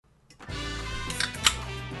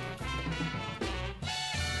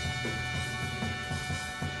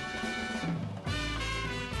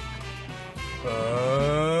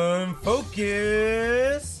Unfocused.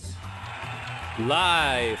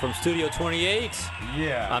 Live from Studio 28.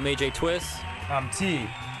 Yeah. I'm AJ Twist. I'm T.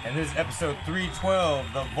 And this is episode 312,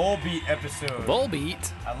 the Volbeat episode.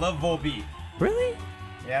 Volbeat? I love Volbeat. Really?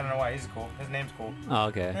 Yeah, I don't know why. He's cool. His name's cool. Oh,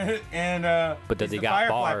 okay. And, But does he's he the got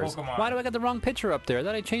Firefly bars? Pokemon. Why do I got the wrong picture up there? I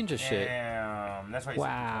thought I changed this shit. Damn. That's why he's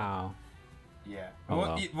Wow. Yeah. Oh,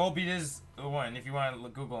 wow. Volbeat is the one. If you want to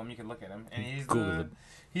Google him, you can look at him. And he's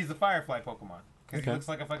the Firefly Pokemon. Because he looks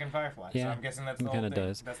like a fucking firefly. Yeah, So I'm guessing that's the he whole kinda thing.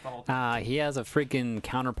 does. That's the whole thing. He has a freaking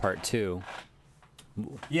counterpart, too.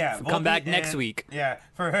 Yeah. Come back Volbeat next and- week. Yeah.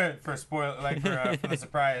 For spoil, like for the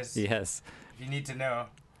surprise. Yes. If you need to know.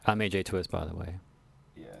 I'm AJ Twist, by the way.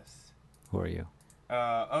 Yes. Who are you?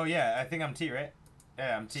 Oh yeah, I think I'm T, right?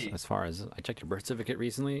 Yeah, I'm T. As far as I checked your birth certificate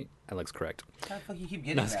recently, that looks correct. How the fuck you keep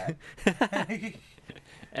getting that?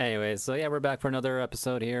 Anyway, so yeah, we're back for another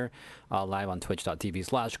episode here, live on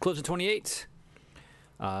twitch.tv/collision28,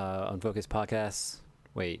 Unfocused Podcast.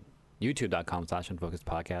 Wait, youtube.com/Unfocused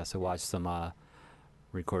Podcast. So watch some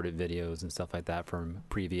recorded videos and stuff like that from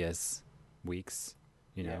previous weeks,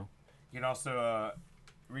 you know. You can also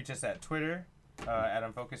reach us at Twitter at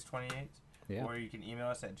Unfocused28. Yeah. Or you can email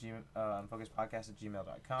us at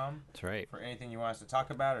unfocusedpodcast@gmail.com. That's right. For anything you want us to talk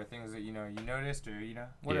about or things that you noticed or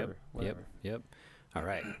whatever. Yep. All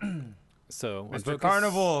right. So Mr. Unfocused-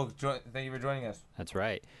 Carnival, thank you for joining us. That's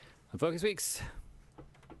right. Unfocused Weeks.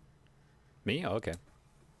 Me? Oh, okay.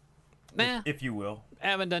 Nah. If you will. I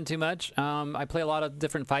haven't done too much. I play a lot of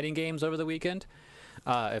different fighting games over the weekend.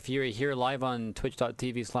 If you're here live on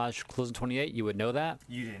twitch.tv/collision28, you would know that.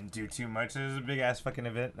 You didn't do too much. It was a big ass fucking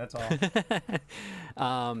event. That's all.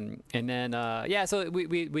 And then, so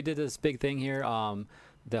we did this big thing here.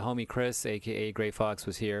 The homie Chris, aka Gray Fox,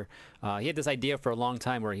 was here. He had this idea for a long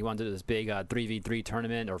time where he wanted to do this big 3v3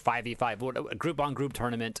 tournament or 5v5 group on group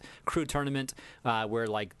tournament, crew tournament, where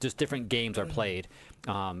like just different games are played,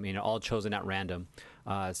 all chosen at random.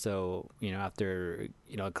 So after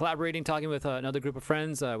collaborating, talking with another group of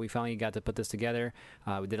friends, we finally got to put this together.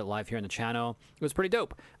 We did it live here on the channel. It was pretty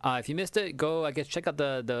dope. If you missed it, go check out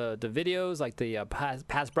the videos, like the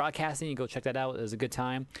past broadcasting. You go check that out. It was a good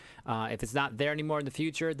time. If it's not there anymore in the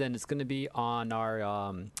future, then it's going to be on our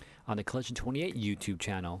on the Collision 28 YouTube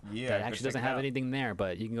channel. Yeah, that go actually check doesn't it have out. anything there,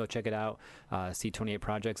 but you can go check it out. C28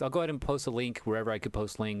 Projects. I'll go ahead and post a link wherever I could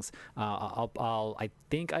post links. I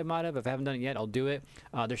think I might have. If I haven't done it yet, I'll do it.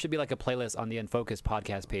 There should be like a playlist on the Unfocused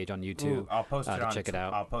podcast page on YouTube. Ooh, I'll post it to on check it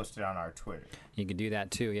out. I'll post it on our Twitter. You can do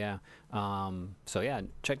that too, yeah. So yeah,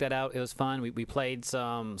 check that out. It was fun. We played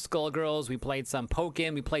some Skullgirls, we played some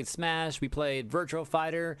Pokken, we played Smash, we played Virtual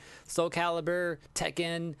Fighter, Soul Calibur,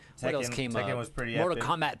 Tekken. What else came up? Tekken was pretty Mortal epic.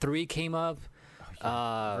 Kombat 3 came up.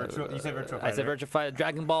 You said Virtual Fighter. I said Virtual Fighter.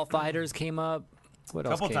 Dragon Ball Fighters came up. What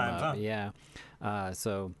else Couple came times, up? huh? Yeah.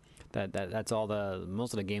 So that's all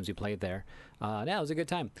most of the games we played there. Yeah, it was a good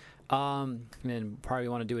time. And probably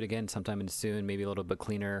want to do it again sometime soon, maybe a little bit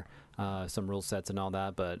cleaner, some rule sets and all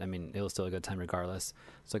that. But I mean, it was still a good time regardless.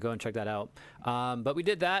 So go and check that out. But we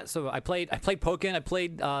did that. So I played Pokken, I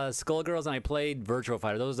played Skullgirls, and I played Virtual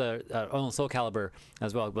Fighter. Those are Soul Calibur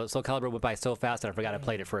as well. But Soul Calibur went by so fast that I forgot I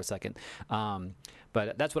played it for a second.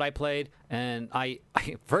 But that's what I played, and I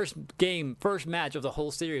first match of the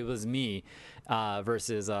whole series was me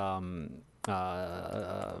versus friggin'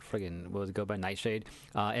 what was it go by Nightshade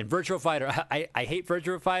and Virtual Fighter. I hate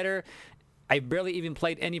Virtual Fighter. I barely even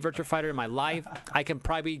played any Virtual Fighter in my life. I can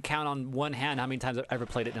probably count on one hand how many times I've ever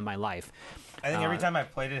played it in my life. I think every time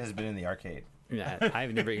I've played it has been in the arcade. Yeah,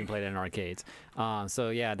 I've never even played it in arcades. So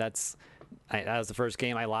yeah, that was the first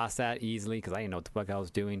game. I lost that easily because I didn't know what the fuck I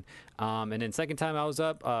was doing. And then second time I was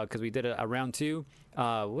up because we did a round 2.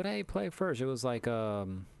 What did I play first? It was like it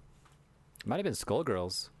might have been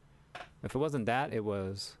Skullgirls. If it wasn't that, it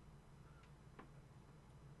was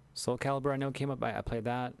Soul Calibur. I know came up. I played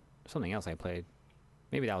that. Something else I played.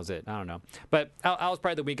 Maybe that was it. I don't know. But I was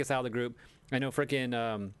probably the weakest out of the group. I know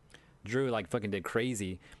freaking Drew fucking did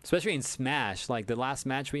crazy, especially in Smash. Like the last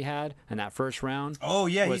match we had in that first round. Oh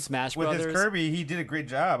yeah, with Smash with Brothers his Kirby, he did a great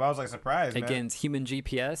job. I was surprised, man. against Human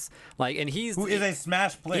GPS. And Who is a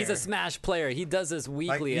Smash player. He's a Smash player. He does this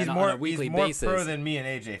weekly he's on more, a weekly he's more basis. pro than me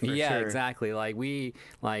and AJ for yeah, sure. exactly.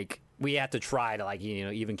 We have to try to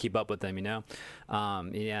even keep up with them, yeah,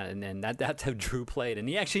 and that's how Drew played, and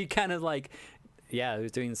he actually kind of he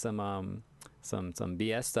was doing some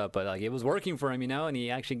BS stuff, but it was working for him, and he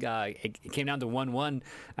actually it came down to 1-1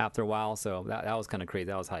 after a while, so that was kind of crazy.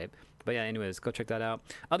 That was hype. But yeah, anyways, go check that out.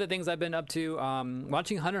 Other things I've been up to,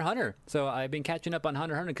 watching Hunter x Hunter. So I've been catching up on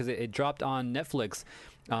Hunter x Hunter because it dropped on Netflix,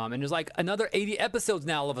 and there's another 80 episodes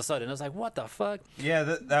now all of a sudden. I was like, what the fuck?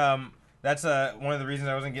 Yeah, That's one of the reasons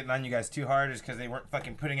I wasn't getting on you guys too hard is because they weren't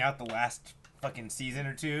fucking putting out the last fucking season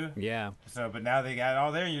or two. Yeah. So, but now they got it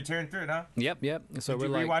all there, and you're tearing through it, huh? Yep. So Did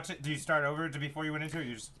we're you like, rewatch it? Did you start over to before you went into it?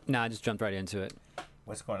 You just I just jumped right into it.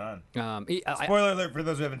 what's going on? Spoiler alert for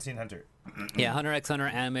those who haven't seen Hunter. Yeah, Hunter x Hunter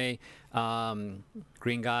anime,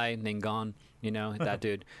 green guy named Gon, that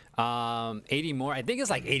dude. 80 more. I think it's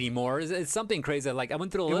like 80 more. It's something crazy. Like I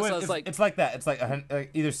went through the list. I was like, it's like that. It's like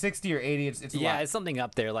either 60 or 80. It's a lot. It's something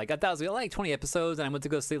up there. Like I thought it was like 20 episodes, and I went to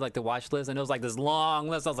go see like the watch list, and it was like this long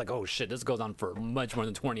list. I was like, oh shit, this goes on for much more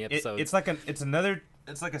than 20 episodes. It's like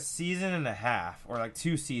a season and a half, or like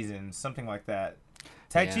 2 seasons, something like that.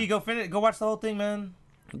 Tai Chi, go watch the whole thing, man.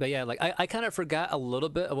 But yeah, like I kind of forgot a little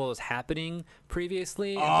bit of what was happening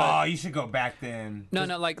previously. Oh, you should go back then. No,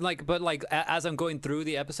 but as I'm going through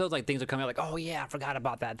the episodes, like things are coming out, like, oh yeah, I forgot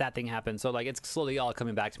about that. That thing happened. So like it's slowly all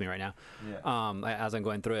coming back to me right now. Yeah. As I'm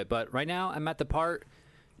going through it. But right now I'm at the part.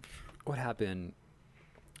 What happened?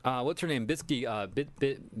 What's her name? Bisky.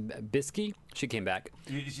 She came back.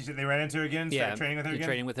 She said they ran into her again. Started training with her again.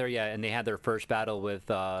 Training with her, yeah, and they had their first battle with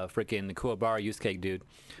freaking Kuwabara Yusuke dude.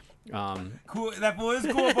 Cool. That fool is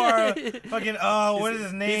Kuwabara. Fucking what is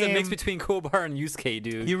his name? He's a mix between Kuwabara and Yusuke,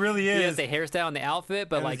 dude. He really is. He has the hairstyle and the outfit,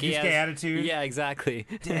 but and like he has Yusuke attitude. Yeah, exactly.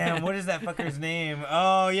 Damn, what is that fucker's name?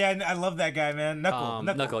 Oh yeah, I love that guy, man.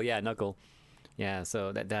 Knuckle. Yeah, Knuckle. Yeah,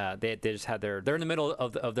 so that they just had they're in the middle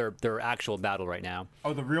of their actual battle right now.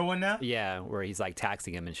 Oh, the real one now? Yeah, where he's like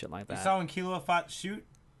taxing him and shit like that. You saw when Killua fought Shoot?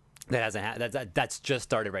 That hasn't that's just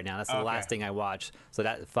started right now. That's the last thing I watched. So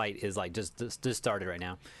that fight is like just started right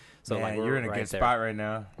now. So man, like you're in a good spot right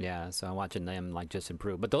now. Yeah, so I'm watching them like just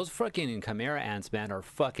improve. But those fucking Chimera ants, man, are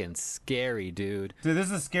fucking scary, dude. Dude, this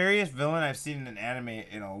is the scariest villain I've seen in an anime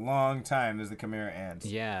in a long time. Is the Chimera ants.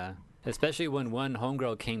 Yeah, especially when one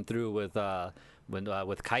homegirl came through with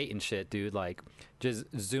Kite and shit, dude. Like just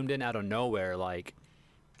zoomed in out of nowhere, like,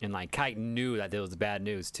 and like Kite knew that there was bad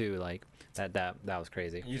news too. Like that was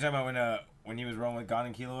crazy. You talking about when he was rolling with Gon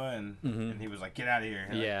and Killua and he was like, "Get out of here."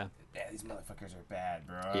 Yeah. Yeah, these motherfuckers are bad,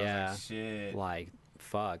 bro. Yeah. Like, shit. Like,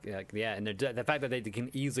 fuck. Like, yeah, and the fact that they can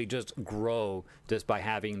easily just grow just by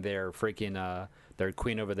having their freaking their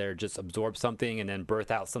queen over there just absorb something and then birth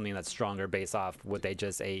out something that's stronger based off what they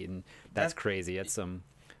just ate, and that's crazy. That's some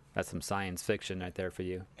science fiction right there for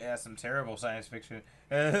you. Yeah, some terrible science fiction.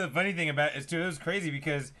 The funny thing about it is too, it was crazy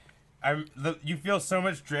because you feel so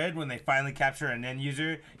much dread when they finally capture an end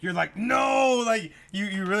user. You're like, no, like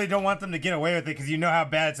you really don't want them to get away with it because you know how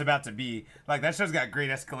bad it's about to be. Like that show's got great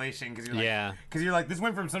escalation because you're like, this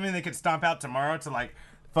went from something they could stomp out tomorrow to like,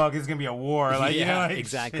 fuck, it's gonna be a war. Like, like,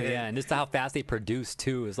 exactly. shit. Yeah, and just how fast they produce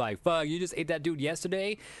too is like, fuck, you just ate that dude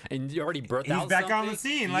yesterday, and you already birthed out. He's back something. on the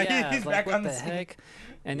scene. Like he's back on the scene. Heck?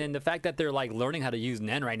 And then the fact that they're like learning how to use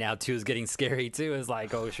Nen right now too is getting scary too. Is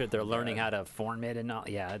like, oh shit, they're learning how to form it and all.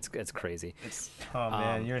 Yeah, it's crazy. Oh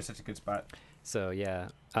man, you're in such a good spot. So yeah,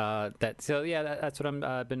 that's what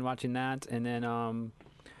I'm been watching that, and then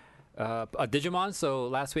Digimon. So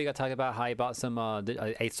last week I talked about how I bought some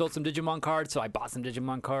I sold some Digimon cards, so I bought some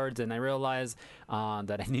Digimon cards, and I realized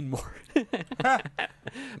that I need more.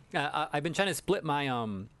 I've been trying to split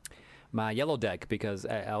my yellow deck because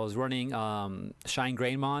I was running Shine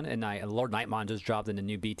Greymon, and Lord Nightmon just dropped in the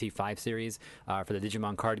new BT5 series for the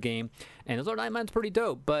Digimon card game, and Lord Nightmon's pretty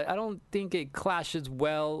dope, but I don't think it clashes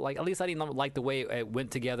well. Like, at least I didn't like the way it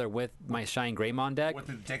went together with my Shine Greymon deck. With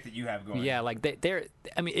the deck that you have going. Yeah, like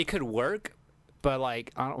I mean, it could work, but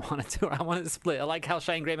like I don't want to do it. I want to split. I like how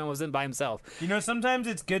Shine Greymon was in by himself. You know, sometimes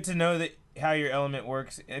it's good to know that how your element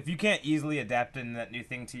works. If you can't easily adapt in that new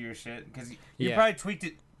thing to your shit, because you probably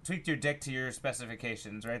tweaked your deck to your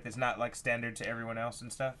specifications, right? That's not like standard to everyone else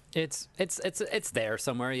and stuff. It's there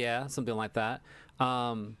somewhere, yeah, something like that.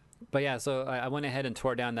 But yeah, so I went ahead and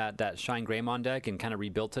tore down that Shine Greymon deck and kind of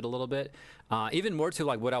rebuilt it a little bit, even more to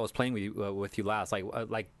like what I was playing with you last.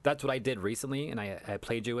 Like that's what I did recently, and I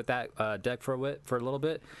played you with that deck for a little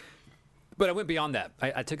bit. But I went beyond that.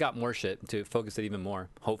 I took out more shit to focus it even more.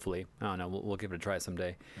 Hopefully, I don't know. We'll give it a try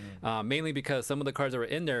someday. Mainly because some of the cards that were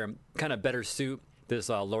in there kind of better suit this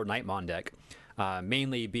Lord Nightmon deck,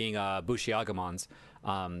 mainly being Bushiagamons.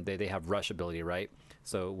 They have rush ability, right?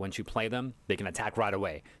 So once you play them, they can attack right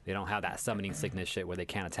away. They don't have that summoning sickness shit where they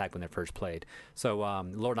can't attack when they're first played. So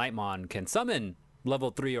Lord Nightmon can summon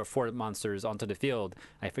level 3 or 4 monsters onto the field.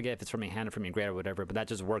 I forget if it's from your hand or from your grave or whatever, but that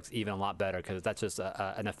just works even a lot better because that's just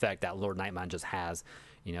an effect that Lord Nightmon just has.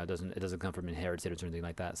 You know, it doesn't come from inherited or anything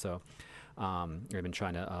like that. So I've been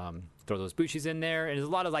trying to throw those Bushis in there, and there's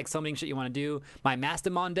a lot of like summoning shit you want to do. My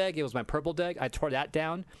Mastamon deck, it was my purple deck. I tore that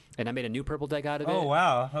down, and I made a new purple deck out of it. Oh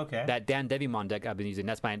wow, okay. That Dan Devimon deck I've been using.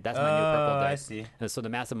 That's my new purple deck. I see. And so the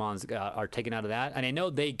Mastamons are taken out of that, and I know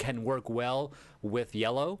they can work well with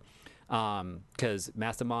yellow, because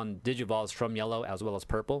Mastamon Digivolves from yellow as well as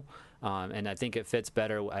purple, and I think it fits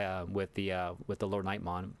better with the Lord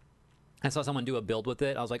Nightmon. I saw someone do a build with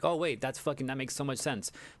it. I was like, oh wait, that makes so much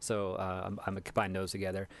sense. So I'm gonna combine those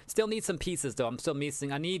together. Still need some pieces though. I'm still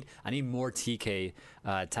missing. I need more TK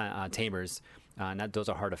tamers. And those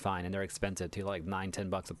are hard to find, and they're expensive too, like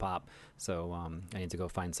 $9-10 a pop. So I need to go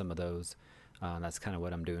find some of those. That's kind of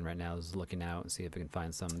what I'm doing right now, is looking out and see if I can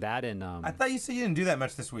find some. That and I thought you said you didn't do that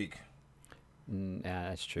much this week. yeah,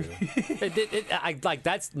 that's true.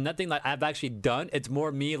 That's nothing like I've actually done. It's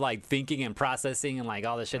more me like thinking and processing and like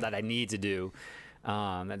all the shit that I need to do.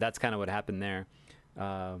 That's kind of what happened there.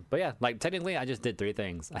 But yeah, like technically I just did 3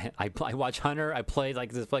 things. I watched Hunter, I played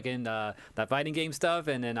like this fucking that fighting game stuff,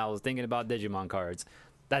 and then I was thinking about Digimon cards.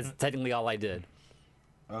 That's technically all I did.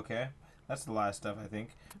 Okay, that's a lot of stuff, I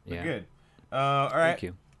think. But Yeah. good. All right. Thank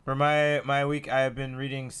you. For my week, I have been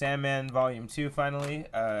reading Sandman Volume 2 finally.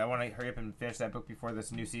 I want to hurry up and finish that book before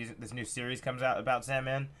this new series comes out about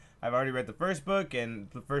Sandman. I've already read the first book, and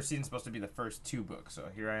the first season's supposed to be the first 2 books, so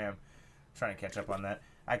here I am trying to catch up on that.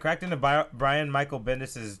 I cracked into Brian Michael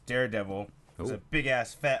Bendis' Daredevil. It's a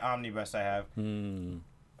big-ass fat omnibus I have.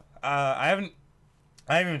 I haven't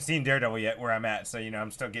even seen Daredevil yet where I'm at, so,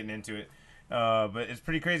 I'm still getting into it. But it's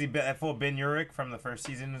pretty crazy. That full Ben Urich from the first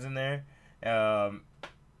season was in there.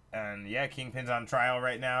 And yeah, Kingpin's on trial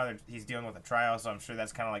right now. He's dealing with a trial, so I'm sure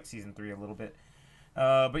that's kind of like season 3 a little bit.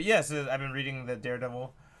 But yeah, so I've been reading the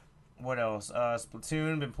Daredevil. What else?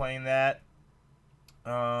 Splatoon, been playing that.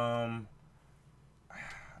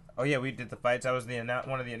 Oh yeah, we did the fights. I was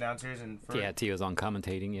one of the announcers, and Yeah, T was on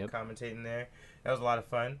commentating. Yep. commentating there. That was a lot of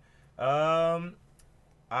fun.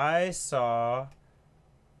 I saw.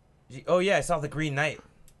 Oh yeah, I saw the Green Knight.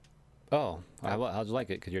 Oh, how'd you like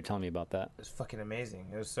it? Because you're telling me about that. It was fucking amazing.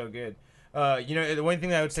 It was so good. The one thing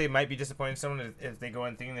that I would say might be disappointing to someone is if they go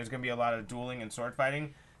in thinking there's going to be a lot of dueling and sword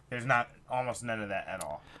fighting. There's almost none of that at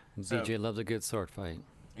all. DJ loves a good sword fight.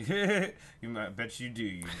 I bet you do,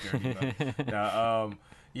 you dirty mother.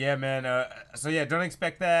 Yeah, man. So yeah, don't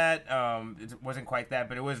expect that. It wasn't quite that,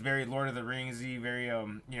 but it was very Lord of the Ringsy, very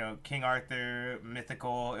King Arthur,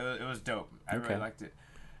 mythical. It was dope. I really liked it.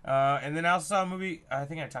 And then I also saw a movie. I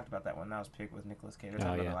think I talked about that one. That was Pig with Nicolas Cage.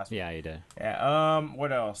 Oh yeah, yeah, you did. Yeah.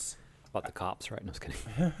 What else? About the cops, right? No, I was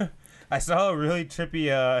kidding. I saw a really trippy.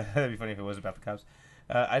 That'd be funny if it was about the cops.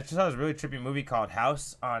 I just saw this really trippy movie called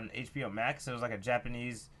House on HBO Max. It was like a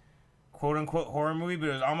Japanese, quote unquote, horror movie, but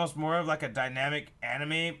it was almost more of like a dynamic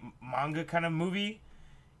anime manga kind of movie.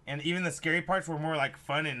 And even the scary parts were more like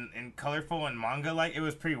fun and colorful and manga like. It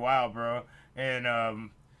was pretty wild, bro. And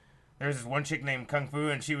there's this one chick named Kung Fu,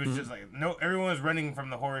 and she was just like, no, everyone was running from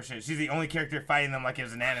the horror shit. She's the only character fighting them like it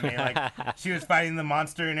was an anime. Like, she was fighting the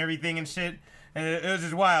monster and everything and shit. And it was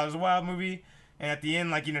just wild. It was a wild movie. And at the end,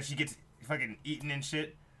 like, she gets fucking eaten and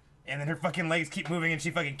shit. And then her fucking legs keep moving, and she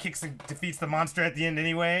fucking kicks and defeats the monster at the end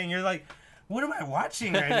anyway. And you're like, what am I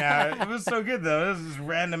watching right now? It was so good, though. It was just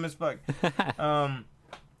random as fuck.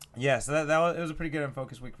 Yeah, so it was a pretty good and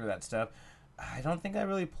focused week for that stuff. I don't think I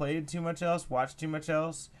really played too much else, watched too much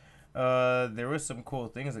else. There was some cool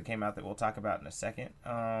things that came out that we'll talk about in a second.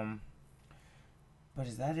 But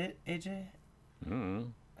is that it, AJ? I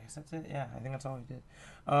guess that's it. Yeah, I think that's all we did.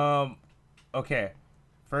 Okay.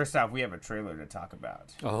 First off, we have a trailer to talk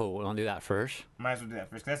about. Oh, we want to do that first? Might as well do that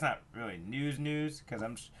first. 'Cause that's not really news. Because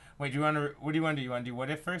wait, what do you want to do? You want to do What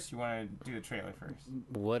If first? You want to do the trailer first?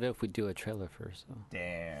 What if we do a trailer first? Though?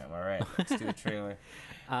 Damn. All right. Let's do the trailer.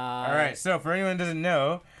 All right. So for anyone who doesn't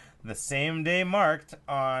know, the same day marked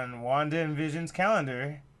on Wanda and Vision's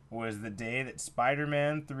calendar was the day that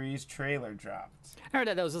Spider-Man 3's trailer dropped. I heard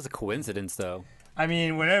that was just a coincidence, though. I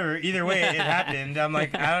mean, whatever. Either way, it happened. I'm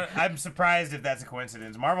like, I'm surprised if that's a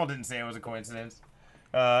coincidence. Marvel didn't say it was a coincidence.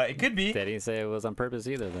 It could be. They didn't say it was on purpose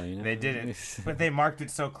either, though. You know? They didn't. But they marked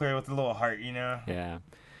it so clear with a little heart, Yeah.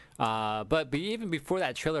 But even before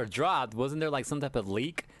that trailer dropped, wasn't there like some type of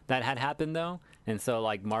leak that had happened though? And so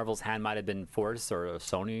like Marvel's hand might have been forced, or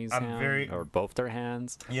Sony's hand, or both their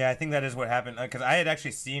hands. Yeah, I think that is what happened. Because I had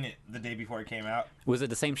actually seen it the day before it came out. Was it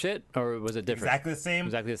the same shit, or was it different? Exactly the same.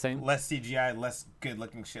 Exactly the same. Less CGI, less good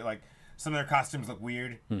looking shit. Like some of their costumes look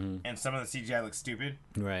weird, and some of the CGI looks stupid.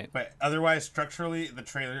 Right. But otherwise, structurally, the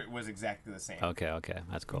trailer was exactly the same. Okay,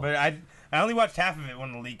 that's cool. But I only watched half of it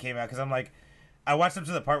when the leak came out because I'm like, I watched up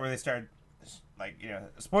to the part where they started like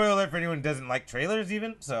spoiler alert for anyone who doesn't like trailers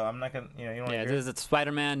even. So I'm not gonna you don't Yeah, hear this is the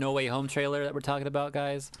Spider-Man No Way Home trailer that we're talking about,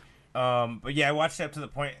 guys. But yeah, I watched it up to the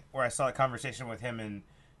point where I saw a conversation with him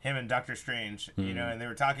and Doctor Strange, and they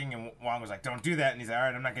were talking, and Wong was like, "Don't do that," and he's like, "All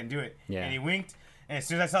right, I'm not gonna do it." Yeah. And he winked, and as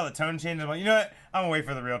soon as I saw the tone change, I'm like, "You know what? I'm gonna wait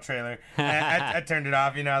for the real trailer." And I turned it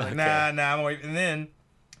off. I was like, "Nah, I'm gonna wait." And then,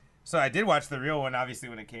 so I did watch the real one, obviously,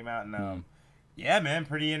 when it came out, and yeah, man,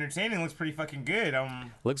 pretty entertaining. Looks pretty fucking good.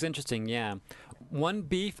 Looks interesting, yeah. One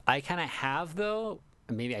beef I kind of have though,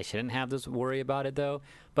 maybe I shouldn't have this worry about it though,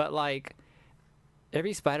 but like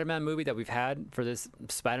every Spider-Man movie that we've had for this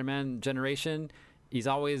Spider-Man generation, he's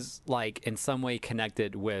always like in some way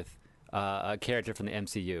connected with a character from the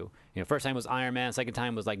MCU. First time was Iron Man, second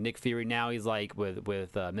time was like Nick Fury. Now he's like with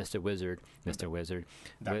Mr. Wizard,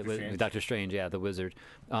 with Doctor Strange, yeah, the Wizard.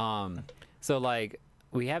 So like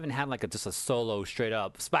we haven't had like just a solo straight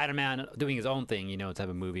up Spider-Man doing his own thing, type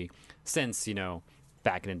of movie since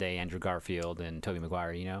back in the day Andrew Garfield and Tobey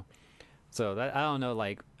Maguire. So that I don't know,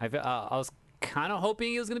 like I was kind of hoping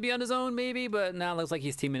he was gonna be on his own maybe, but now it looks like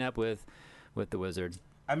he's teaming up with the Wizard.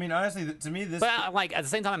 I mean, honestly, to me, this. But like at the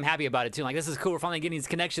same time, I'm happy about it too. Like this is cool. We're finally getting these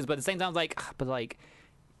connections. But at the same time, it's like,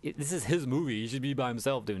 this is his movie. He should be by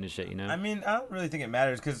himself doing this shit. I mean, I don't really think it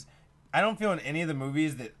matters because I don't feel in any of the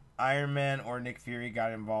movies that Iron Man or Nick Fury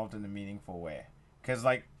got involved in a meaningful way. Because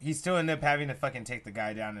like he still ended up having to fucking take the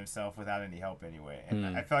guy down himself without any help anyway.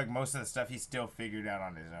 And I feel like most of the stuff he still figured out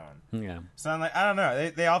on his own. Yeah. So I'm like, I don't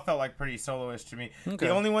know. They all felt like pretty soloish to me. Okay.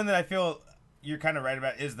 The only one that I feel you're kind of right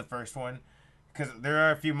about is the first one. Because there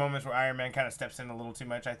are a few moments where Iron Man kind of steps in a little too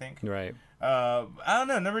much, I think. Right. I don't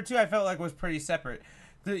know. Number 2, I felt like was pretty separate.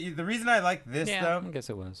 The reason I like this, though... I guess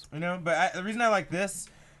it was. But the reason I like this,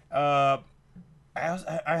 I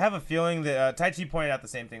have a feeling that Tai Chi pointed out the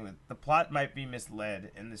same thing, that the plot might be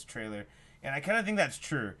misled in this trailer. And I kind of think that's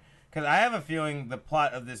true. Because I have a feeling the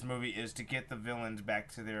plot of this movie is to get the villains back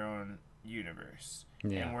to their own universe.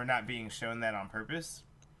 Yeah. And we're not being shown that on purpose.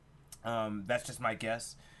 That's just my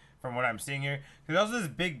guess. From what I'm seeing here. There's also this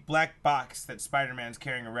big black box that Spider-Man's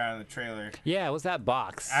carrying around in the trailer. Yeah, what's that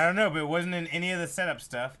box? I don't know, but it wasn't in any of the setup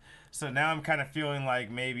stuff. So now I'm kind of feeling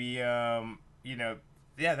like maybe, yeah,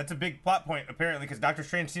 that's a big plot point, apparently, because Doctor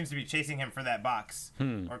Strange seems to be chasing him for that box.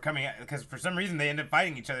 Or coming at, because for some reason they end up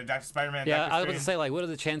fighting each other, Dr. Spider-Man and Doctor Strange. Yeah, I was about to say, like, what are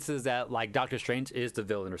the chances that, like, Doctor Strange is the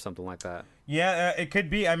villain or something like that? Yeah, it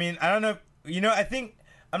could be. I mean, I don't know. I think,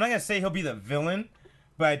 I'm not going to say he'll be the villain,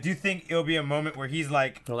 but I do think it'll be a moment where he's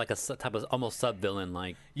like... Or like a type of almost sub-villain,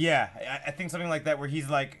 like... Yeah, I think something like that where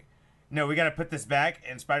he's like, no, we got to put this back.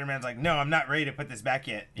 And Spider-Man's like, no, I'm not ready to put this back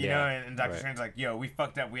yet. You know? And Doctor Strange's like, yo, we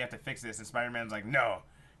fucked up. We have to fix this. And Spider-Man's like, no.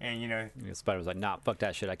 And, Spider-Man's like, nah, fuck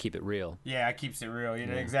that shit. I keep it real. Yeah, I keeps it real.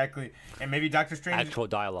 Exactly. And maybe Doctor Strange... Actual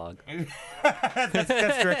dialogue. that's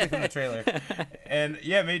directly from the trailer. And,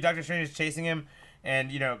 yeah, maybe Doctor Strange is chasing him.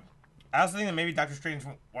 And, I also think that maybe Doctor Strange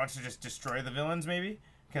wants to just destroy the villains, maybe.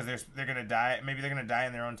 Because they're gonna die. Maybe they're gonna die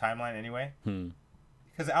in their own timeline anyway.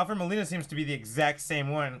 Because Alfred Molina seems to be the exact same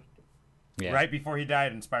one, right before he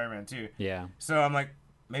died in Spider-Man 2. Yeah. So I'm like,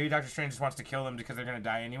 maybe Doctor Strange just wants to kill them because they're gonna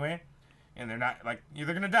die anyway, and they're not like they're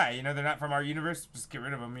gonna die. They're not from our universe. Just get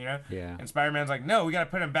rid of them. Yeah. And Spider-Man's like, no, we gotta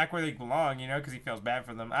put them back where they belong. Because he feels bad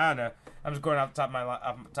for them. I don't know. I'm just going off the top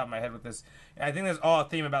of my head with this. And I think there's all a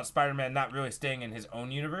theme about Spider-Man not really staying in his own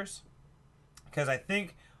universe. Because I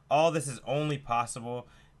think all this is only possible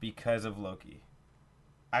because of Loki.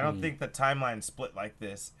 I don't think the timeline split like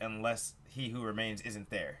this unless He Who Remains isn't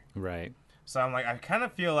there. Right. So I'm like, I kind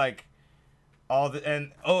of feel like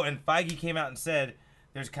and Feige came out and said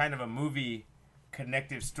there's kind of a movie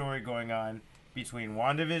connective story going on between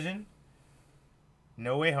WandaVision,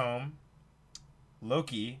 No Way Home,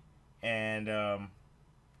 Loki, and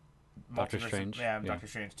Doctor Strange. Yeah, Doctor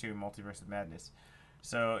Strange 2, Multiverse of Madness.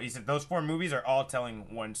 So he said those 4 movies are all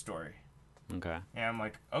telling one story. Okay. And I'm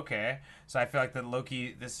like, okay. So I feel like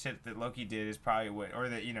this shit that Loki did is probably what, or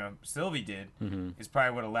that, Sylvie did, is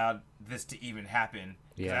probably what allowed this to even happen.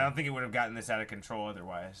 Yeah. I don't think it would have gotten this out of control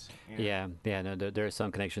otherwise. Yeah. No, there's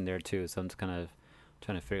some connection there too. So I'm just kind of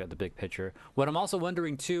trying to figure out the big picture. What I'm also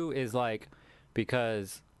wondering too is like,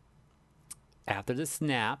 because after the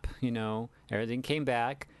snap, everything came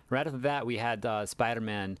back. Right after that, we had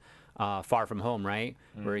Spider-Man Far From Home, right?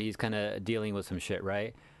 Where he's kind of dealing with some shit,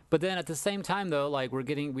 right? But then at the same time, though, like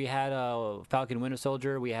we had Falcon Winter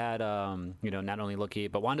Soldier, we had, not only Loki,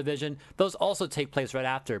 but WandaVision. Those also take place right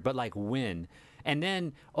after, but like when? And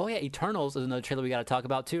then, Eternals is another trailer we got to talk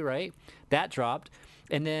about too, right? That dropped.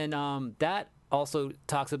 And then that also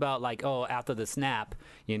talks about like, oh, after the snap,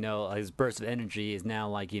 his burst of energy is now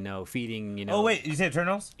like, feeding, Oh wait, you said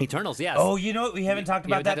Eternals? Eternals, yes. Oh, you know what? We haven't talked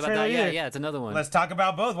about that trailer either. Yeah, it's another one. Let's talk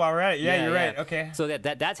about both while we're at it. Yeah, you're right. Okay. So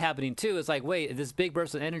that's happening too. It's like, wait, this big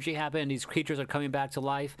burst of energy happened. These creatures are coming back to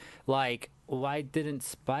life. Like, why didn't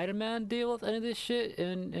Spider-Man deal with any of this shit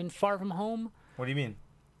in Far From Home? What do you mean?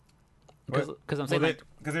 Because I'm saying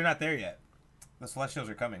because they're not there yet. The Celestials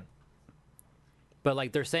are coming. But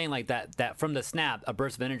like they're saying like that from the snap, a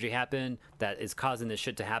burst of energy happened that is causing this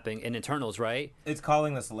shit to happen in Eternals, right? It's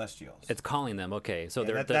calling the Celestials. It's calling them. Okay, so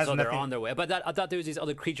Yeah, they're on their way. But I thought there was these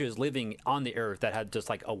other creatures living on the Earth that had just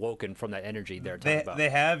like awoken from that energy they're talking about. They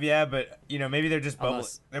have, yeah, but maybe they're just bubbling.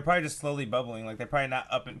 They're probably just slowly bubbling. Like they're probably not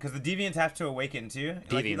up because the Deviants have to awaken too.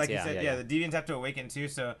 Deviants, like you said, the Deviants have to awaken too.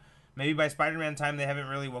 So maybe by Spider-Man time they haven't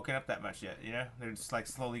really woken up that much yet. They're just like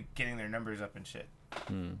slowly getting their numbers up and shit.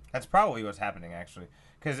 That's probably what's happening actually.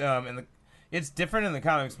 Because it's different in the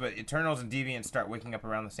comics, but Eternals and Deviants start waking up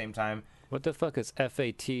around the same time. What the fuck is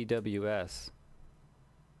FATWS?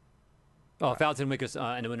 Oh, Falcon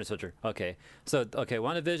and the Winter Soldier. Okay, so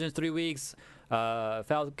WandaVision's 3 weeks.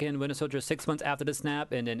 Falcon, Winter Soldier 6 months after the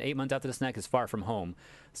snap, and then 8 months after the snap is Far From Home.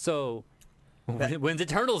 So. When's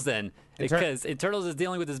Eternals then? Because Eternals is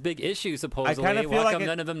dealing with this big issue supposedly. Why come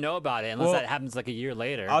none of them know about it unless that happens like a year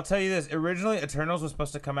later? I'll tell you this: originally, Eternals was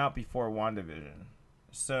supposed to come out before WandaVision.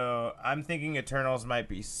 So I'm thinking Eternals might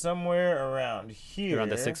be somewhere around here. Around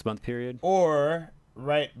the 6 month period? Or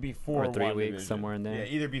right before or 3 weeks, somewhere in there.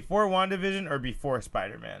 Yeah, either before WandaVision or before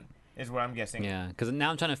Spider-Man is what I'm guessing. Yeah, because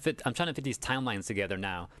now I'm trying to fit these timelines together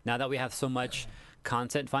now. Now that we have so much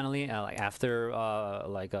content finally, like after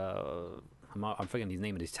I'm forgetting these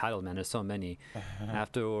names of these titles, man. There's so many.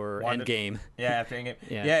 After Endgame. Yeah, after Endgame.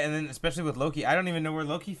 Yeah, and then especially with Loki. I don't even know where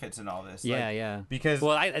Loki fits in all this. Yeah. Because...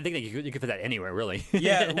 Well, I think that you could fit that anywhere, really.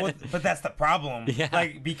 Yeah, but that's the problem. Yeah.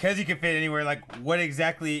 Like, because you could fit anywhere, like, what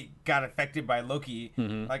exactly got affected by Loki?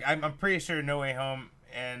 Mm-hmm. Like, I'm pretty sure No Way Home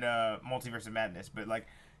and Multiverse of Madness, but, like,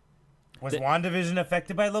 was WandaVision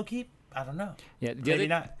affected by Loki? I don't know. Yeah, maybe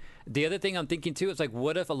not. The other thing I'm thinking too is like,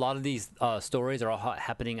 what if a lot of these stories are all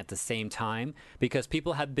happening at the same time? Because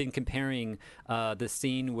people have been comparing the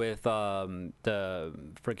scene with the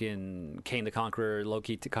freaking Kang the Conqueror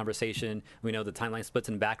Loki conversation. We know the timeline splits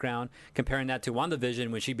in the background. Comparing that to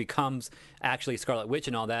WandaVision when she becomes actually Scarlet Witch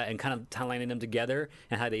and all that, and kind of timelining them together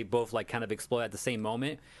and how they both like kind of explode at the same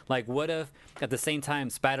moment. Like, what if at the same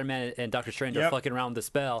time Spider-Man and Doctor Strange are fucking around with the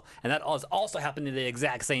spell, and that is also happening at the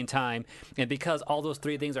exact same time? And because all those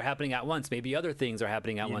three things are happening at once, maybe other things are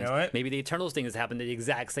happening at once. Maybe the Eternals thing is happening at the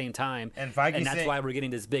exact same time, and that's why we're getting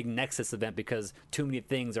this big Nexus event, because too many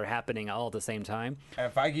things are happening all at the same time.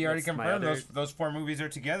 And Feige already confirmed those 4 movies are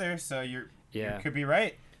together, so you could be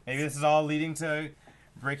right. Maybe this is all leading to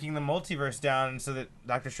breaking the multiverse down, so that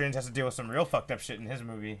Doctor Strange has to deal with some real fucked up shit in his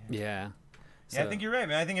movie. Yeah. I think you're right,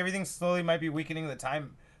 man. I think everything slowly might be weakening not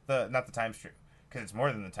the time stream, because it's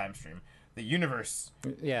more than the time stream. The universe.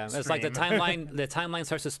 Yeah, it's like the timeline. The timeline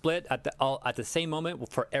starts to split at the same moment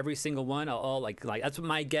for every single one. Like that's what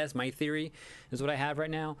my guess, my theory, is what I have right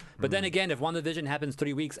now. But then again, if WandaVision happens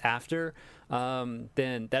 3 weeks after, then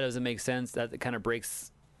that doesn't make sense. That kind of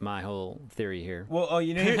breaks my whole theory here. Well,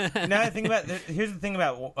 now I think about here's the thing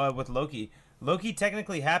about with Loki. Loki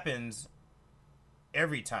technically happens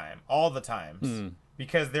every time, all the times.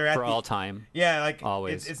 Because they're for all time. Yeah, like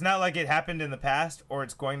always. It's not like it happened in the past, or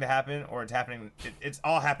it's going to happen, or it's happening. It's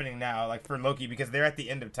all happening now, like for Loki, because they're at the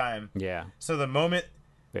end of time. Yeah. So the moment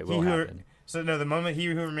it will happen. The moment He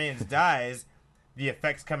Who Remains dies, the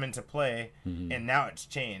effects come into play, and now it's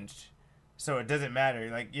changed. So it doesn't matter.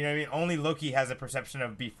 Like, you know what I mean? Only Loki has a perception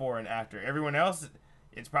of before and after. Everyone else,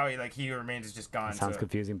 it's probably like He Who Remains is just gone. It sounds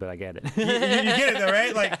confusing, but I get it. You get it though,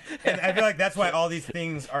 right? Like, and I feel like that's why all these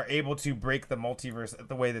things are able to break the multiverse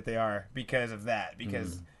the way that they are, because of that.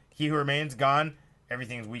 Because He Who Remains gone,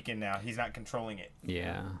 everything's weakened now. He's not controlling it.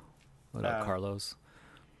 Yeah. What up, Carlos?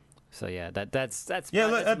 So yeah, that's yeah.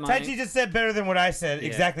 Taichi just said better than what I said. Yeah.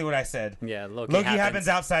 Exactly what I said. Yeah, Loki happens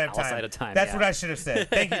outside of time. That's what I should have said.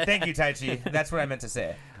 Thank you, Taichi. That's what I meant to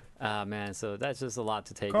say. Man, so that's just a lot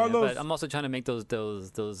to take in. But I'm also trying to make those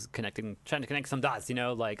trying to connect some dots,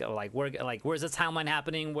 like where's this timeline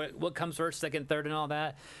happening? What comes first, second, third, and all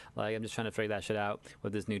that. Like, I'm just trying to figure that shit out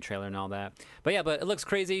with this new trailer and all that. But yeah, but it looks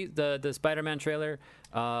crazy. The Spider-Man trailer.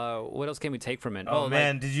 What else can we take from it? Oh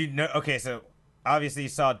man, did you know? Okay, so obviously you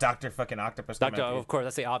saw Dr. fucking Octopus. Of course,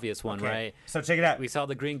 that's the obvious one, right? So check it out. We saw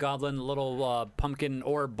the Green Goblin, little pumpkin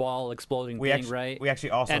orb ball exploding thing, right? We actually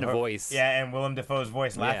also and a voice. Yeah, and Willem Dafoe's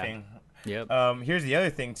voice laughing. Yep. Here's the other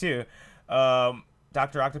thing too.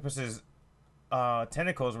 Dr. Octopus's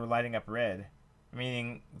tentacles were lighting up red.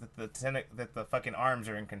 meaning that that the fucking arms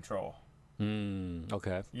are in control.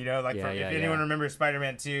 Okay. You know, like Yeah, if yeah, anyone yeah. remembers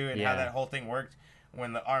Spider-Man 2 and how Yeah. that whole thing worked,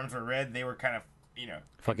 when the arms were red, they were kind of, you know,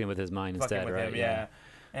 Fucking with his mind fucking instead, with right? him. Yeah.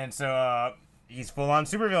 And so he's full on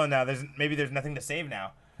supervillain now. There's nothing to save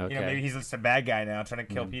now. You know, Okay. maybe he's just a bad guy now, trying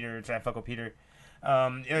to kill Peter, trying to fuck with Peter. The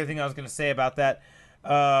other thing I was gonna say about that,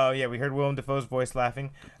 yeah, we heard Willem Dafoe's voice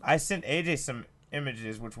laughing. I sent AJ some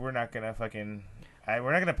images, which we're not gonna fucking.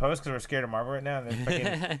 We're not gonna post because we're scared of Marvel right now. And they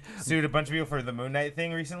fucking sued a bunch of people for the Moon Knight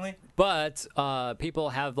thing recently. But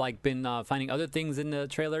people have like been finding other things in the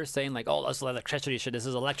trailer, saying like, "Oh, that's electricity shit. This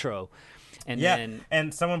is Electro," and Yeah, then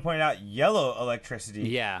and someone pointed out yellow electricity,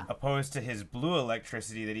 Yeah. opposed to his blue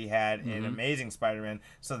electricity that he had in Amazing Spider-Man.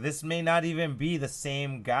 So this may not even be the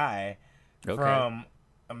same guy from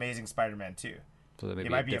Amazing Spider-Man 2. so that may It be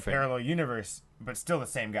might be different. a parallel universe, but still the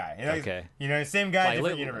same guy. You know, Okay. You know, same guy, Like,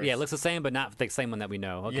 different universe. yeah, it looks the same, but not the same one that we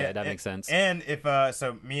know. Okay, that makes sense. And if there's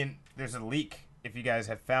a leak. If you guys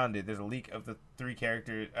have found it, there's a leak of the three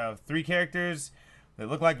characters that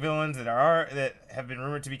look like villains that have been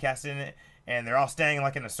rumored to be cast in it, and they're all standing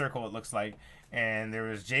like in a circle. It looks like, and there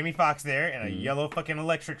was Jamie Foxx there in a yellow fucking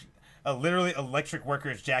literally electric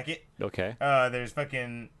worker's jacket. Okay. There's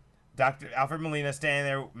fucking Dr. Alfred Molina standing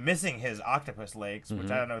there missing his octopus legs, which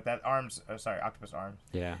I don't know what that octopus arms.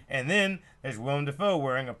 Yeah. And then there's Willem Dafoe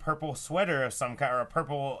wearing a purple sweater of some kind, or a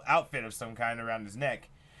purple outfit of some kind around his neck.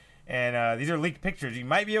 And these are leaked pictures. You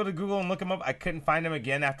might be able to Google and look them up. I couldn't find them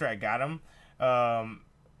again after I got them.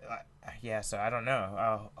 Yeah, so I don't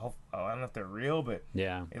know. I don't know if they're real, but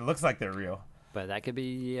Yeah. it looks like they're real. But that could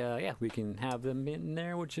be, yeah, we can have them in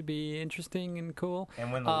there, which would be interesting and cool.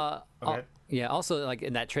 And when the okay. Yeah, also, like,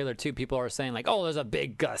 in that trailer, too, people are saying, like, oh, there's a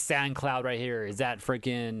big sand cloud right here. Is that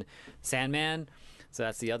freaking Sandman? So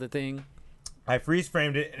that's the other thing. I freeze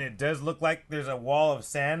framed it, and it does look like there's a wall of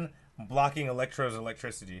sand blocking Electro's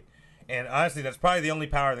electricity. And honestly, that's probably the only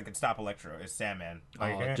power that could stop Electro is Sandman.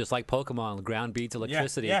 Just like Pokemon, ground beats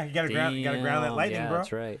electricity. Yeah, you gotta ground that lightning, yeah, bro.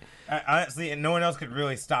 That's right. Honestly, and no one else could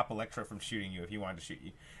really stop Electro from shooting you if he wanted to shoot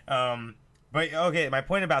you. But okay, my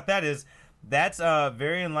point about that is that's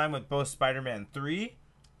very in line with both Spider-Man 3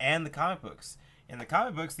 and the comic books. In the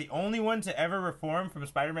comic books, the only one to ever reform from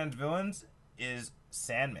Spider-Man's villains is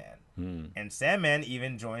Sandman. And Sandman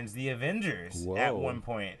even joins the Avengers at one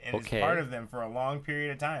point and is part of them for a long period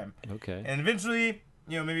of time. Okay. And eventually,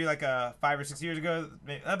 maybe like 5 or 6 years ago,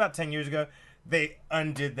 about 10 years ago, they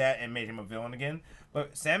undid that and made him a villain again.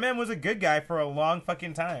 But Sandman was a good guy for a long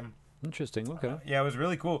fucking time. Interesting. Okay. Yeah, it was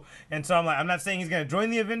really cool. And so I'm not saying he's going to join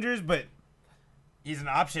the Avengers, but he's an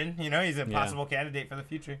option. He's a possible candidate for the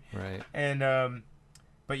future. Right. And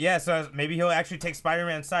but yeah, so maybe he'll actually take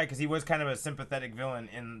Spider-Man's side because he was kind of a sympathetic villain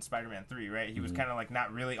in Spider-Man 3, right? He was kind of like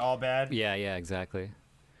not really all bad. Yeah, exactly.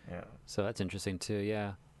 Yeah. So that's interesting too,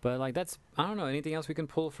 yeah. But like I don't know, anything else we can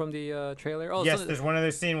pull from the trailer? Oh, yes, there's one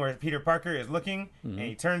other scene where Peter Parker is looking and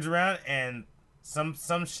he turns around and some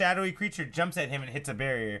shadowy creature jumps at him and hits a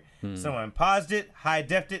barrier. Someone paused it,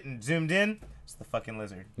 high-defed it, and zoomed in. It's the fucking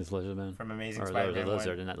lizard. It's Lizard Man. From Amazing or Spider-Man the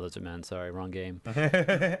Lizard 1. and not Lizard Man. Sorry, wrong game.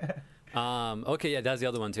 Okay, yeah, that's the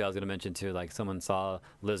other one too. I was gonna mention too. Like someone saw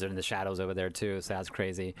Lizard in the shadows over there too, so that's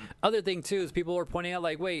crazy. Other thing too is people were pointing out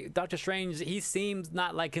like, wait, Doctor Strange, he seems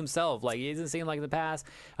not like himself. Like he doesn't seem like in the past.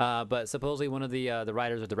 But supposedly one of the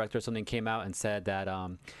writers or directors or something came out and said that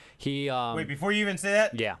he. Wait, before you even say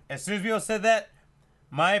that, Yeah. As soon as people said that,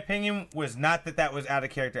 my opinion was not that was out of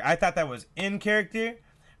character. I thought that was in character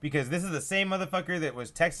because this is the same motherfucker that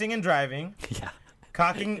was texting and driving, Yeah.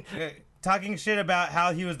 talking shit about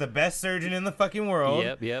how he was the best surgeon in the fucking world.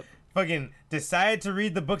 Yep. Fucking decided to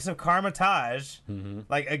read the books of Karmatage,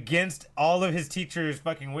 like against all of his teacher's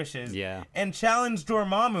fucking wishes. Yeah. And challenged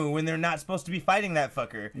Dormammu when they're not supposed to be fighting that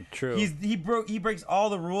fucker. True. He breaks all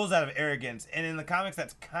the rules out of arrogance, and in the comics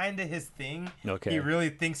that's kind of his thing. Okay. He really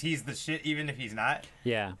thinks he's the shit, even if he's not.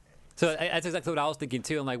 Yeah. So that's exactly what I was thinking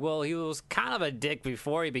too. I'm like, well, he was kind of a dick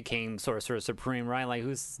before he became Sorcerer Supreme, right? Like,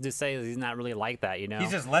 who's to say he's not really like that, you know? He's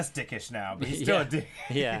just less dickish now, but he's still a dick.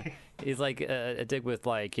 Yeah. He's like a dick with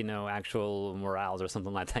like, actual morals or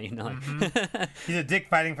something like that, He's a dick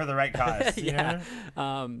fighting for the right cause. you Yeah.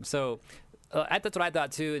 know? So that's what I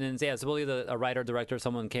thought too. And then supposedly a writer director,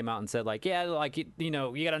 someone came out and said like, yeah, like you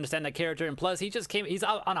gotta understand that character. And plus, he's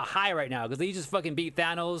out on a high right now because he just fucking beat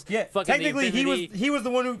Thanos. Yeah. fucking Technically, Infinity. he was the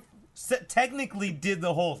one who technically did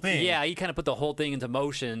the whole thing. Yeah, he kind of put the whole thing into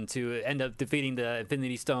motion to end up defeating the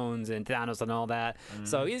Infinity Stones and Thanos and all that.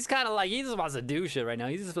 So he's kind of like, he just wants to do shit right now.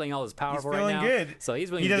 He's just feeling all his power He's right feeling now. good. So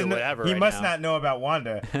he's willing to do whatever. He right must now. not know about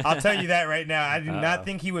Wanda. I'll tell you that right now. I do not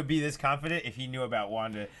think he would be this confident if he knew about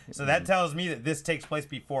Wanda. So that tells me that this takes place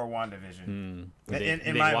before WandaVision.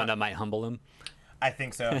 In my Wanda might humble him. I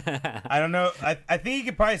think so. I don't know. I think he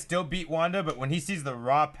could probably still beat Wanda, but when he sees the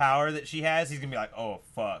raw power that she has, he's gonna be like, "Oh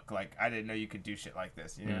fuck! Like I didn't know you could do shit like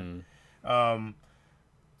this." You know.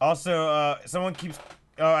 Also, someone keeps.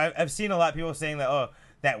 I've seen a lot of people saying that.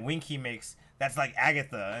 That wink he makes, that's like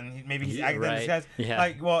Agatha, and maybe he's Agatha in disguise. Yeah.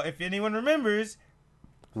 Like, well, if anyone remembers,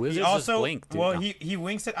 Wizards he also just blink, dude. well he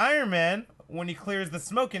winks at Iron Man when he clears the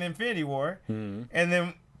smoke in Infinity War, and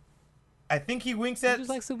then. I think he winks at. He just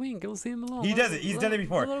likes to wink. Go see him alone. He does it. He's done it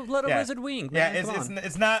before. Let a wizard wink. Yeah, Man.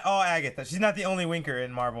 it's not all Agatha. She's not the only winker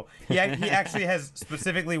in Marvel. He actually has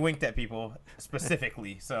specifically winked at people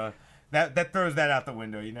specifically. So that throws that out the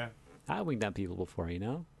window, you know. I winked at people before, you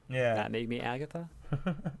know. Yeah. That made me Agatha.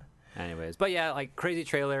 Anyways, but yeah, like crazy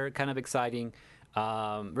trailer, kind of exciting.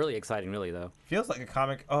 Really exciting, really though. Feels like a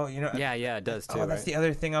comic. Oh, you know. Yeah, it does too. Oh, that's the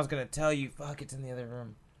other thing I was gonna tell you. Fuck, it's in the other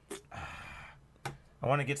room. I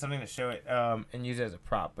want to get something to show it and use it as a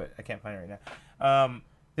prop, but I can't find it right now.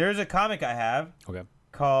 There's a comic I have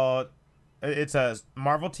called, it's a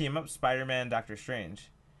Marvel team-up, Spider-Man, Doctor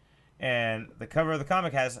Strange. And the cover of the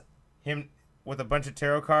comic has him with a bunch of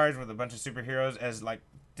tarot cards with a bunch of superheroes as, like,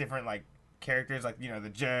 different, like, characters, like, you know, the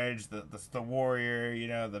Judge, the Warrior, you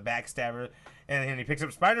know, the Backstabber. And then he picks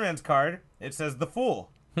up Spider-Man's card. It says The Fool.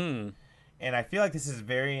 And I feel like this is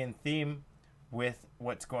very in theme with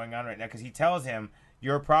what's going on right now because he tells him,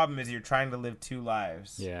 your problem is you're trying to live two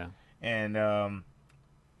lives. Yeah. And I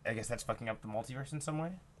guess that's fucking up the multiverse in some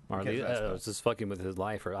way. Or it's just fucking with his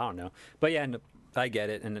life, or I don't know. But yeah, I get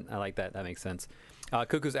it, and I like that. That makes sense.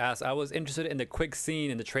 Cuckoo's asked, I was interested in the quick scene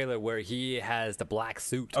in the trailer where he has the black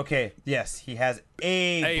suit. Okay, yes, he has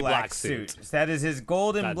a black suit. That is his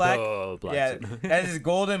golden Not black. the black Yeah, suit. that is his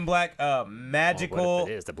golden black magical. Oh, what if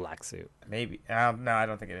it is the black suit? Maybe. No, I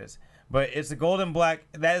don't think it is. But it's a golden black.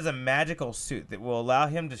 That is a magical suit that will allow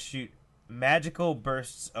him to shoot magical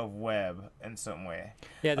bursts of web in some way.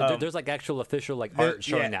 Yeah, there's like actual official like art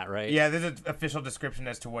showing that, right? Yeah, there's an official description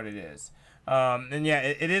as to what it is. And yeah,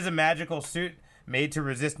 it is a magical suit made to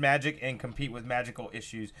resist magic and compete with magical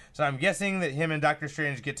issues. So I'm guessing that him and Doctor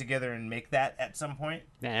Strange get together and make that at some point.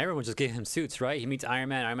 Man, everyone just gave him suits, right? He meets Iron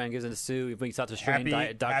Man. Iron Man gives him a suit. He meets Doctor Strange.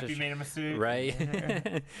 Happy made him a suit. Right?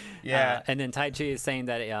 Yeah. And then Tai Chi is saying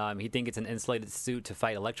that he thinks it's an insulated suit to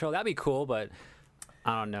fight Electro. That'd be cool, but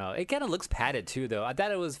I don't know. It kind of looks padded too, though. I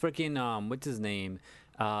thought it was freaking what's his name?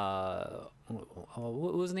 What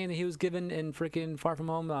was the name that he was given in freaking Far From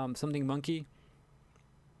Home? Something Monkey.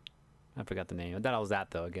 I forgot the name. I thought it was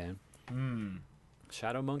that though. Again.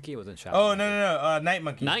 Shadow Monkey? It wasn't Shadow. Oh Monkey. no, Night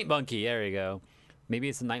Monkey. Night Monkey. There you go. Maybe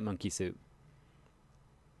it's a Night Monkey suit.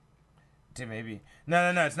 Maybe.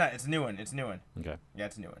 No, it's not. It's a new one. It's a new one. Okay. Yeah,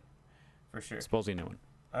 it's a new one, for sure. Supposedly a new one.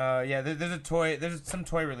 Yeah, there's a toy. There's some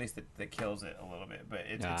toy release that kills it a little bit, but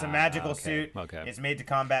it's a magical suit. Okay. It's made to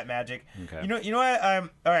combat magic. Okay. You know what? All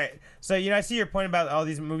right. So I see your point about all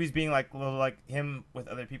these movies being like little like him with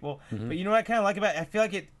other people, but you know what I kind of like about it? I feel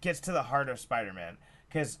like it gets to the heart of Spider-Man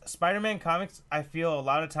because Spider-Man comics, I feel a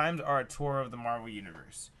lot of times are a tour of the Marvel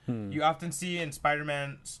universe. You often see in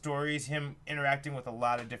Spider-Man stories him interacting with a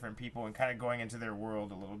lot of different people and kind of going into their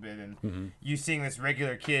world a little bit, and you seeing this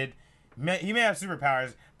regular kid. He may have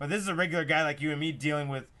superpowers, but this is a regular guy like you and me dealing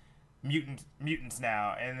with mutants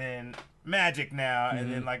now, and then magic now,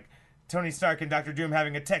 and then like Tony Stark and Doctor Doom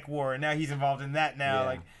having a tech war, and now he's involved in that now. Yeah.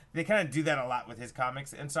 Like they kind of do that a lot with his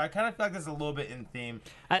comics, and so I kind of feel like this is a little bit in theme.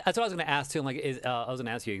 That's what I was going to ask too. Like, I was going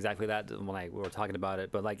to ask you exactly that when we were talking about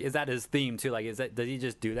it. But like, is that his theme too? Like, does he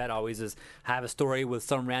just do that? Always just have a story with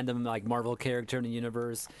some random like Marvel character in the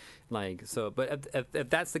universe? Like, so, but if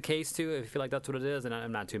that's the case too, if you feel like that's what it is, then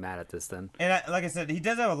I'm not too mad at this then. And like I said, he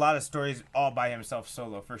does have a lot of stories all by himself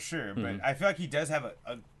solo for sure. But I feel like he does have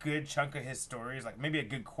a good chunk of his stories, like maybe a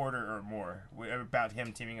good quarter or more, about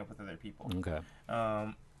him teaming up with other people. Okay.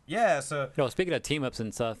 Yeah, so... Speaking of team-ups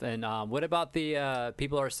and stuff, and what about the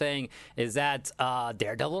people are saying, is that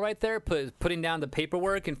Daredevil right there putting down the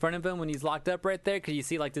paperwork in front of him when he's locked up right there? Because you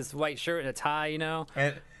see, like, this white shirt and a tie, you know?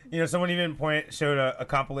 And, someone even showed a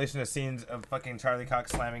compilation of scenes of fucking Charlie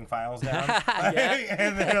Cox slamming files down.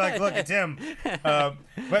 And they're like, look, it's him.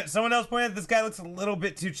 But someone else pointed out this guy looks a little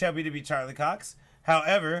bit too chubby to be Charlie Cox.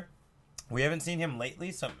 However, we haven't seen him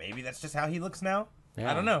lately, so maybe that's just how he looks now.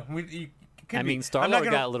 Yeah. I don't know. You Could I be. mean, Star I'm not Lord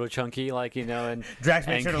gonna- got a little chunky, like, you know, and Drax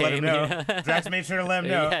made and sure to let him Kane, know. yeah. Drax made sure to let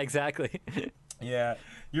him know. Yeah, exactly. Yeah,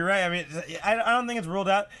 you're right. I mean, I don't think it's ruled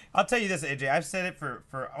out. I'll tell you this, AJ. I've said it for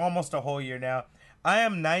almost a whole year now. I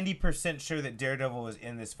am 90% sure that Daredevil is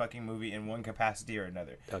in this fucking movie in one capacity or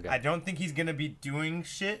another. Okay. I don't think he's gonna be doing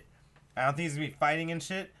shit. I don't think he's gonna be fighting and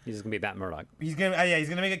shit. He's just gonna be Matt Murdock. He's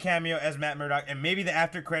gonna make a cameo as Matt Murdock, and maybe the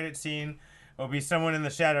after credit scene will be someone in the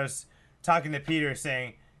shadows talking to Peter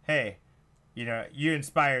saying, "Hey, you know, you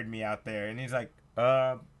inspired me out there," and he's like,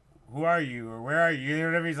 who are you or where are you?"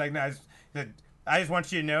 Whatever. He's like, "No, I just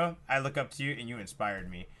want you to know I look up to you and you inspired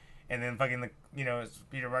me." And then fucking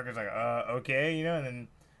Peter Parker's like, okay, you know, and then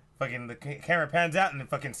fucking the camera pans out and then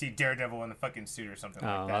fucking see Daredevil in the fucking suit or something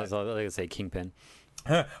like that. I was gonna say Kingpin.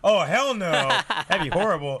 Oh hell no, that'd be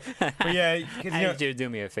horrible. But yeah, because I need you to do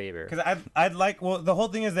me a favor. I'd like. Well, the whole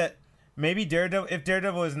thing is that maybe if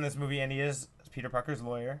Daredevil is in this movie and he is Peter Parker's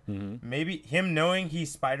lawyer, maybe him knowing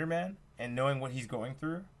he's Spider-Man and knowing what he's going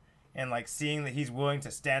through, and like seeing that he's willing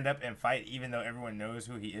to stand up and fight even though everyone knows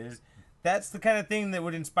who he is. That's the kind of thing that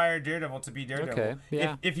would inspire Daredevil to be Daredevil. Okay,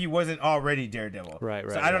 yeah. If he wasn't already Daredevil. Right.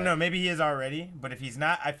 So I don't know. Maybe he is already, but if he's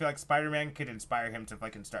not, I feel like Spider-Man could inspire him to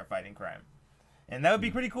fucking start fighting crime. And that would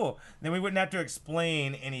be pretty cool. Then we wouldn't have to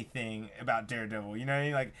explain anything about Daredevil. You know what I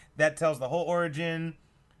mean? Like, that tells the whole origin.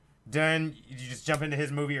 Done. You just jump into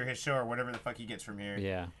his movie or his show or whatever the fuck he gets from here.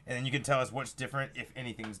 Yeah. And then you can tell us what's different, if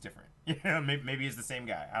anything's different. You know, maybe it's the same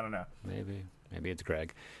guy. I don't know. Maybe it's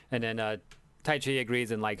Greg. And then Tai Chi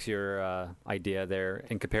agrees and likes your idea there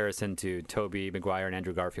in comparison to Tobey Maguire and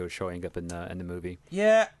Andrew Garfield showing up in the movie.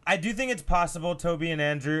 Yeah, I do think it's possible, Toby and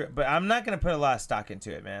Andrew, but I'm not going to put a lot of stock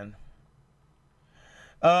into it, man.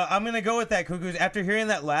 I'm going to go with that, Cuckoos. After hearing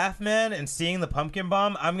that laugh, man, and seeing the pumpkin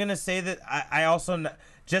bomb, I'm going to say that I also,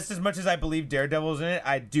 just as much as I believe Daredevil's in it,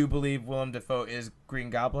 I do believe Willem Dafoe is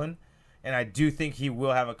Green Goblin, and I do think he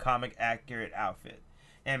will have a comic-accurate outfit.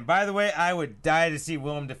 And by the way, I would die to see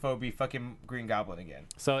Willem Dafoe be fucking Green Goblin again.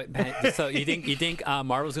 So you think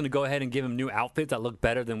Marvel's going to go ahead and give him new outfits that look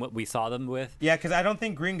better than what we saw them with? Yeah, because I don't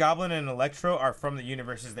think Green Goblin and Electro are from the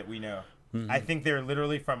universes that we know. I think they're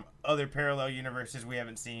literally from other parallel universes we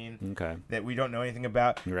haven't seen. Okay. That we don't know anything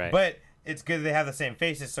about. Right. But it's good they have the same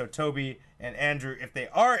faces, so Toby and Andrew, if they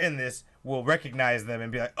are in this, will recognize them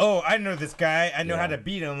and be like, "Oh, I know this guy. I know how to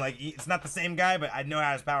beat him. Like, it's not the same guy, but I know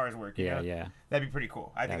how his powers work." You know? Yeah. That'd be pretty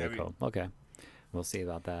cool. I think That'd be cool. Okay. We'll see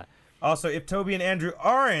about that. Also, if Toby and Andrew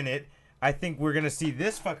are in it, I think we're gonna see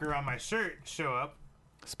this fucker on my shirt show up,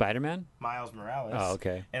 Spider-Man? Miles Morales. Oh,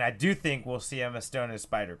 okay. And I do think we'll see Emma Stone as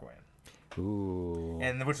Spider-Gwen. Ooh.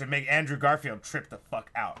 And which would make Andrew Garfield trip the fuck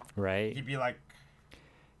out. Right. He'd be like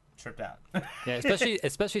tripped out. Yeah,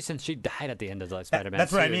 especially since she died at the end of the Spider-Man.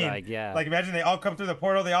 That's what I too. mean. Like, yeah. Like, imagine they all come through the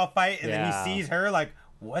portal, they all fight, and then he sees her. Like,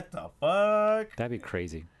 what the fuck? That'd be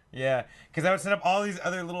crazy. Yeah, because that would set up all these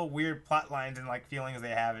other little weird plot lines and like feelings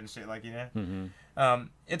they have and shit. Like, you know.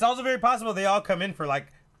 It's also very possible they all come in for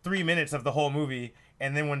like 3 minutes of the whole movie.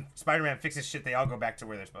 And then when Spider-Man fixes shit, they all go back to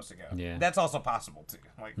where they're supposed to go. Yeah. That's also possible, too.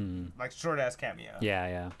 Like short-ass cameo.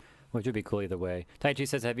 Yeah. Which would be cool either way. Tai Chi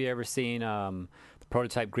says, have you ever seen the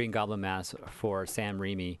prototype Green Goblin mask for Sam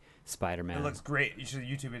Raimi Spider-Man? It looks great. You should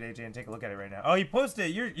YouTube it, AJ, and take a look at it right now. Oh, you posted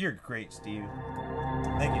it. You're great, Steve.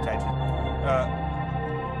 Thank you, Tai Chi.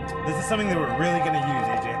 This is something they were really going to use,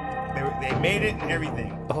 AJ. They made it and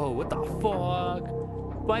everything. Oh, what the fuck?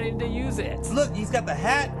 Why didn't they use it? Look, he's got the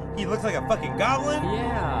hat. He looks like a fucking goblin.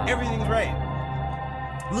 Yeah. Everything's right.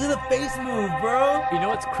 Look at the face move, bro. You know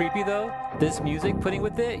what's creepy though? This music putting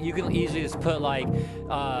with it, you can easily just put like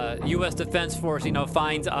U.S. Defense Force,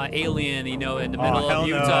 finds alien, in the middle of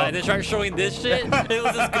Utah, no. and then start showing this shit. It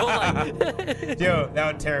was just go like. Yo, that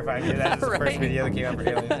would terrify me. That is the first Right? video that came out for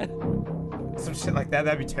aliens. Some shit like that.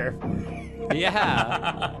 That'd be terrifying.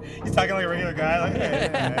 Yeah. He's talking like a regular guy. Like,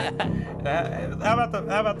 hey.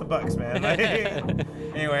 How about the Bucks, man? Like,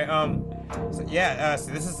 anyway,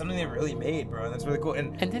 so this is something they really made, bro. And that's really cool.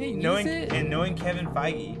 And then he knowing used it? and knowing Kevin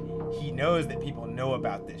Feige, he knows that people know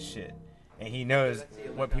about this shit, and he knows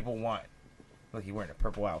what people want. Look, he's wearing a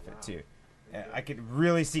purple outfit too. And I could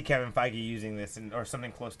really see Kevin Feige using this or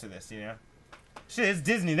something close to this, Shit, it's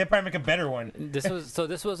Disney. They probably make a better one. This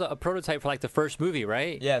was a prototype for like the first movie,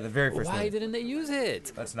 right? Yeah, the very first Why movie. didn't they use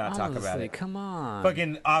it? Let's not talk about Honestly, it. Come on.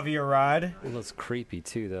 Fucking Avi Arad. It looks creepy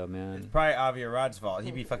too, though, man. Probably Avi Arad's fault.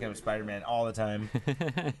 He'd be fucking with Spider-Man all the time.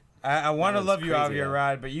 I want to was love you, crazy, Avi though.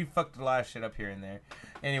 Arad, but you fucked a lot of shit up here and there.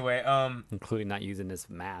 Anyway, Including not using this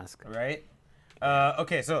mask. right?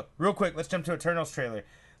 Okay, so real quick, let's jump to Eternals trailer.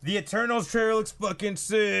 The Eternals trailer looks fucking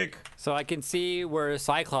sick. So I can see where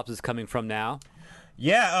Cyclops is coming from now.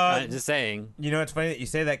 Yeah. Just saying. You know, it's funny that you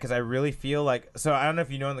say that because I really feel like. So I don't know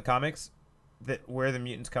if you know in the comics that where the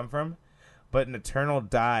mutants come from, but an Eternal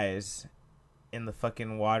dies in the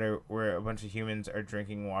fucking water where a bunch of humans are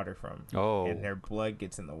drinking water from. Oh. And their blood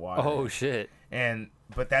gets in the water. Oh shit.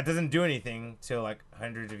 But that doesn't do anything till like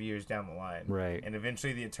hundreds of years down the line. Right. And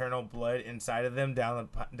eventually the Eternal blood inside of them down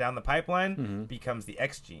the pipeline becomes the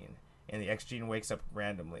X gene, and the X gene wakes up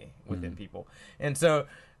randomly within people. And so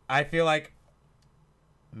I feel like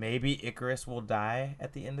maybe Icarus will die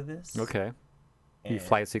at the end of this. Okay. You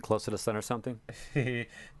fly too close to the sun or something?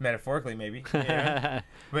 Metaphorically, maybe. You know?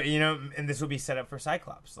 But, you know, and this will be set up for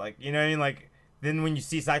Cyclops. Like, you know what I mean? Like, then when you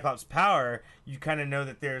see Cyclops' power, you kind of know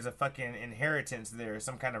that there's a fucking inheritance there,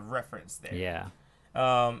 some kind of reference there. Yeah.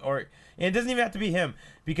 And it doesn't even have to be him,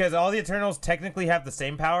 because all the Eternals technically have the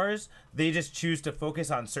same powers. They just choose to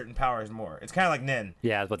focus on certain powers more. It's kind of like Nen.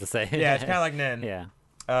 Yeah, I was about to say. Yeah, it's kind of like Nen. Yeah.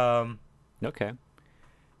 Okay.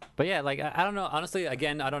 But yeah, like I don't know. Honestly,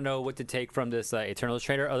 again, I don't know what to take from this Eternals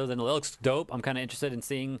trailer other than it looks dope. I'm kind of interested in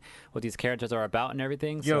seeing what these characters are about and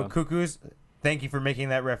everything. Yo, Cuckoos, thank you for making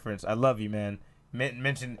that reference. I love you, man.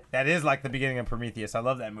 Mention that is like the beginning of Prometheus. I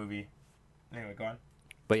love that movie. Anyway, go on.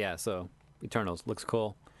 But yeah, so Eternals looks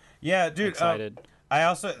cool. Yeah, dude. Excited. I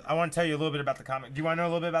want to tell you a little bit about the comic. Do you want to know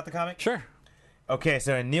a little bit about the comic? Sure. Okay,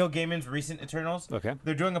 so in Neil Gaiman's recent Eternals,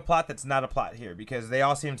 they're doing a plot that's not a plot here because they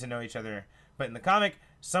all seem to know each other. But in the comic,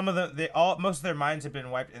 most of their minds have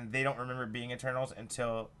been wiped, and they don't remember being Eternals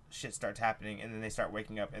until shit starts happening, and then they start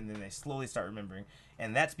waking up, and then they slowly start remembering.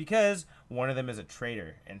 And that's because one of them is a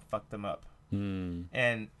traitor and fucked them up.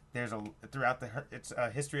 And there's throughout the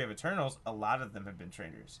history of Eternals, a lot of them have been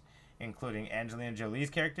traitors, including Angelina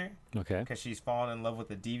Jolie's character. Okay. Because she's fallen in love with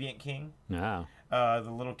the Deviant King. Wow.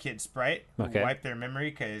 The little kid Sprite who wiped their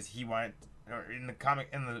memory because he wanted, or in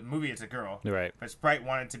the movie it's a girl. Right. But Sprite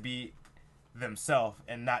wanted to be themselves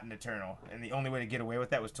and not an Eternal, and the only way to get away with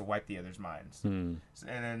that was to wipe the others' minds. And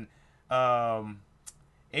then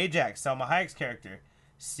Ajax, Selma Hayek's character,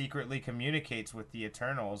 secretly communicates with the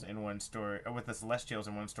Eternals in one story, or with the Celestials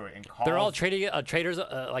in one story, and calls. They're all traitors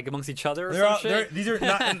like amongst each other. Or These are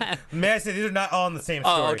not. May I say these are not all in the same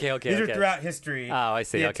story? Oh, okay. These are throughout history. Oh, I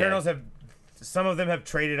see. The Eternals some of them have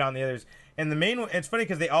traded on the others, and the main one. It's funny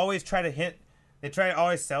because they always try to hint. They try to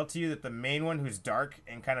always sell to you that the main one, who's dark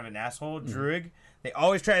and kind of an asshole, Druig, they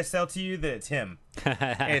always try to sell to you that it's him.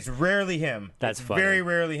 And it's rarely him. That's it's funny. Very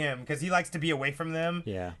rarely him, because he likes to be away from them.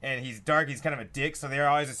 Yeah. And he's dark. He's kind of a dick, so they're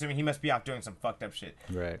always assuming he must be off doing some fucked up shit.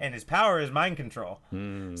 Right. And his power is mind control.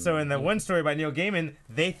 So in the one story by Neil Gaiman,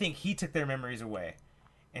 they think he took their memories away.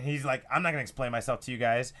 And he's like, I'm not going to explain myself to you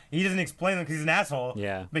guys. He doesn't explain them because he's an asshole.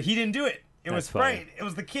 Yeah. But he didn't do it. It was Sprite. It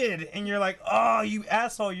was the kid. And you're like, oh, you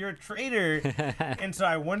asshole. You're a traitor. And so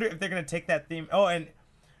I wonder if they're going to take that theme. Oh, and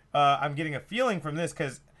I'm getting a feeling from this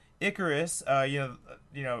because Icarus, Rob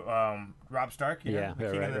Stark, King of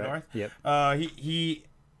the North. Yep. He,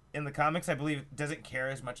 in the comics, I believe, doesn't care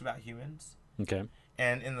as much about humans. Okay.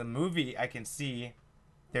 And in the movie, I can see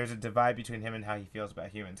there's a divide between him and how he feels about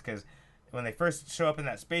humans. Because when they first show up in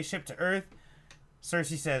that spaceship to Earth,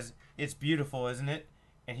 Cersei says, "It's beautiful, isn't it?"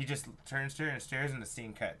 And he just turns to her and stares, and the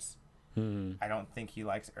scene cuts. I don't think he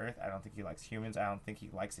likes Earth. I don't think he likes humans. I don't think he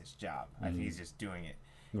likes his job. I think he's just doing it.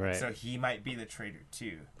 Right. So he might be the traitor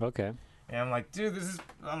too. Okay. And I'm like, dude,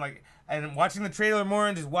 and watching the trailer more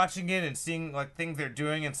and just watching it and seeing like things they're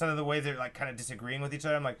doing and some of the ways they're like kind of disagreeing with each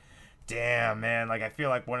other. I'm like, damn, man. Like I feel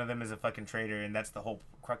like one of them is a fucking traitor, and that's the whole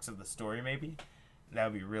crux of the story. Maybe that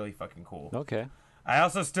would be really fucking cool. Okay. I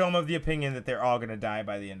also still am of the opinion that they're all gonna die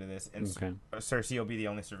by the end of this, and Cersei will be the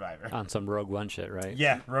only survivor. On some Rogue One shit, right?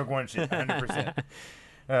 Yeah, Rogue One shit, 100%.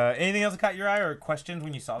 Anything else that caught your eye or questions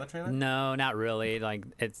when you saw the trailer? No, not really. Like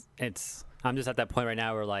it's. I'm just at that point right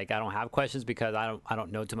now where like I don't have questions because I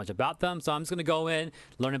don't know too much about them. So I'm just gonna go in,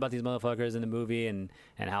 learn about these motherfuckers in the movie and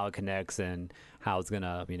how it connects and how it's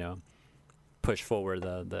gonna push forward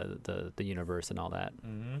the universe and all that.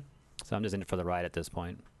 So I'm just in it for the ride at this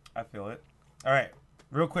point. I feel it. All right,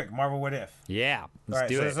 real quick, Marvel What If? Yeah, let's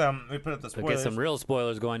do it. We put up the spoilers. We'll get some real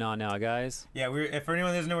spoilers going on now, guys. Yeah, if for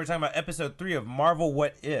anyone that doesn't know, we're talking about episode 3 of Marvel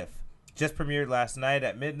What If. Just premiered last night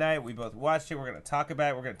at midnight. We both watched it. We're going to talk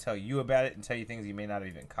about it. We're going to tell you about it and tell you things you may not have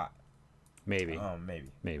even caught. Maybe.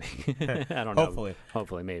 Maybe. I don't know.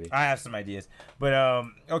 Hopefully, maybe. I have some ideas. But,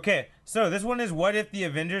 okay. So this one is, what if the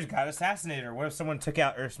Avengers got assassinated? Or what if someone took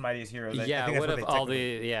out Earth's mightiest heroes? Yeah, what if all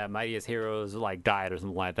the mightiest heroes like died or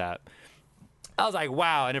something like that? I was like,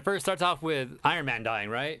 wow. And it first starts off with Iron Man dying,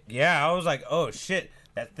 right? Yeah, I was like, oh, shit.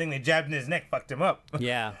 That thing they jabbed in his neck fucked him up.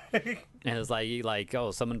 Yeah. And it's like,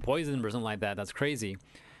 someone poisoned him or something like that. That's crazy.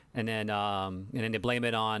 and then they blame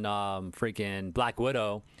it on freaking Black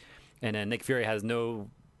Widow, and then Nick Fury has no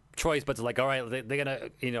choice but to like, all right, they're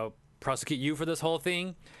gonna prosecute you for this whole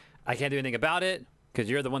thing. I can't do anything about it because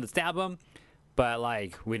you're the one that stabbed him. But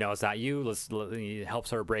like, we know it's not you. It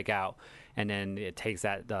helps her break out, and then it takes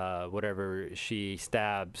that whatever she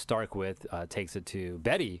stabbed Stark with, takes it to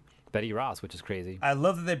Betty Ross, which is crazy. I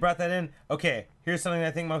love that they brought that in. Okay, here's something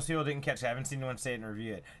I think most people didn't catch. I haven't seen anyone say it and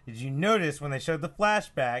review it. Did you notice when they showed the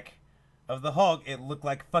flashback of the Hulk, it looked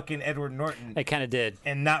like fucking Edward Norton? It kind of did.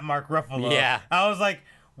 And not Mark Ruffalo. Yeah. I was like,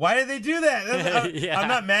 why did they do that? Yeah. I'm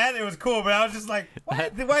not mad. It was cool, but I was just like, why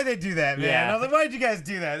did they do that, man? Yeah. I was like, why did you guys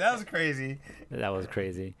do that? That was crazy. That was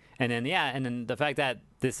crazy. And then the fact that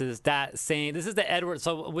this is the Edward.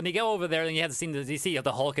 So when you go over there, then you have the scene, you see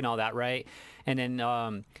the Hulk and all that, right? And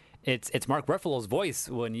then it's Mark Ruffalo's voice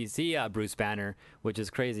when you see Bruce Banner, which is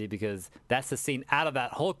crazy because that's the scene out of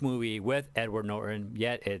that Hulk movie with Edward Norton.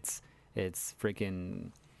 Yet it's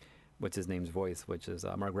freaking what's his name's voice, which is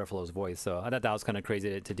Mark Ruffalo's voice. So I thought that was kind of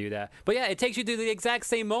crazy to do that. But yeah, it takes you to the exact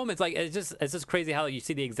same moments. Like it's just crazy how you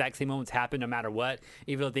see the exact same moments happen no matter what.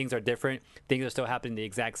 Even though things are different, things are still happening the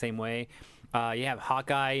exact same way. You have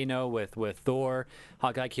Hawkeye, with Thor.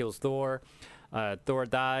 Hawkeye kills Thor. Thor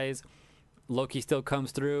dies. Loki still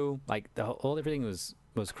comes through. Like the whole everything was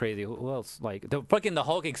crazy. Who else? Like the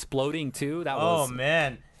Hulk exploding too. That was. Oh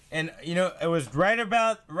man, and it was right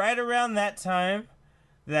around that time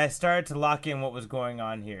that I started to lock in what was going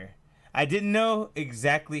on here. I didn't know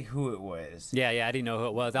exactly who it was. Yeah, I didn't know who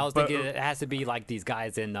it was. I was thinking it has to be like these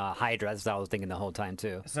guys in Hydra. That's what I was thinking the whole time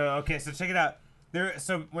too. So check it out.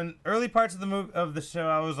 So when early parts of the show,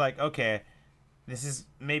 I was like, okay, this is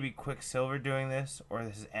maybe Quicksilver doing this, or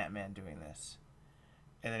this is Ant-Man doing this.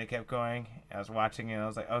 And then it kept going. I was watching it, and I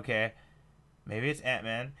was like, okay, maybe it's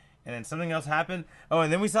Ant-Man. And then something else happened. Oh,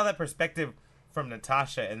 and then we saw that perspective from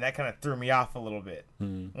Natasha, and that kind of threw me off a little bit.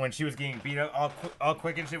 When she was getting beat up all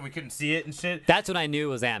quick and shit, we couldn't see it and shit. That's when I knew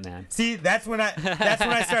it was Ant-Man. See, that's when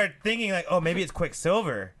I started thinking like, oh, maybe it's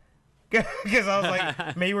Quicksilver. Because I was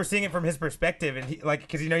like, maybe we're seeing it from his perspective, and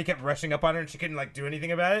because he kept rushing up on her and she couldn't like do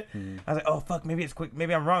anything about it. I was like, oh fuck, maybe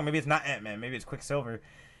I'm wrong. Maybe it's not Ant-Man. Maybe it's Quicksilver.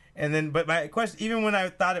 And then, but my question, even when I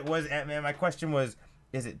thought it was Ant-Man, my question was,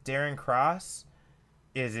 is it Darren Cross?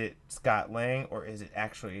 Is it Scott Lang, or is it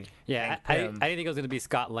actually? Yeah, I didn't think it was gonna be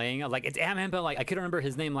Scott Lang. Like it's Ant-Man, but like I couldn't remember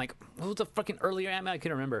his name. Like what was the fucking earlier Ant-Man? I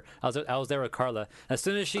couldn't remember. I was there with Carla. As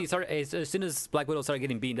soon as Black Widow started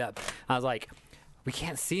getting beaten up, I was like, we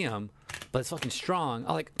can't see him, but it's fucking strong.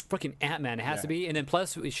 I like fucking Ant-Man. It has to be. And then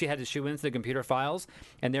plus she went into the computer files,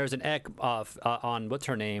 and there's an egg on what's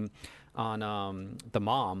her name, on the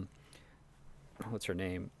mom. What's her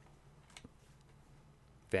name?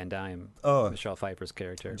 Van Dyne. Oh, Michelle Pfeiffer's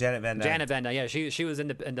character. Janet Van Dyne. Yeah, she was in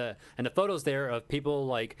the photos there of people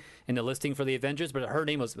like in the listing for the Avengers, but her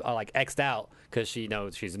name was like X'd out because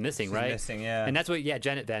she's missing, right? Missing, yeah. And that's what,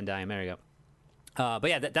 Janet Van Dyne. There you go. But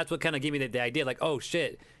yeah, that's what kind of gave me the idea, like, oh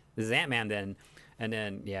shit, this is Ant-Man then, and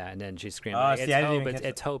then she screamed, like,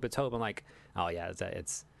 it's Hope. I'm like, oh yeah,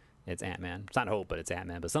 it's Ant-Man. It's not Hope, but it's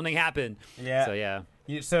Ant-Man. But something happened. Yeah. So yeah.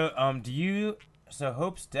 So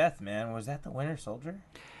Hope's death, man, was that the Winter Soldier?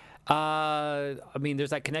 I mean, there's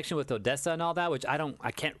that connection with Odessa and all that, which I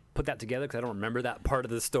can't put that together because I don't remember that part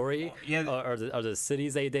of the story. Yeah, or the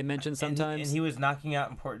cities they mention sometimes. And he was knocking out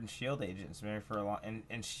important Shield agents, man, for a long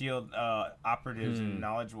and Shield operatives and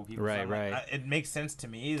knowledgeable people. Right, so right. It makes sense to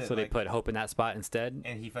me that. So they put Hope in that spot instead.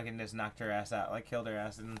 And he fucking just knocked her ass out, like killed her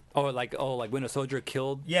ass, and. Like Winter Soldier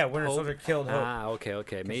killed. Yeah, Winter Hope? Soldier killed Hope. Ah,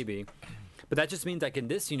 okay, maybe. But that just means like in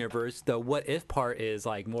this universe, the what if part is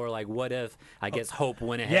like more like what if I guess Hope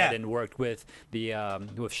went ahead and worked with the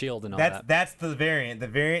with Shield and all that. That's the variant. The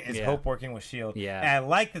variant is Hope working with Shield. Yeah. And I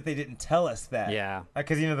like that they didn't tell us that. Yeah.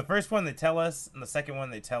 Because the first one they tell us, and the second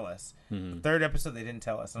one they tell us. Mm-hmm. The third episode they didn't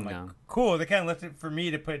tell us. I'm like, cool. They kind of left it for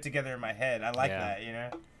me to put it together in my head. I like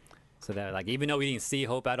that. So that like even though we didn't see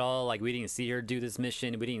Hope at all, like we didn't see her do this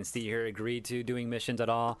mission, we didn't see her agree to doing missions at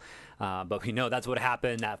all, but we know that's what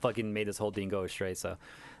happened. That fucking made this whole thing go astray. So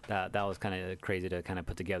that was kind of crazy to kind of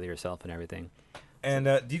put together yourself and everything. And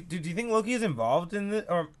do you think Loki is involved in this,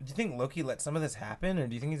 or do you think Loki let some of this happen, or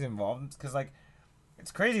do you think he's involved? Because like,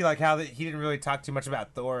 it's crazy like how he didn't really talk too much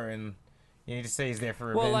about Thor, and you just say he's there for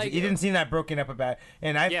revenge. Well, he didn't seem that broken up about it.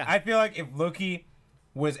 And I feel like if Loki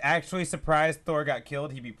was actually surprised Thor got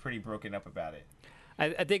killed, he'd be pretty broken up about it.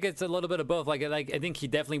 I think it's a little bit of both. Like I think he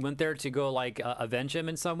definitely went there to go like avenge him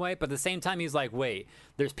in some way, but at the same time he's like, wait,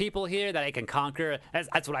 there's people here that I can conquer.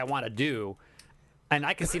 That's what I want to do, and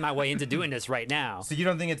I can see my way into doing this right now. So you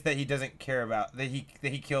don't think it's that he doesn't care about that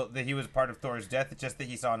he was part of Thor's death? It's just that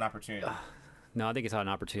he saw an opportunity. No, I think he saw an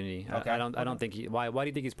opportunity. Okay. I don't think he. Why do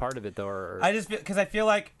you think he's part of it though? Or I just because I feel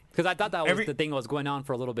like because I thought that was the thing that was going on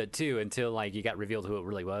for a little bit too, until like you got revealed who it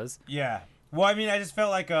really was. yeah. Well, I mean, I just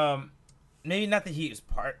felt like maybe not that he was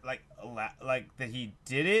part like that he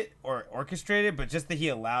did it or orchestrated, but just that he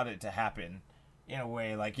allowed it to happen in a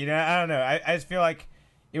way. Like I don't know. I just feel like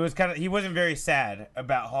it was kind of he wasn't very sad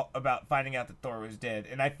about finding out that Thor was dead,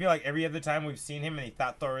 and I feel like every other time we've seen him and he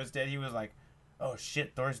thought Thor was dead, he was like, oh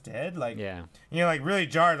shit, Thor's dead. Like Yeah. like really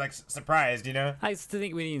jarred, like surprised. I still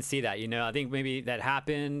think we didn't see that. I think maybe that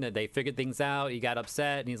happened. That they figured things out. He got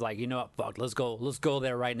upset, and he's like, you know what, fuck, let's go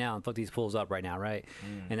there right now and fuck these fools up right now, right?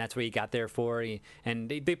 And that's what he got there for. And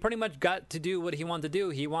they pretty much got to do what he wanted to do.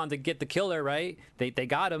 He wanted to get the killer, right? They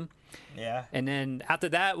got him. Yeah. And then after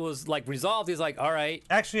that was like resolved, he's like, all right,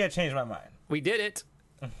 Actually, I changed my mind. we did it.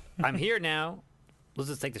 I'm here now. Let's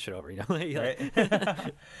just take the shit over,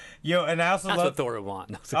 Right? Yo, and I also That's what loved. Thor would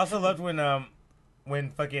want. I also loved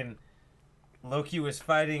when fucking Loki was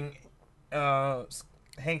fighting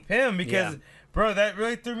Hank Pym because Yeah. bro, that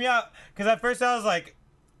really threw me out. Because at first I was like,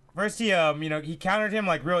 he he countered him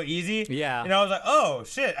like real easy. Yeah. And I was like, oh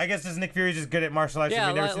shit, I guess this Nick Fury's just good at martial arts. Yeah,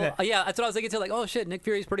 and we never seen that. yeah, that's what I was thinking too. Like, oh shit, Nick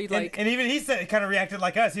Fury's pretty like. And even he said kind of reacted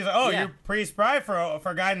like us. He's like, oh, Yeah. you're pretty spry for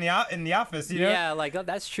a guy in the office. Yeah, like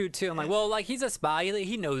that's true too. I'm like, well, like he's a spy.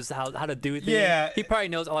 He knows how to do things. Yeah. He probably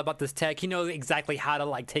knows all about this tech. He knows exactly how to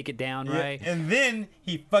like take it down, Yeah, right? and then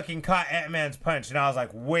he fucking caught Ant-Man's punch, and I was like,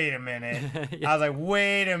 wait a minute. I was like,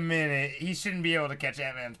 wait a minute. He shouldn't be able to catch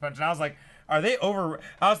Ant-Man's punch. And I was like, I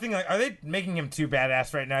was thinking, like, are they making him too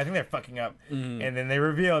badass right now? I think they're fucking up. And then they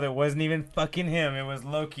revealed it wasn't even fucking him. It was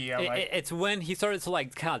Loki. I'm like, It's when he started to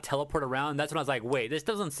like kind of teleport around. That's when I was like, wait, this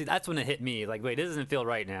doesn't see. That's when it hit me. Like, wait, this doesn't feel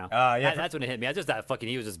right now. Yeah, That's when it hit me. I just thought fucking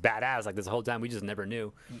he was just badass like this whole time. We just never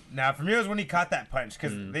knew. now, for me, it was when he caught that punch,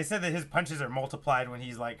 because they said that his punches are multiplied when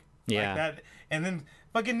he's like Yeah. that. And then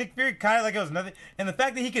fucking Nick Fury caught it like it was nothing. And the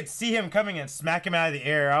fact that he could see him coming and smack him out of the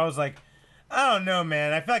air, I was like, I don't know,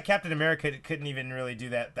 man. I feel like Captain America couldn't even really do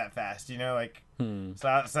that that fast, Like, so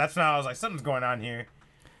that's when I was like, something's going on here.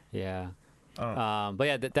 Yeah. Oh. But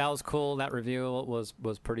yeah, that was cool. That reveal was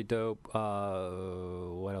pretty dope.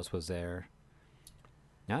 What else was there?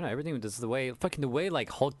 I don't know. Everything was just the way like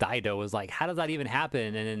Hulk died though was like, how does that even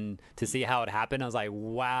happen? And then to see how it happened, I was like,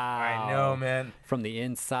 wow. I know, man. From the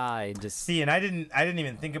inside, just See, and I didn't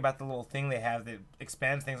even think about the little thing they have that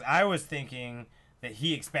expands things. I was thinking that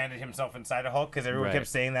he expanded himself inside of Hulk because everyone Right. kept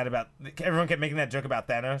saying that everyone kept making that joke about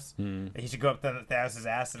Thanos. That he should go up Thanos'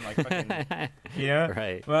 ass and like fucking,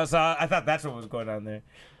 Right. Well, so I thought that's what was going on there,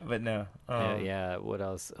 but no. yeah. What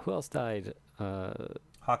else? Who else died?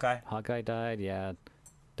 Hawkeye. Hawkeye died. Yeah.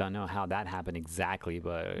 Don't know how that happened exactly,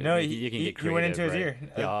 but No, you can get he went into creative, his right?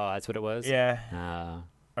 ear. Yeah, oh, that's what it was. Yeah.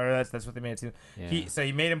 Or that's what they made it to. Yeah. So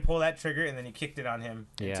he made him pull that trigger and then he kicked it on him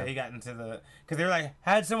until he got into the. Because they were like,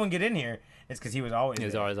 how'd someone get in here? It's because he was always. He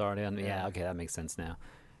was there. always already on. Yeah. Yeah. Okay, that makes sense now.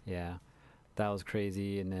 Yeah, that was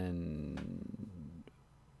crazy. And then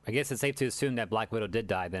I guess it's safe to assume that Black Widow did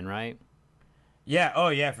die then, right? Yeah. Oh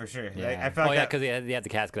yeah, for sure. Yeah. Like, I felt like yeah, that- because he had the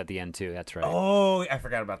casket at the end too. That's right. Oh, I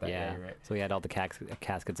forgot about that. Yeah, You're right. so he had all the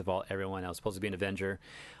caskets of everyone that was supposed to be an Avenger,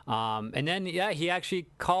 and then he actually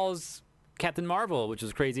calls Captain Marvel, which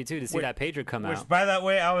was crazy too to see that pager come Which, out. by that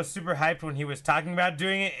way, I was super hyped when he was talking about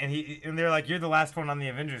doing it, and they're like, "You're the last one on the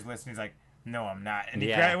Avengers list," and he's like, "No, I'm not." And he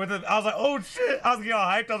Yeah. grabbed it with I was like, "Oh shit!" I was getting all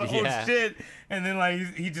hyped. I was like, Yeah. "Oh shit!" And then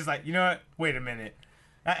like he just like, you know what? Wait a minute.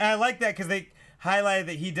 I like that because they highlighted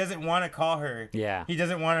that he doesn't want to call her. Yeah. He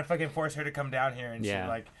doesn't want to fucking force her to come down here and Yeah. shit.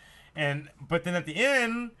 Like, but then at the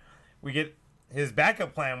end, we get his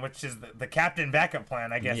backup plan, which is the Captain backup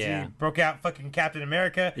plan, I guess. Yeah. He broke out fucking Captain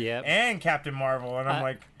America Yep. and Captain Marvel, and I'm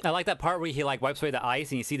like, I like that part where he like wipes away the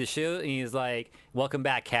ice and you see the shoe and he's like, "Welcome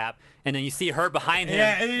back, Cap," and then you see her behind him.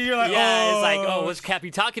 yeah, and you're like, Yeah, oh, it's like, oh, which Cap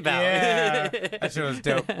you talking about? yeah, that shit was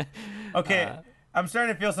dope. Okay, I'm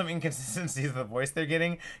starting to feel some inconsistencies of the voice they're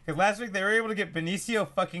getting because last week they were able to get Benicio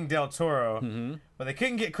fucking del Toro, but they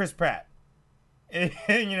couldn't get Chris Pratt. And,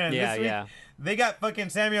 Yeah, this week yeah. they got fucking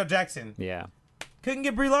Samuel Jackson. Yeah. Couldn't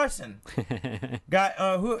get Brie Larson.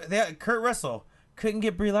 Got they got Kurt Russell. Couldn't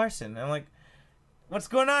get Brie Larson. I'm like, what's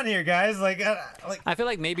going on here, guys? Like, I feel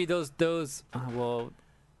like maybe those well,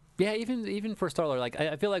 yeah, even for Star-Lord, like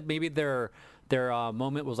I feel like maybe their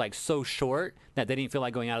moment was like so short that they didn't feel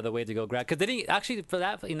like going out of the way to go grab, because they didn't actually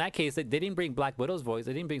in that case they didn't bring Black Widow's voice,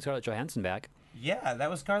 they didn't bring Scarlett Johansson back. yeah, that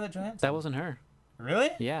was Scarlett Johansson. That wasn't her. Really?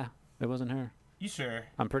 Yeah, it wasn't her. You sure?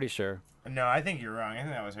 I'm pretty sure. No, I think you're wrong. I think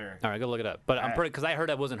that was her. All right, go look it up. But I'm pretty, because I heard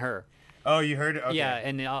that wasn't her. Oh, you heard it? Okay. Yeah,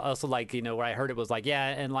 and also like where I heard it was like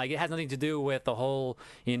and like it has nothing to do with the whole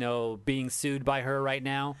being sued by her right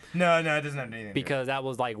now No, it doesn't have anything to do with it. because that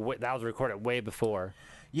was like that was recorded way before.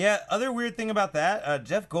 Yeah, other weird thing about that,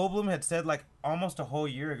 Jeff Goldblum had said like almost a whole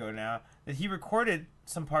year ago now that he recorded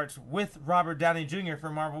some parts with Robert Downey Jr. for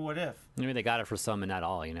Marvel What If. Maybe they got it for some and not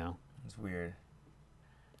all. It's weird.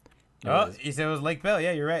 Was- He said it was Lake Bell.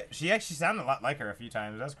 Yeah, you're right. She actually sounded a lot like her a few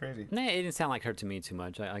times. That's crazy. Nah, it didn't sound like her to me too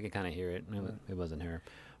much. I could kind of hear it. It wasn't her,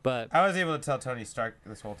 but I was able to tell Tony Stark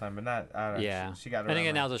this whole time, but not. I don't know. yeah, She got and again,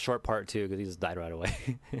 around that was a short part too because he just died right away.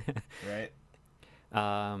 right.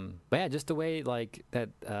 But yeah, just the way like that.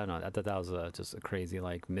 I don't know. I thought that was just a crazy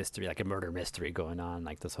like mystery, like a murder mystery going on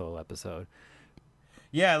like this whole episode.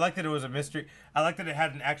 Yeah, I like that it was a mystery. I like that it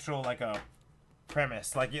had an actual like a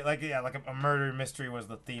premise, like a murder mystery was